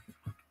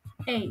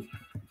 A.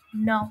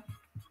 No.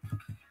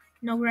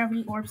 No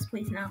gravity orbs,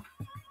 please, now.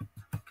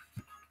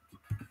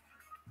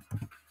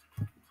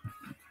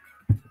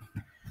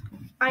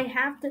 I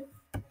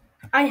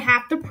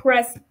have to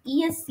press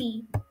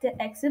ESC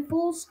to exit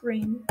full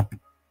screen.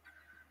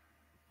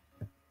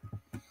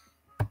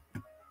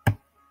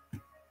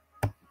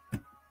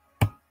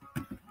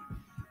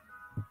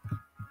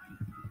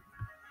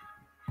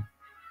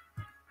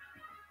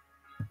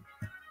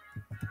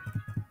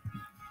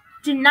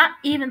 Do not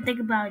even think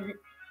about it.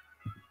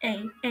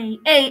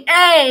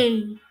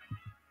 A.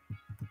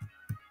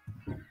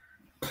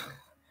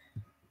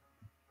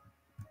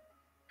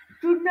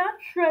 Do not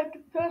try to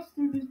pass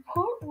through this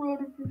part right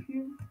over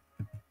here.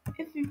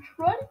 If you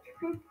try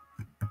to,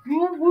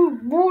 you will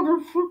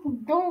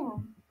motherfucking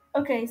die.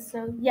 Okay,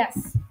 so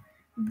yes,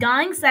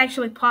 dying's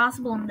actually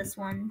possible in this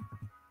one.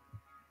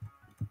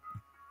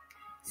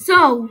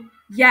 So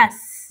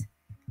yes,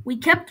 we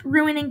kept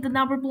ruining the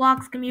number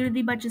blocks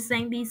community by just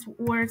saying these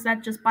words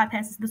that just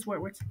bypasses the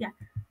swear words. Yeah,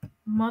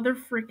 mother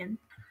freaking.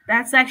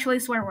 That's actually a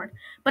swear word.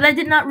 But I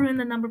did not ruin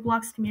the number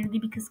blocks community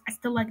because I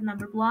still like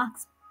number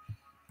blocks.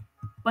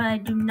 But I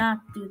do not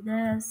do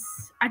this.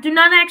 I do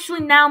not actually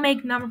now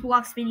make number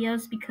blocks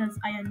videos because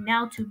I am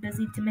now too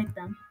busy to make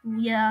them.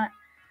 Yeah.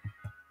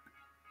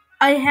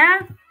 I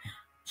have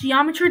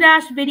Geometry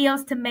Dash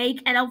videos to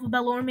make and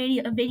Alphabet Lore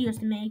videos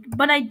to make,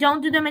 but I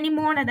don't do them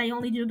anymore and I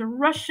only do the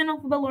Russian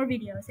Alphabet Lore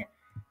videos. Yeah.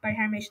 By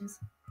animations.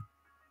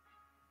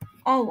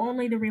 Oh,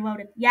 only the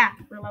reloaded. Yeah,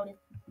 reloaded.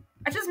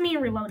 I just mean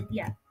reloaded.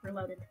 Yeah,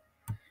 reloaded.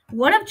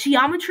 What if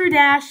Geometry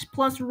Dash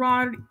plus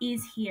Rod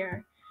is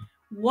here?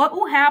 What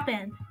will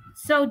happen?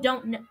 So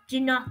do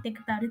not think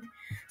about it.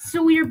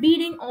 So we are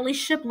beating only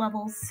ship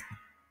levels.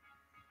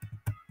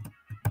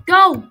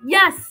 Go!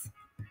 Yes!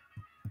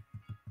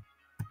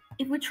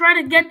 If we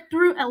try to get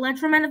through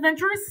Electroman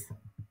Adventures,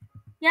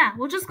 yeah,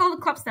 we'll just go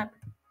to Club Step.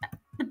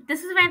 The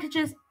disadvantage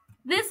is,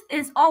 this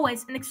is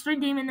always an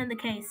extreme demon in the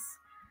case.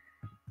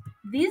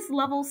 These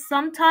levels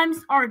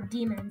sometimes are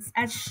demons,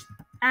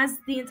 as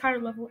the entire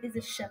level is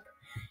a ship.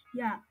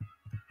 Yeah,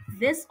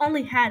 this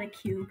only had a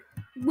cube,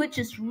 which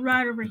is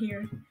right over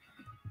here.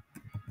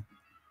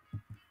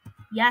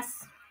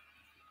 Yes.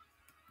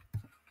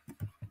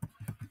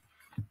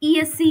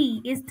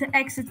 ESC is to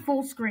exit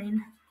full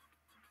screen.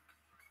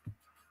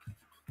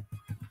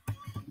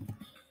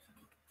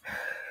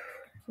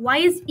 Why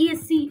is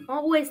ESC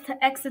always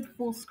to exit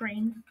full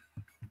screen?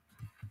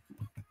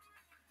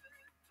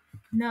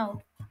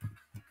 No.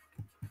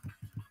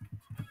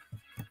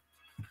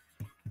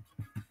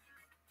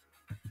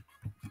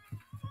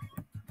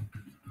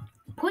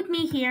 Put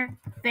me here.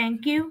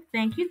 Thank you,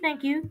 thank you,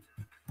 thank you.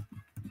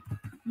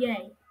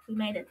 Yay, we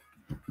made it.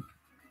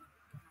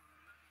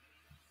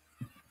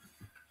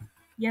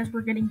 Yes,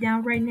 we're getting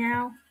down right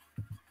now.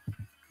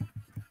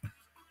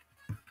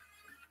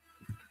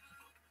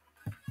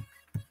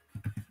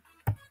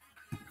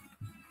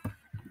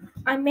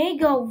 I may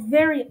go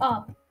very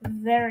up,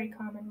 very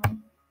commonly,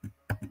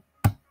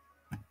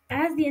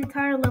 as the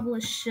entire level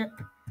is ship.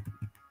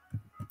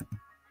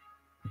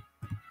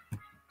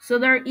 So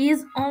there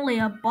is only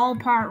a ball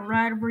part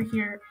right over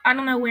here. I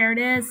don't know where it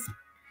is.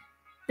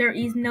 There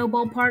is no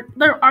ball part.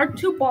 There are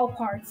 2 ball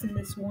parts in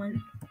this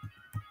one.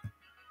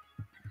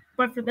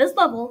 But for this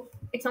level,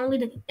 it's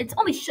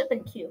only ship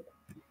and cube.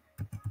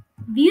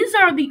 These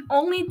are the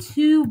only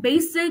 2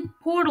 basic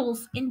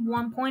portals in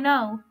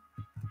 1.0.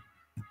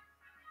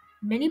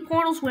 Many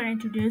portals were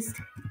introduced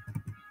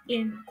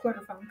in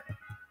Clutterfunk.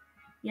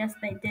 Yes,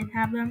 they did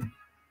have them.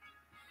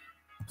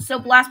 So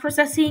blast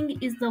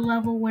processing is the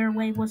level where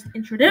Wave was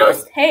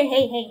introduced. Hey.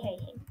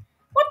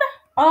 What the?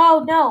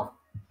 Oh no.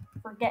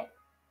 Forget.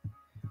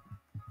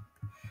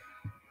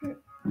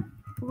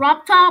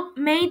 RobTop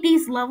made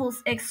these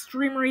levels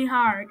extremely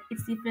hard.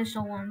 It's the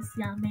official ones.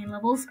 Yeah, main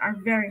levels are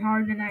very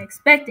hard than I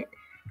expected.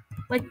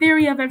 Like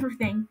Theory of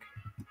Everything.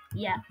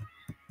 Yeah.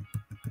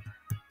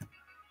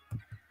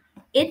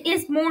 It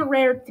is more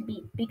rare to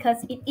beat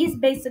because it is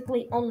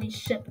basically only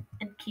ship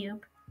and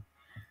cube.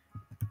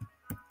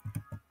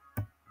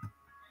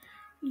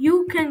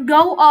 You can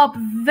go up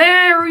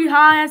very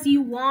high as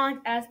you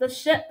want as the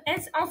ship. And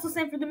it's also the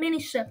same for the mini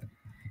ship.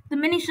 The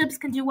mini ships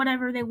can do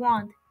whatever they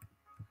want.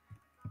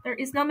 There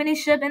is no mini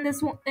ship in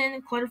this one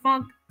in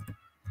Clutterfunk.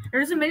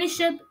 There is a mini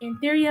ship in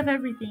Theory of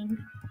Everything.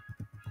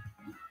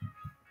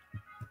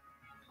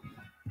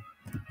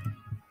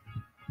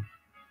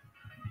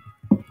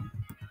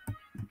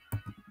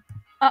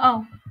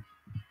 Uh-oh.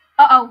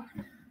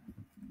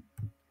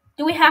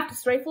 Do we have to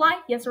straight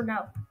fly? Yes or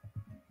no?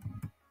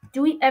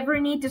 Do we ever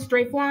need to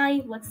straight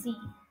fly? Let's see.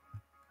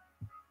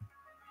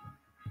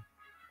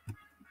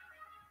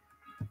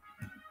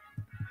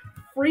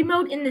 Free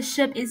mode in the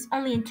ship is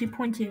only in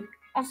 2.2.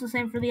 Also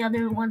same for the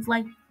other ones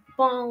like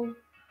Ball.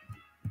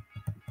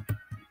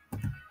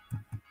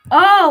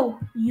 Oh!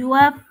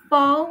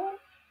 UFO,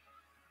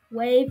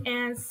 Wave,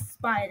 and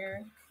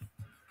Spider.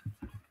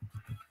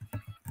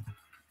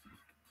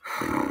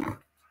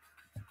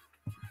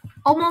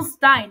 Almost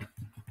died.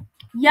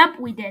 Yep,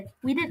 we did.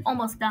 We did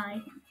almost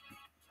die.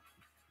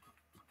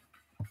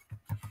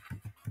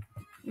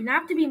 You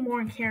have to be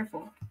more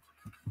careful.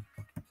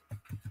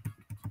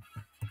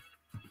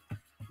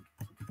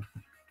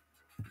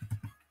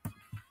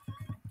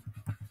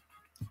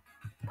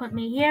 put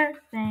me here.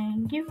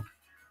 Thank you.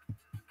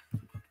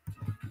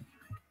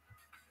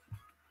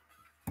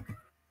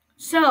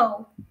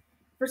 So,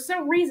 for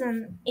some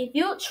reason, if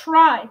you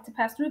try to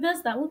pass through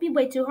this, that would be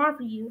way too hard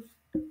for you.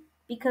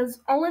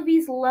 Because all of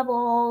these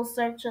levels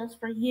are just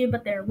for you,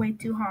 but they're way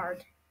too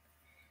hard.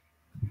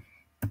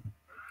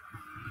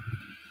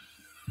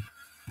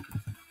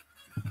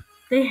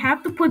 They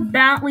have to put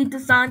badly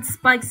designed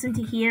spikes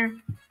into here.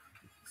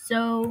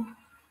 So,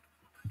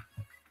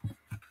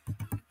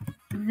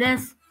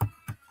 this...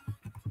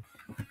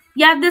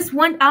 Yeah, this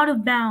went out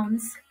of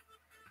bounds.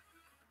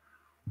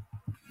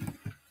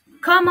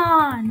 Come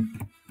on!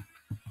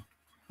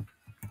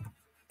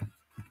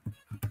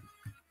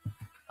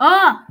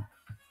 Ah!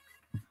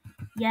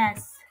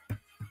 Yes.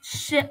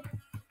 Shit.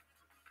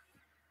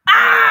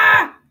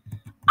 Ah!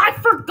 I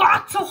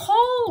forgot to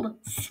hold!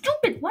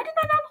 Stupid! Why did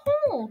I not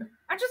hold?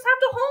 I just have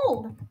to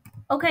hold.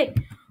 Okay.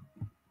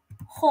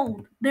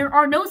 Hold. There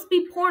are no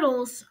speed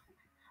portals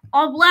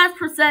on blast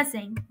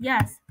processing.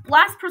 Yes.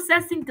 Blast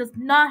processing does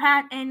not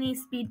have any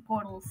speed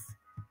portals.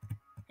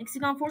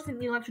 Hexagon Force and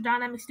the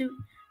Electrodynamics do,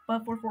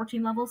 but for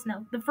 14 levels,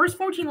 no. The first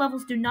 14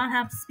 levels do not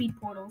have speed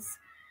portals.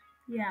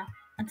 Yeah.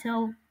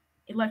 Until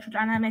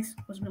Electrodynamics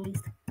was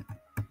released.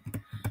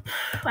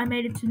 I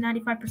made it to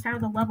 95%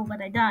 of the level,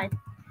 but I died.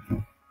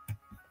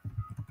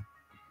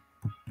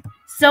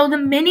 So the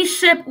mini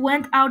ship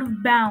went out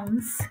of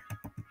bounds.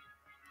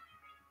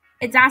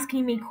 It's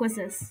asking me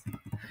quizzes.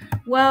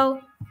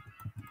 Well,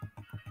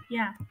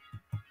 yeah.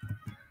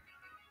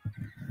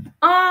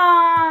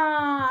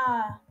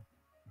 Ah!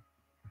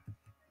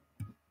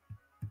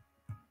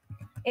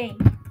 Hey.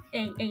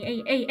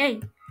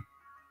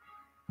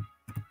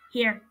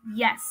 Here,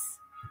 yes.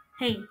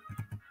 Hey,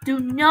 do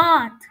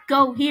not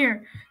go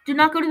here. Do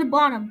not go to the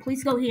bottom.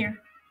 Please go here.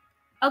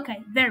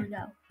 Okay, there we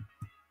go.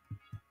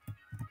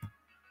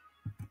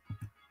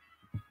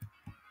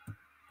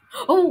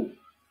 Oh!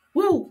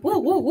 Woo, woo,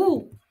 woo,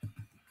 woo!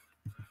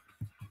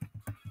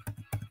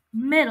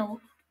 Middle.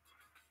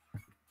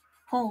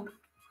 Hold.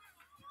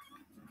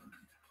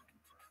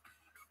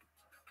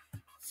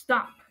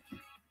 Stop.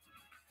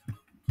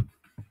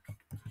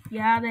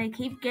 Yeah, they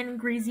keep getting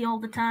greasy all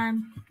the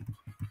time.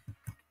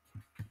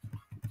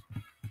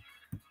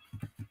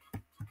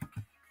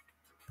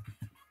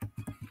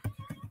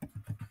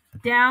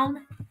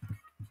 Down.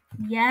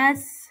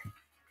 Yes.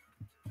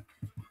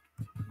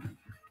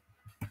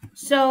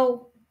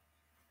 So,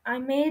 I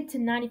made it to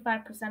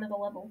 95% of the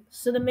level.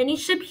 So the mini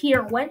ship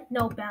here went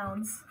no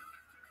bounds.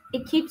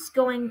 It keeps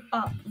going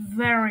up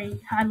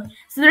very highly.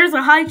 So there's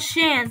a high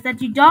chance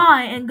that you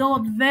die and go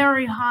up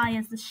very high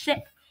as the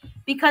ship.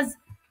 Because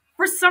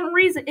for some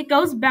reason, it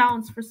goes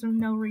bounds for some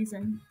no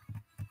reason.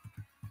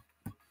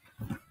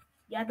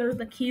 Yeah, there's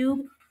the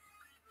cube.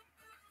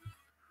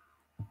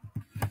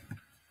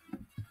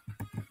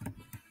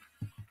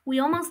 We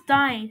almost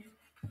died.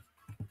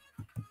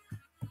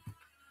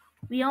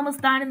 We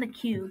almost died in the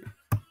cube.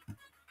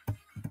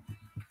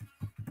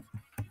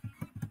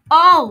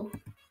 Oh!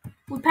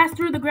 We passed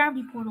through the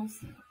gravity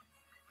portals.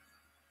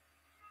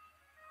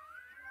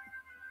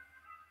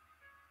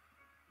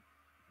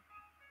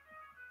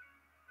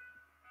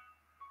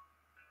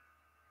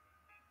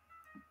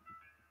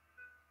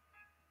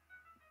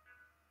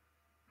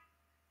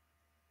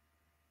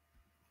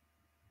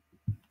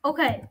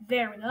 Okay,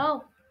 there we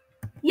go.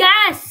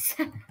 Yes!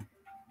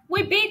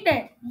 We beat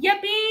it!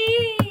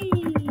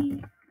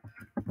 Yippee!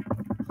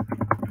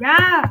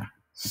 Yeah!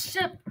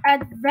 Ship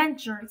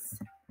adventures.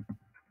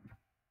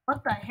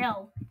 What the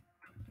hell?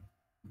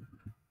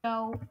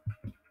 So,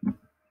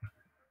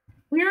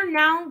 we are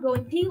now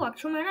going to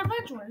Electroman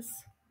Adventures.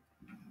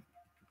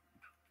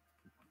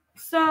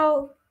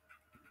 So,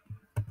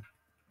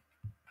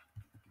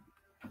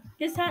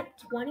 this had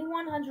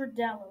 2,100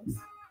 downloads.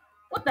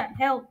 What the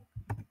hell?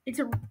 It's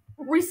a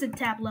recent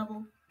tab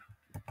level.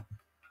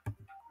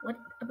 What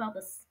about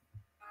this?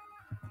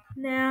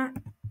 Nah.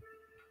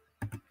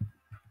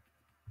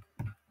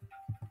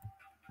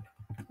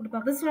 What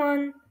about this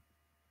one?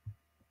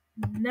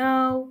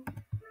 No.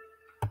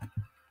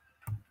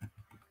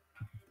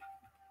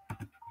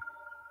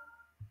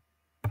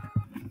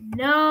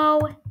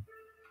 No.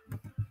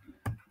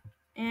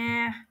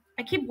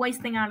 I keep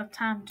wasting out of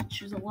time to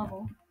choose a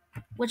level.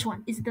 Which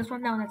one? Is it this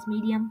one? No, that's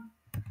medium.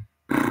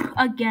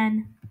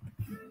 Again.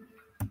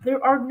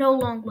 There are no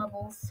long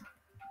levels.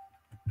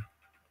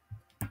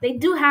 They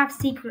do have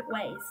secret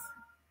ways.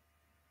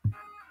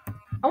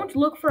 I want to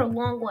look for a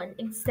long one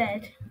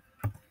instead.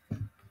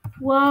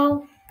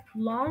 Well,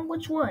 long?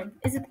 Which one?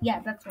 Is it?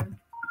 Yeah, that's one.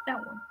 That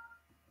one.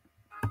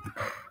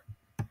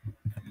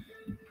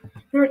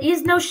 There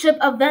is no ship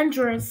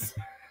Avengers.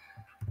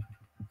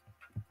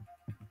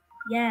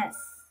 Yes.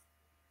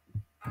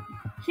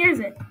 Here's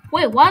it.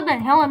 Wait, why the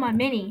hell am I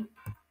mini?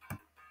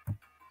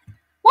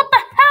 What the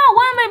hell?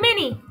 Why am I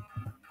mini?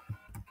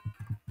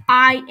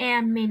 I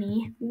am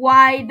mini.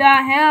 Why the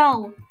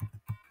hell?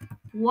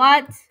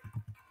 What?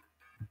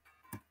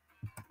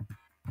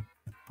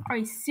 Are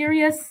you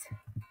serious?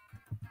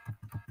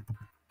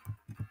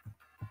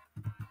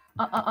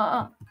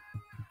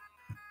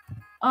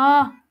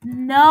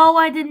 No,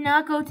 I did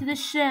not go to the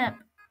ship.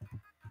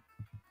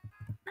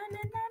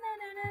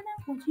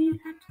 What do you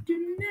have to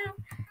do now?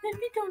 If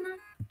you don't know,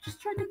 just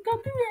try to go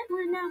through it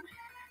right now.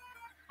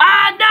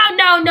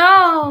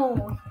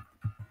 No!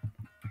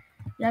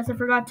 Yes, I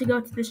forgot to go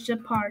to the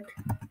ship part.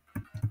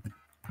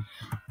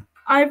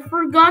 I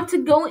forgot to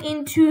go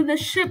into the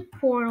ship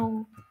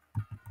portal.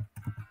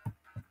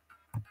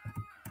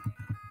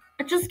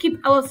 I could just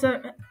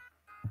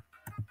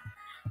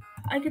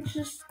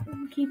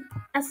keep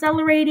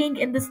accelerating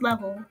in this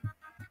level.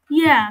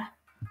 Yeah.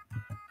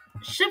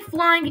 Ship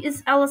flying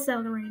is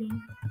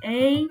accelerating.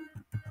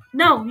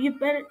 No, you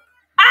better.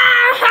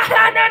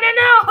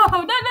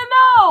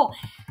 No!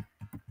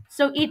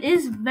 So it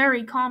is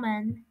very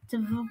common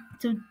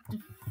to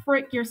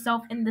frick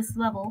yourself in this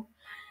level.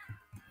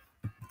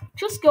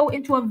 Just go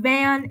into a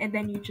van and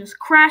then you just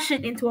crash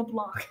it into a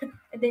block.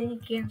 And then you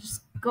can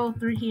just go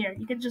through here.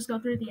 You can just go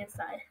through the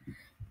inside.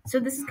 So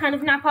this is kind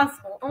of not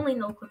possible. Only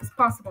no clip is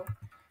possible.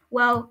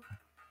 Well,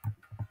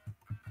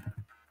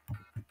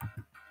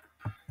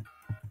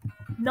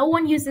 no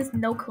one uses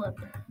no clip.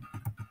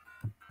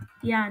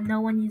 Yeah, no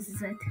one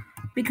uses it.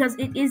 Because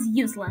it is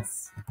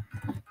useless.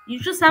 You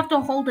just have to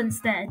hold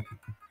instead.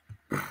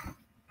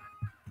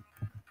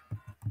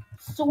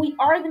 So we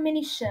are the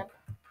mini ship.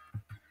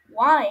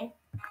 Why?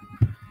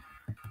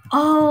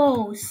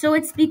 Oh, so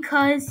it's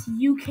because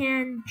you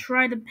can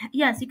try to...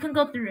 Yes, you can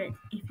go through it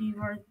if you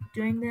are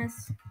doing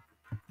this.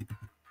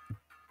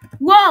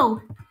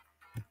 Whoa!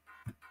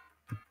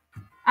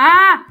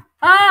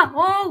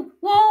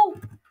 Whoa!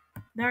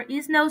 There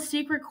is no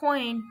secret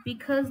coin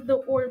because the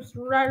orb's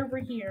right over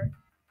here.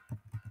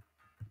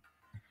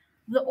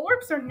 The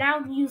orbs are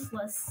now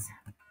useless.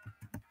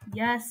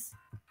 Yes.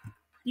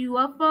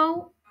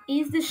 UFO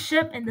is the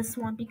ship in this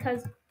one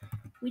because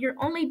we are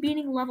only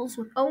beating levels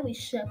with only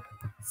ship.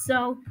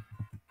 So,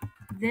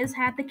 this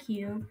had the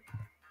cube.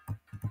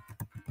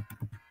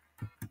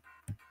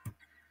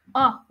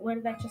 Where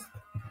did I just...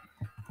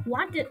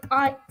 What did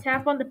I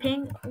tap on the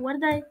pink? What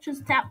did I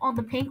just tap on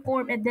the pink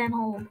orb and then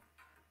hold?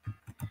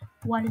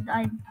 What did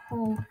I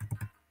hold?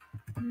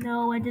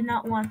 No, I did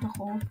not want to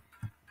hold.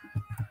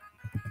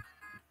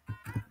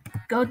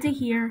 Go to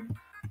here.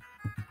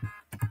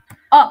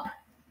 Up.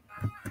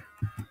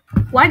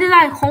 Why did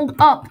I hold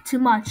up too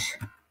much?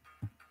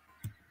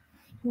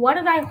 Why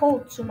did I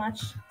hold too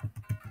much?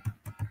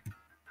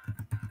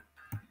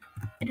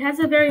 It has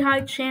a very high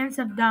chance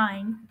of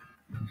dying.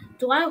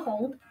 Do I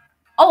hold?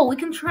 Oh, we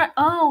can try.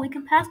 Oh, we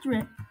can pass through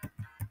it.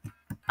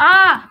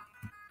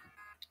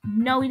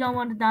 No, we don't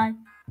want to die.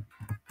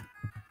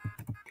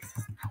 This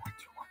is not what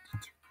you want to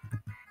do.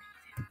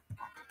 If you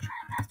want to try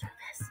to pass through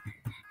this,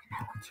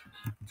 then what you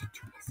need to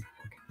do is you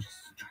can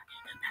just try to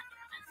pass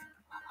through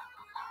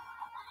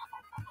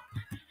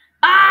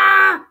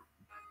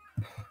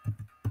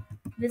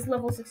this. This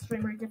level is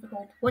extremely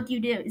difficult. What do you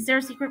do? Is there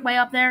a secret way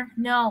up there?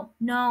 No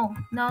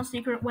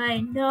secret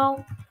way.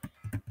 No.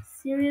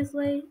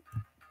 Seriously?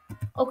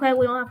 Okay,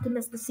 we don't have to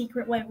miss the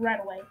secret way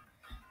right away.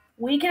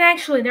 We can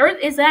actually, there's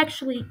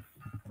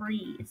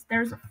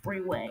a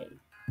free way.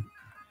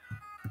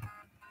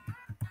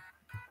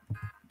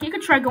 You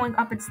could try going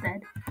up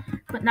instead,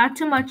 but not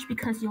too much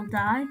because you'll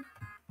die.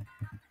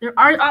 There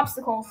are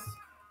obstacles.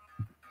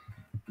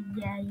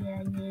 Yeah.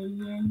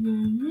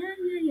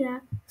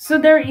 So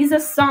there is a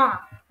saw.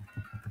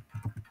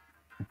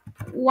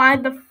 Why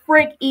the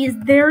frick is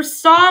there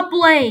saw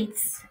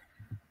blades?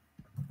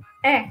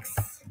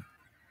 X.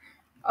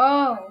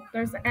 Oh,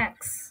 there's the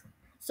X.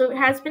 So it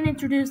has been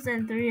introduced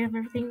in Theory of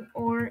Everything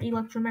or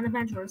Electroman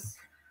Adventures.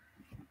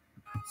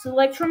 So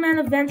Electroman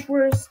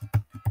Adventures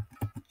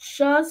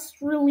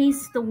just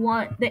released the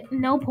one that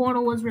no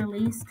portal was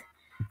released.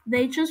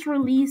 They just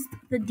released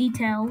the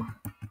detail.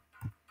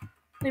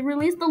 They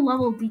released the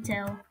level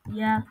detail.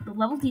 Yeah, the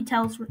level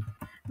details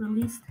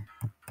released.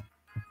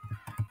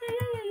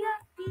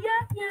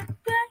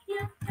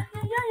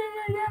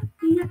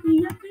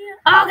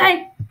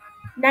 Okay.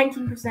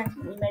 19%.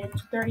 We made it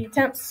to 30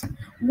 attempts.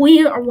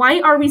 Why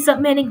are we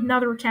submitting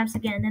another attempts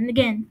again and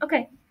again?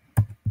 Okay.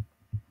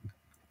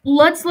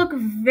 Let's look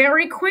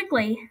very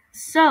quickly.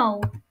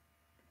 So,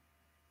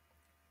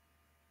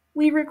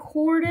 we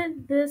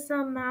recorded this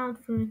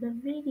amount for the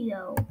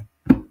video.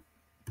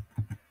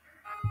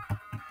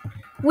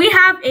 We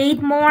have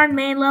 8 more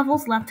main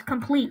levels left to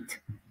complete.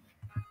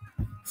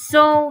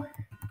 So,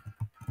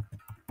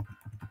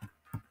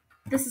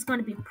 this is going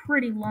to be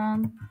pretty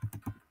long.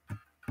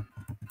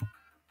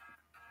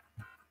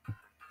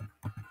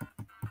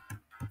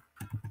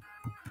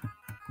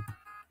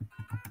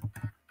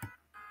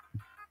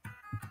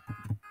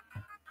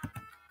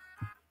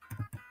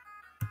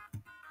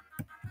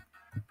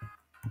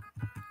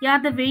 Yeah,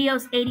 the video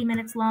is 80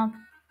 minutes long.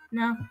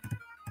 No.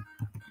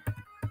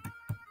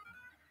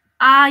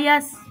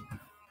 Yes.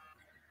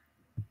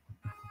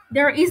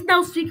 There is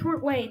no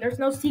secret way. There's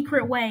no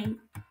secret way.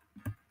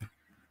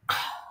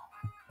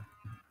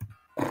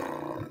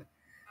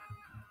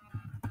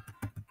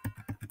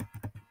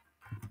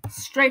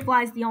 Straight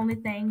fly is the only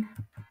thing.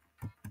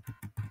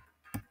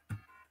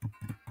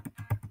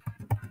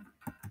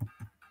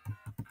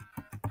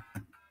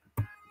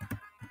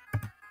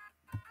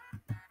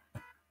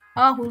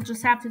 Oh, we'll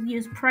just have to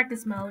use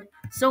practice mode.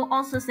 So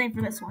also same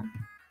for this one.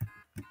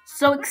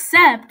 So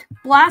except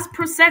blast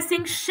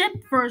processing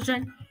ship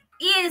version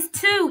is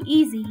too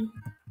easy.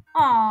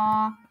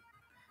 Aww.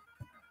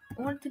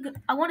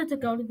 I wanted to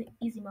go to the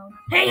easy mode.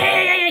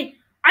 Hey!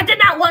 I did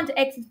not want to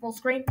exit full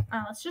screen.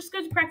 Let's just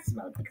go to practice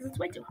mode because it's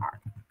way too hard.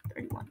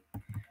 31.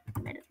 I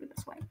made it through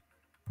this way.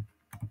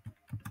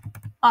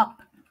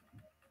 Up.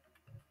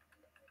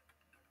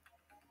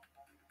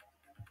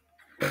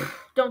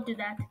 Don't do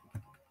that.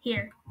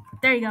 Here.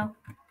 There you go.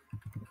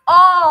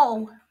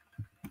 Oh!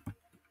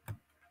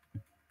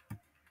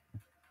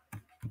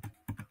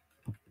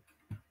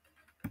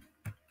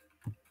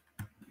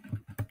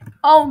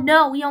 Oh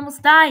no, we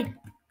almost died.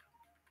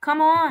 Come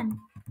on.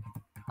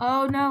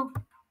 Oh no.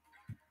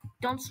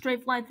 Don't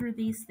straight fly through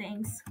these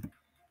things.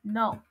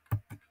 No.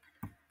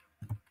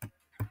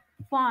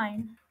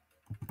 Fine.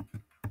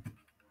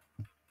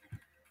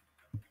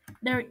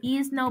 There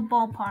is no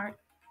ball part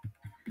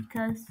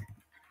because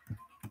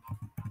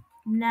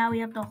now we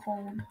have to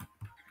hold.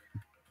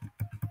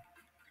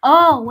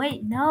 Oh,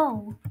 wait,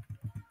 no.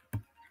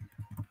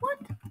 What?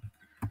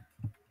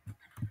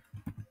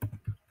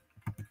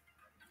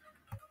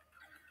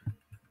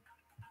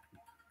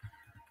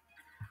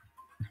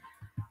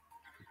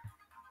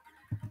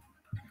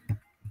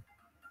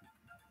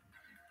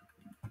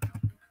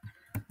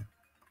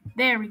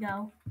 There we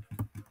go.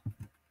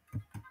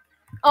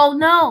 Oh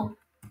no!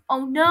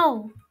 Oh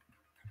no!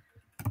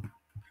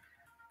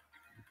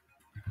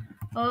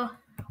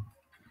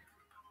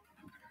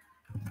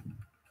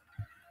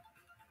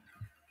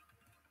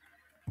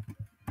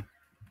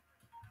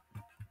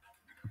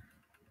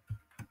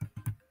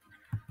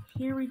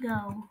 Here we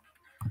go.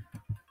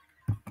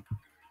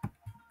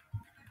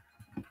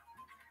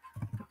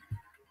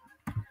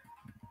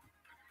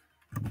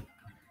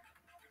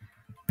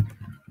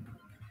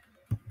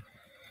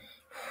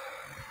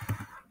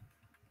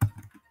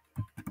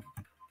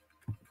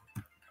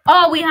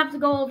 Oh, we have to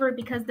go over it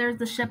because there's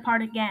the ship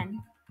part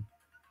again.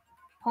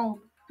 Hold.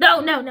 No.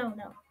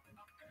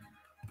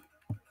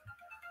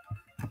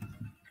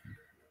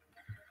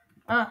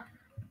 Up.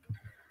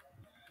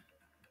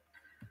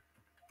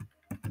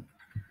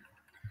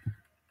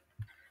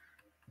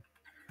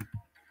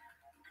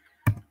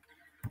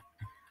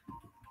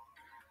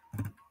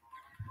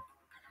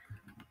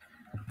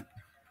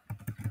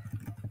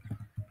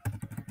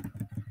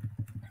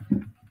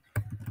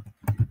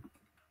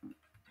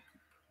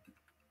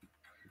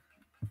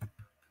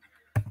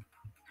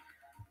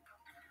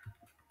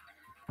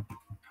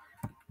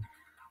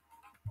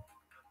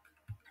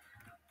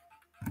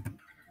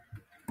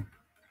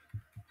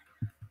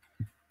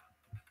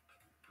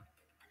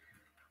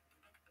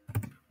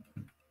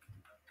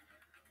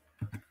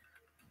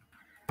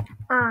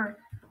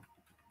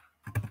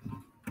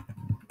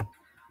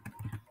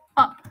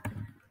 Up.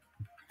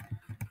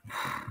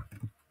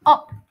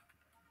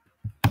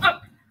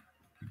 Up.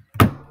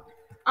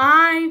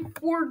 I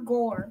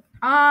forgot.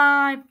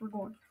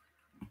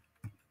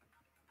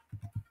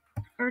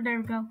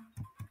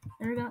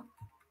 There we go.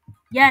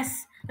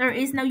 Yes, there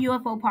is no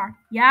UFO part.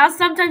 Yeah,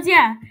 sometimes,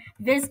 yeah.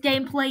 This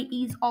gameplay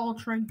is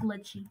ultra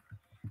glitchy.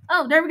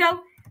 Oh, there we go.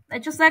 I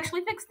just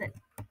actually fixed it.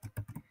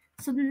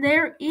 So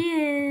there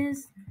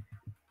is...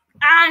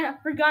 I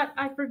forgot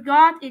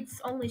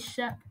it's only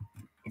ship.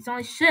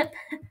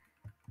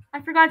 I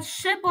forgot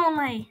ship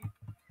only.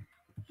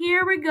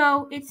 Here we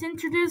go. It's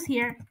introduced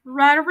here.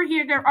 Right over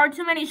here. There are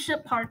too many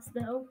ship parts,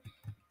 though.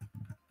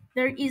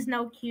 There is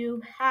no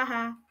cube.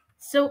 Haha.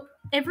 So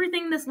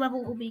everything in this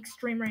level will be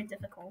extremely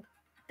difficult.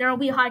 There will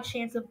be a high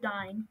chance of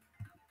dying.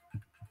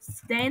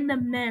 Stay in the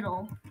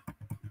middle.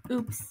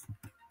 Oops.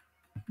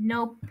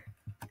 Nope.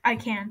 I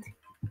can't.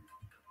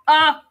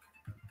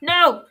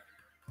 No!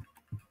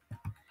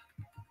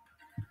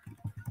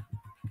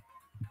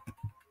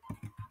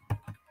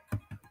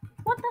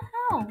 What the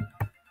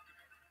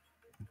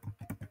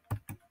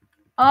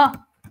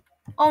hell?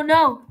 Oh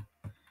no.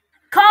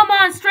 Come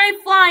on,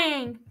 straight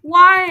flying!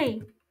 Why?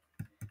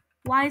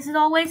 Why is it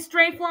always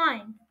straight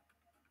flying?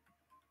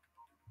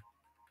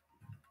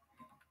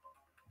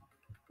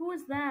 Who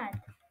is that?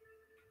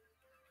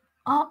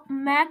 Oh,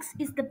 Max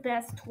is the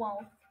best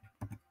 12.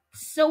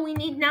 So we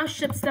need now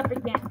ship step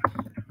again.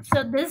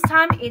 So this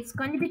time it's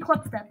going to be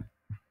club step.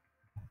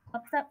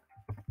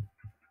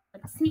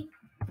 Let's see.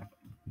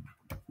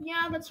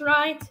 Yeah, that's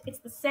right. It's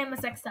the same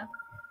as X step.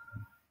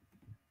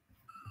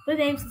 The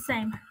name's the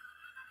same.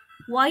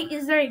 Why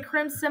is there a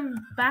crimson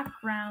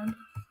background?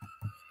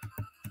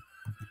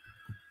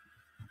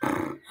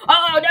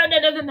 Oh,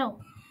 no.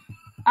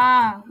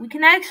 We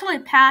can actually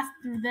pass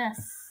through this.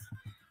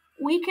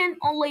 We can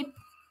only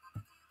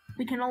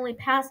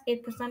pass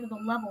 8% of the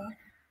level.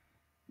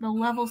 The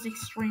level's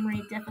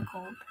extremely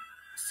difficult.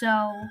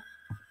 So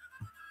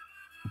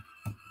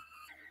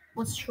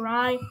let's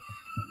try.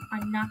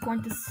 I'm not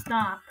going to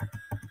stop.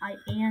 I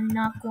am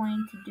not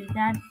going to do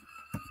that.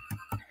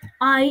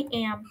 I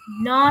am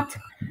not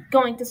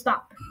going to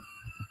stop.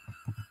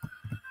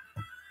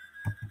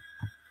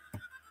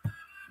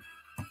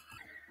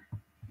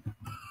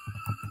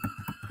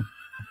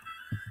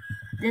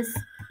 this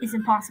is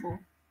impossible.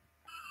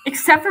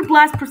 Except for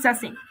blast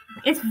processing.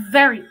 It's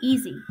very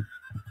easy.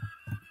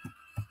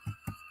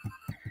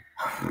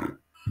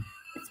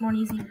 It's more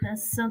easy with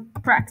this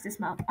practice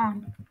mode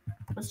on.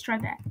 Let's try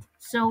that.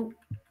 So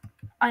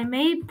I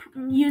may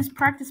use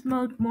practice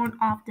mode more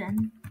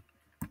often.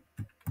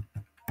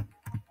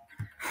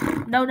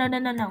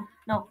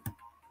 No.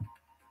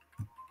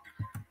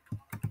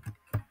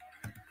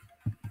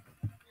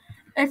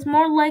 It's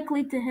more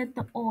likely to hit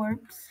the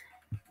orbs.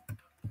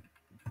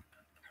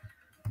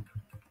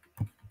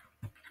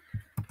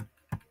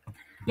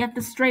 You have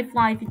to straight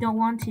fly if you don't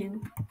want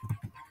to.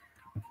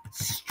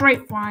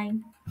 Straight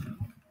flying.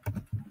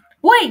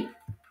 Wait!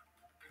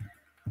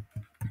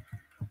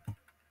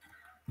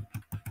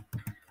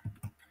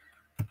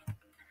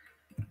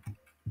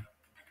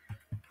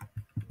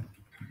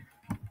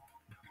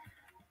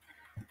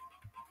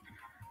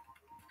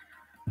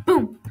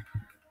 Boom!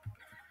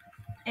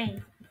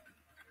 A.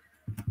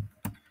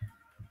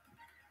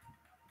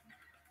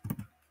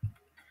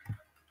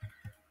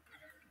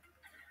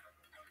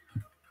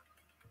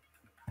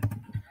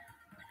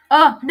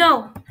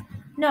 No!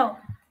 No.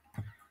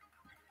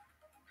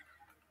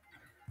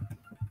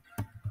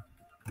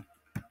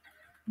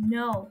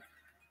 No.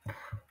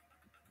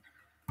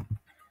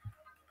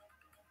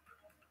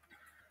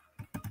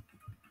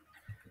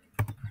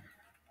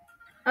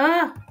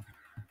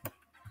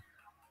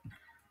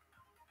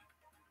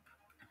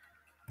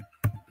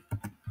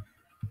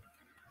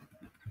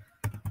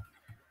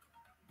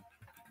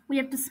 We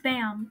have to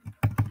spam.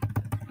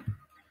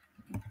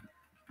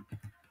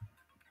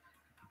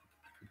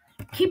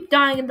 Keep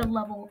dying in the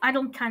level. I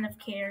don't kind of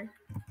care.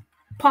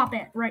 Pop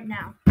it right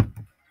now.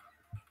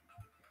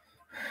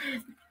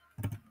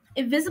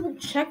 Invisible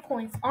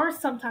checkpoints are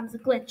sometimes a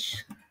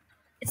glitch.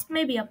 It's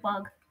maybe a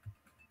bug.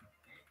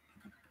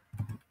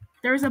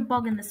 There's a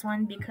bug in this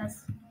one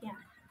because, yeah.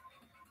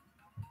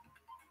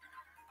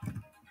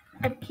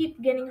 I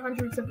keep getting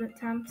hundreds of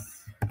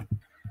attempts.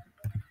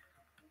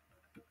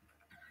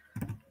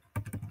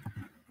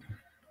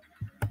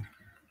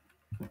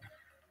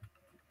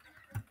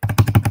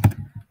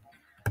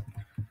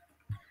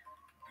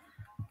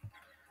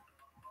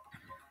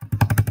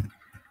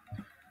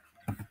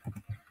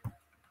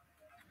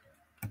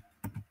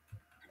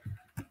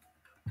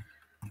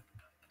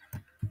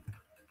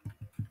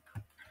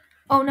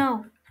 Oh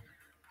no.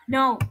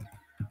 No.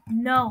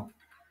 No.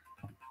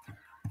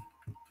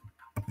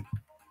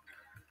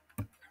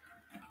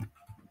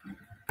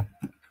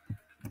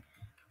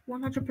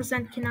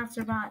 %100% cannot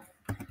survive.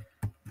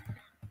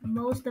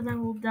 Most of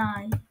them will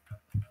die.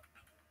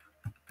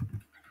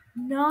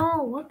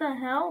 No, what the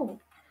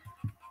hell?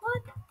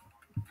 What?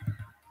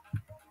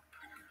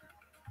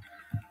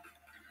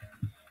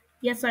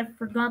 Yes, I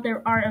forgot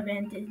there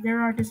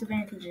are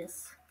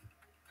disadvantages.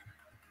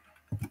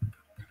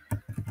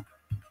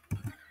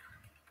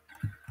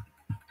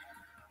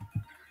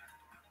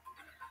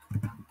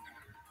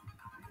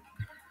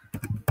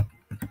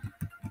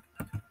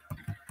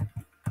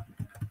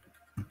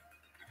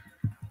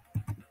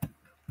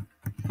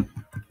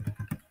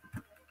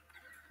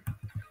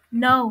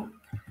 No.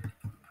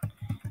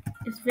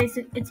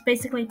 It's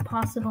basically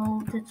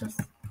possible to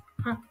just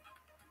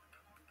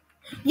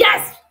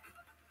Yes!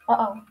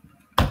 Uh-oh.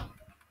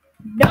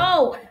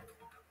 No!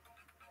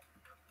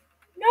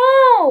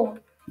 No!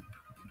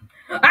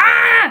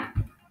 Ah!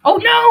 Oh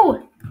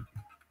no!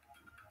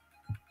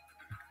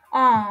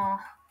 Aw.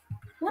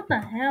 What the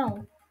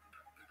hell?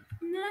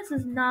 This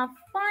is not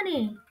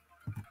funny.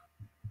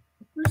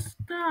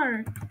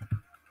 Restart.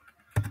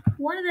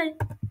 Why did I...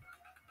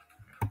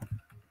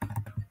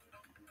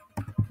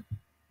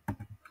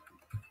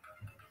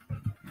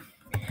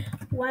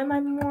 Why am I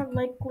more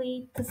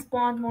likely to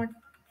spawn more...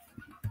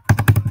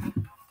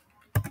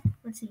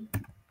 Let's see.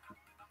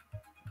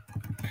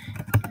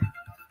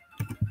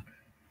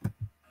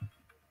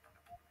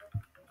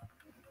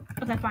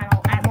 Okay, fine.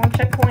 I'll add more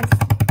checkpoints.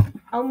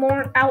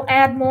 I'll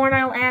add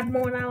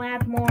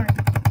more.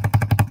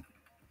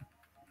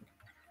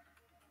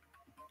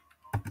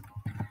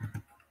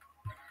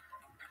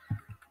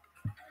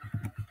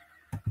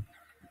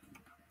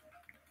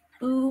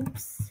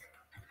 Oops.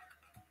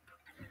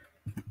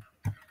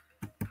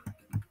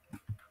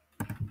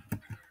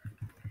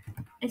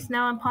 It's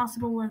now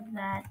impossible with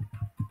that.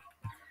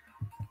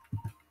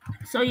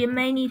 So you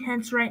may need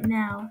hints right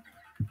now.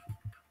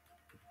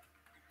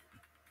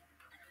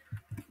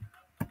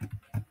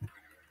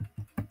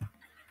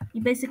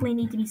 You basically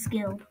need to be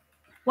skilled.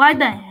 Why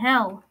the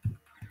hell?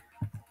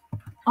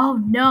 Oh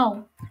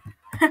no.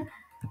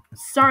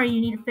 Sorry,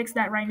 you need to fix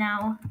that right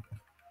now.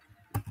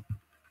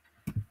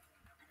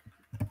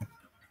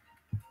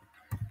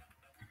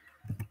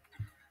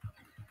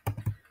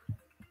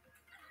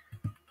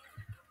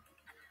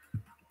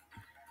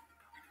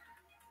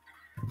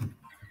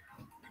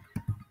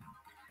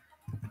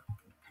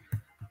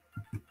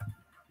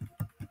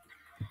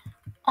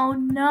 Oh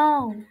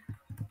no.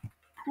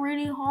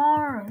 Pretty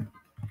hard.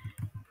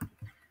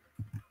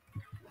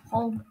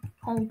 Hold.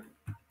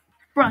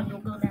 Bro, you'll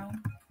go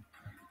down.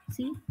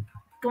 See?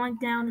 Going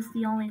down is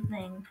the only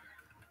thing.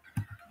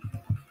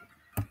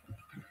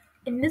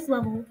 In this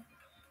level,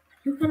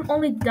 you can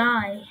only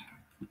die.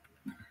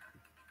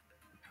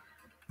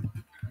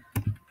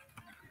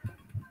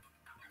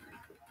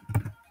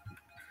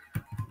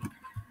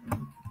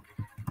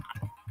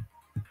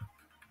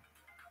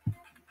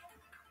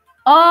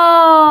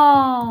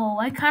 Oh,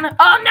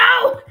 oh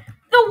no!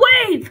 The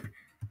wave!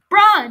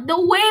 Bruh, the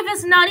wave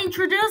is not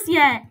introduced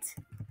yet.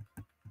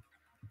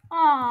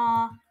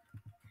 Aw.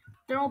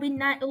 There will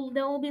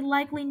be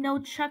likely no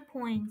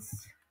checkpoints.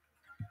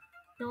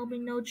 There will be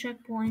no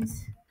checkpoints.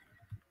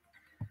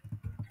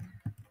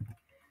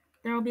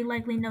 There will be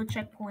likely no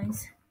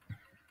checkpoints.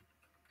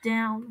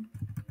 Down.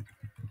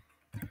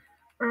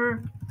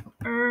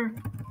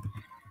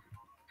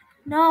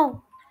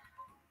 No.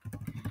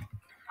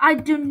 I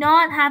do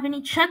not have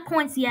any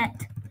checkpoints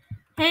yet.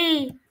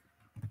 Hey.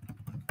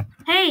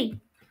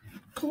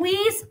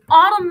 Please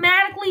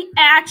automatically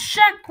add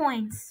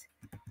checkpoints.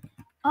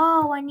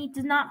 Oh, I need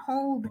to not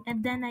hold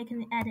and then I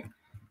can edit.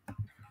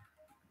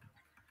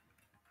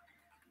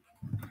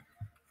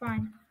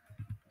 Fine.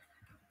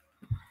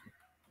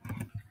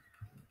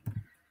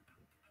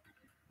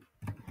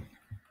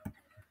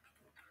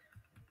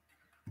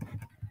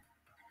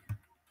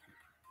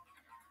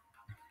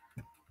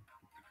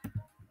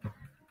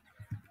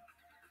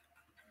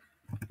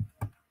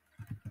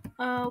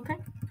 Okay.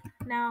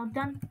 Now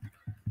done.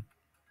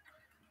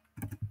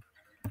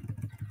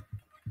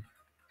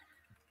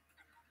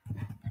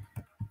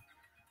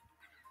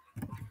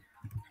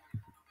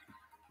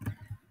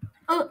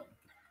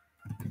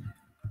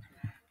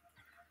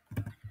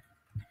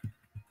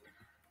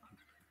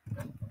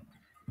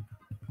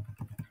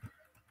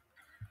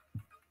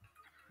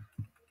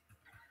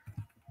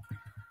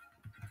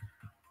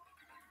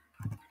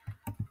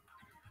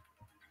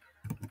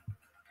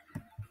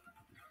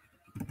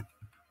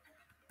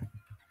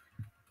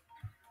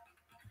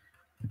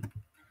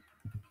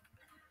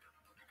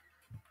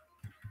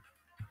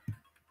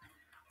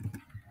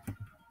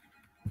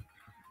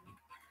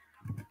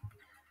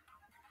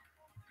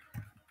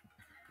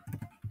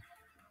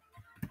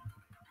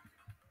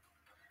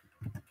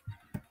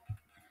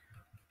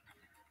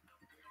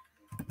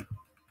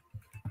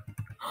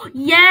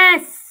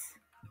 Yes!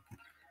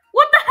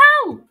 What the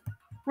hell?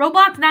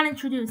 Robots not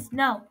introduced.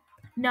 No.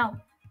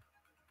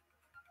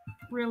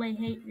 Really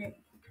hate it.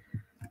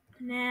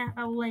 Nah,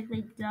 I will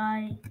likely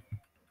die.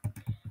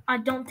 I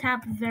don't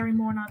tap very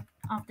more not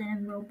often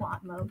in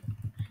robot mode.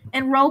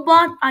 In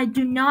robot, I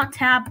do not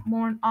tap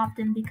more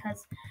often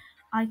because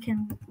I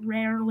can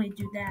rarely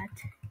do that.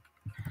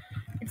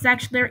 It's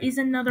actually, there is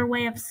another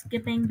way of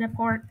skipping the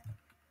part.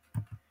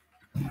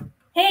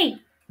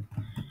 Hey!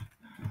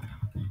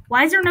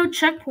 Why is there no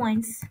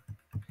checkpoints?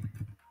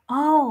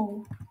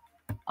 Oh,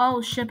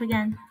 ship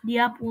again.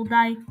 Yep, we'll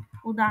die.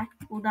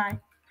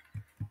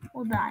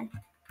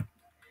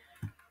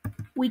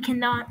 We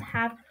cannot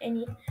have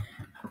any.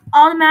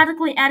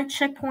 Automatically added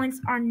checkpoints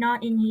are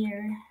not in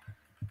here.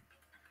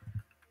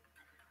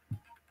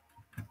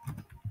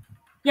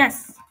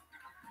 Yes.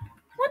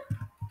 What?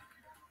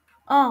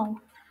 Oh.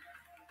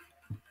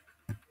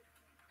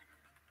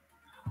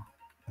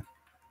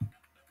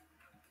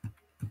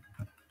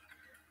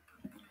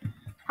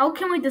 How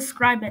can we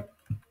describe it?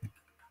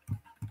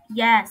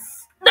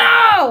 Yes.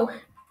 No!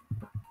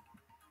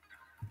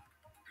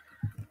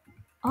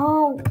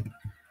 Oh.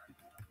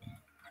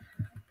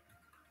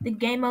 The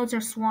game modes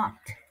are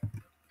swapped.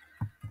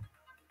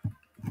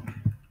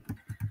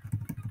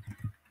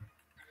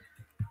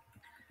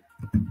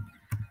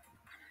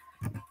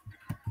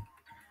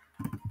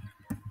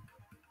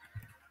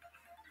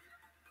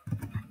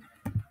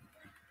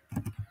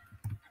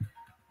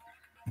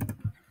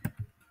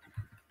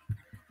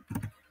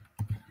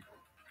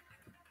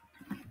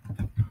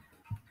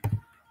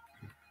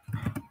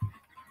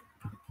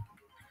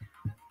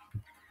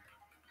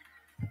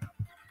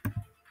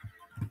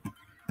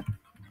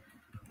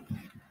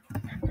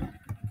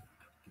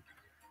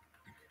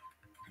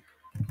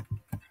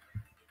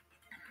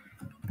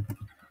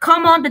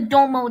 Come on, the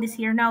dome mode is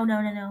here. No.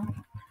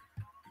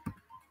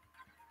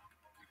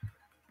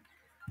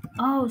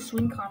 Oh,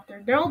 swing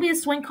copter. There will be a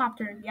swing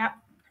copter. Yep.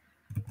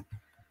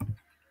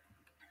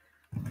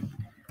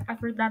 I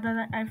forgot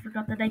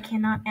that I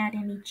cannot add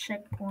any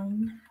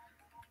checkpoint.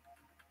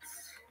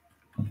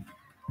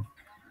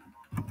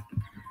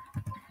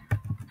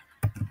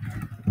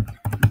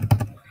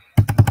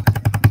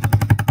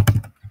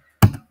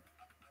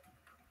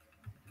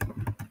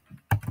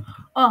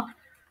 Oh.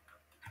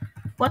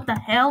 What the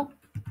hell?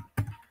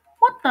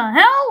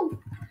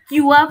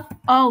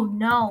 Oh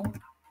no.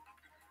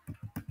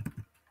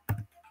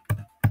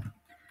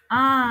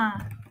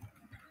 Ah.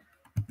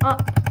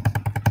 Ugh.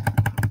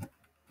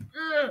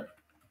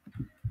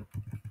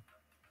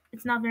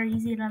 It's not very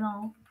easy at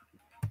all.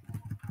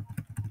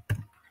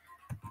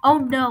 Oh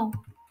no.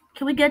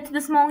 Can we get to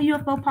the small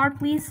UFO part,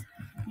 please?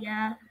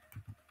 Yeah.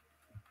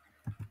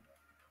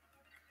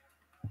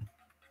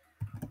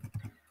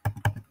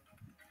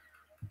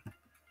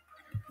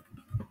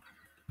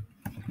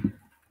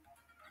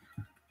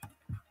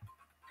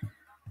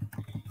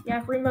 Yeah,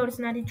 free mode is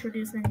not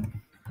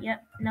introducing.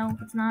 Yep, no,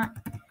 it's not.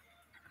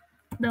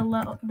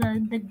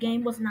 the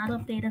game was not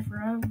updated for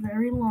a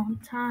very long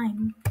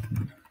time.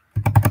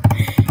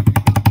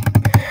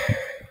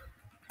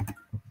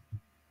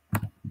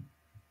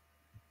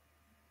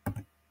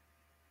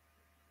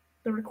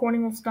 The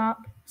recording will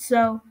stop.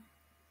 So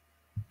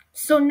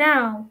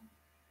now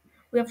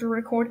we have to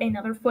record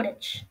another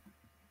footage.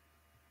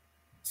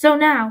 So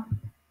now,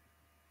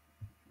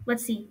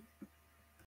 let's see.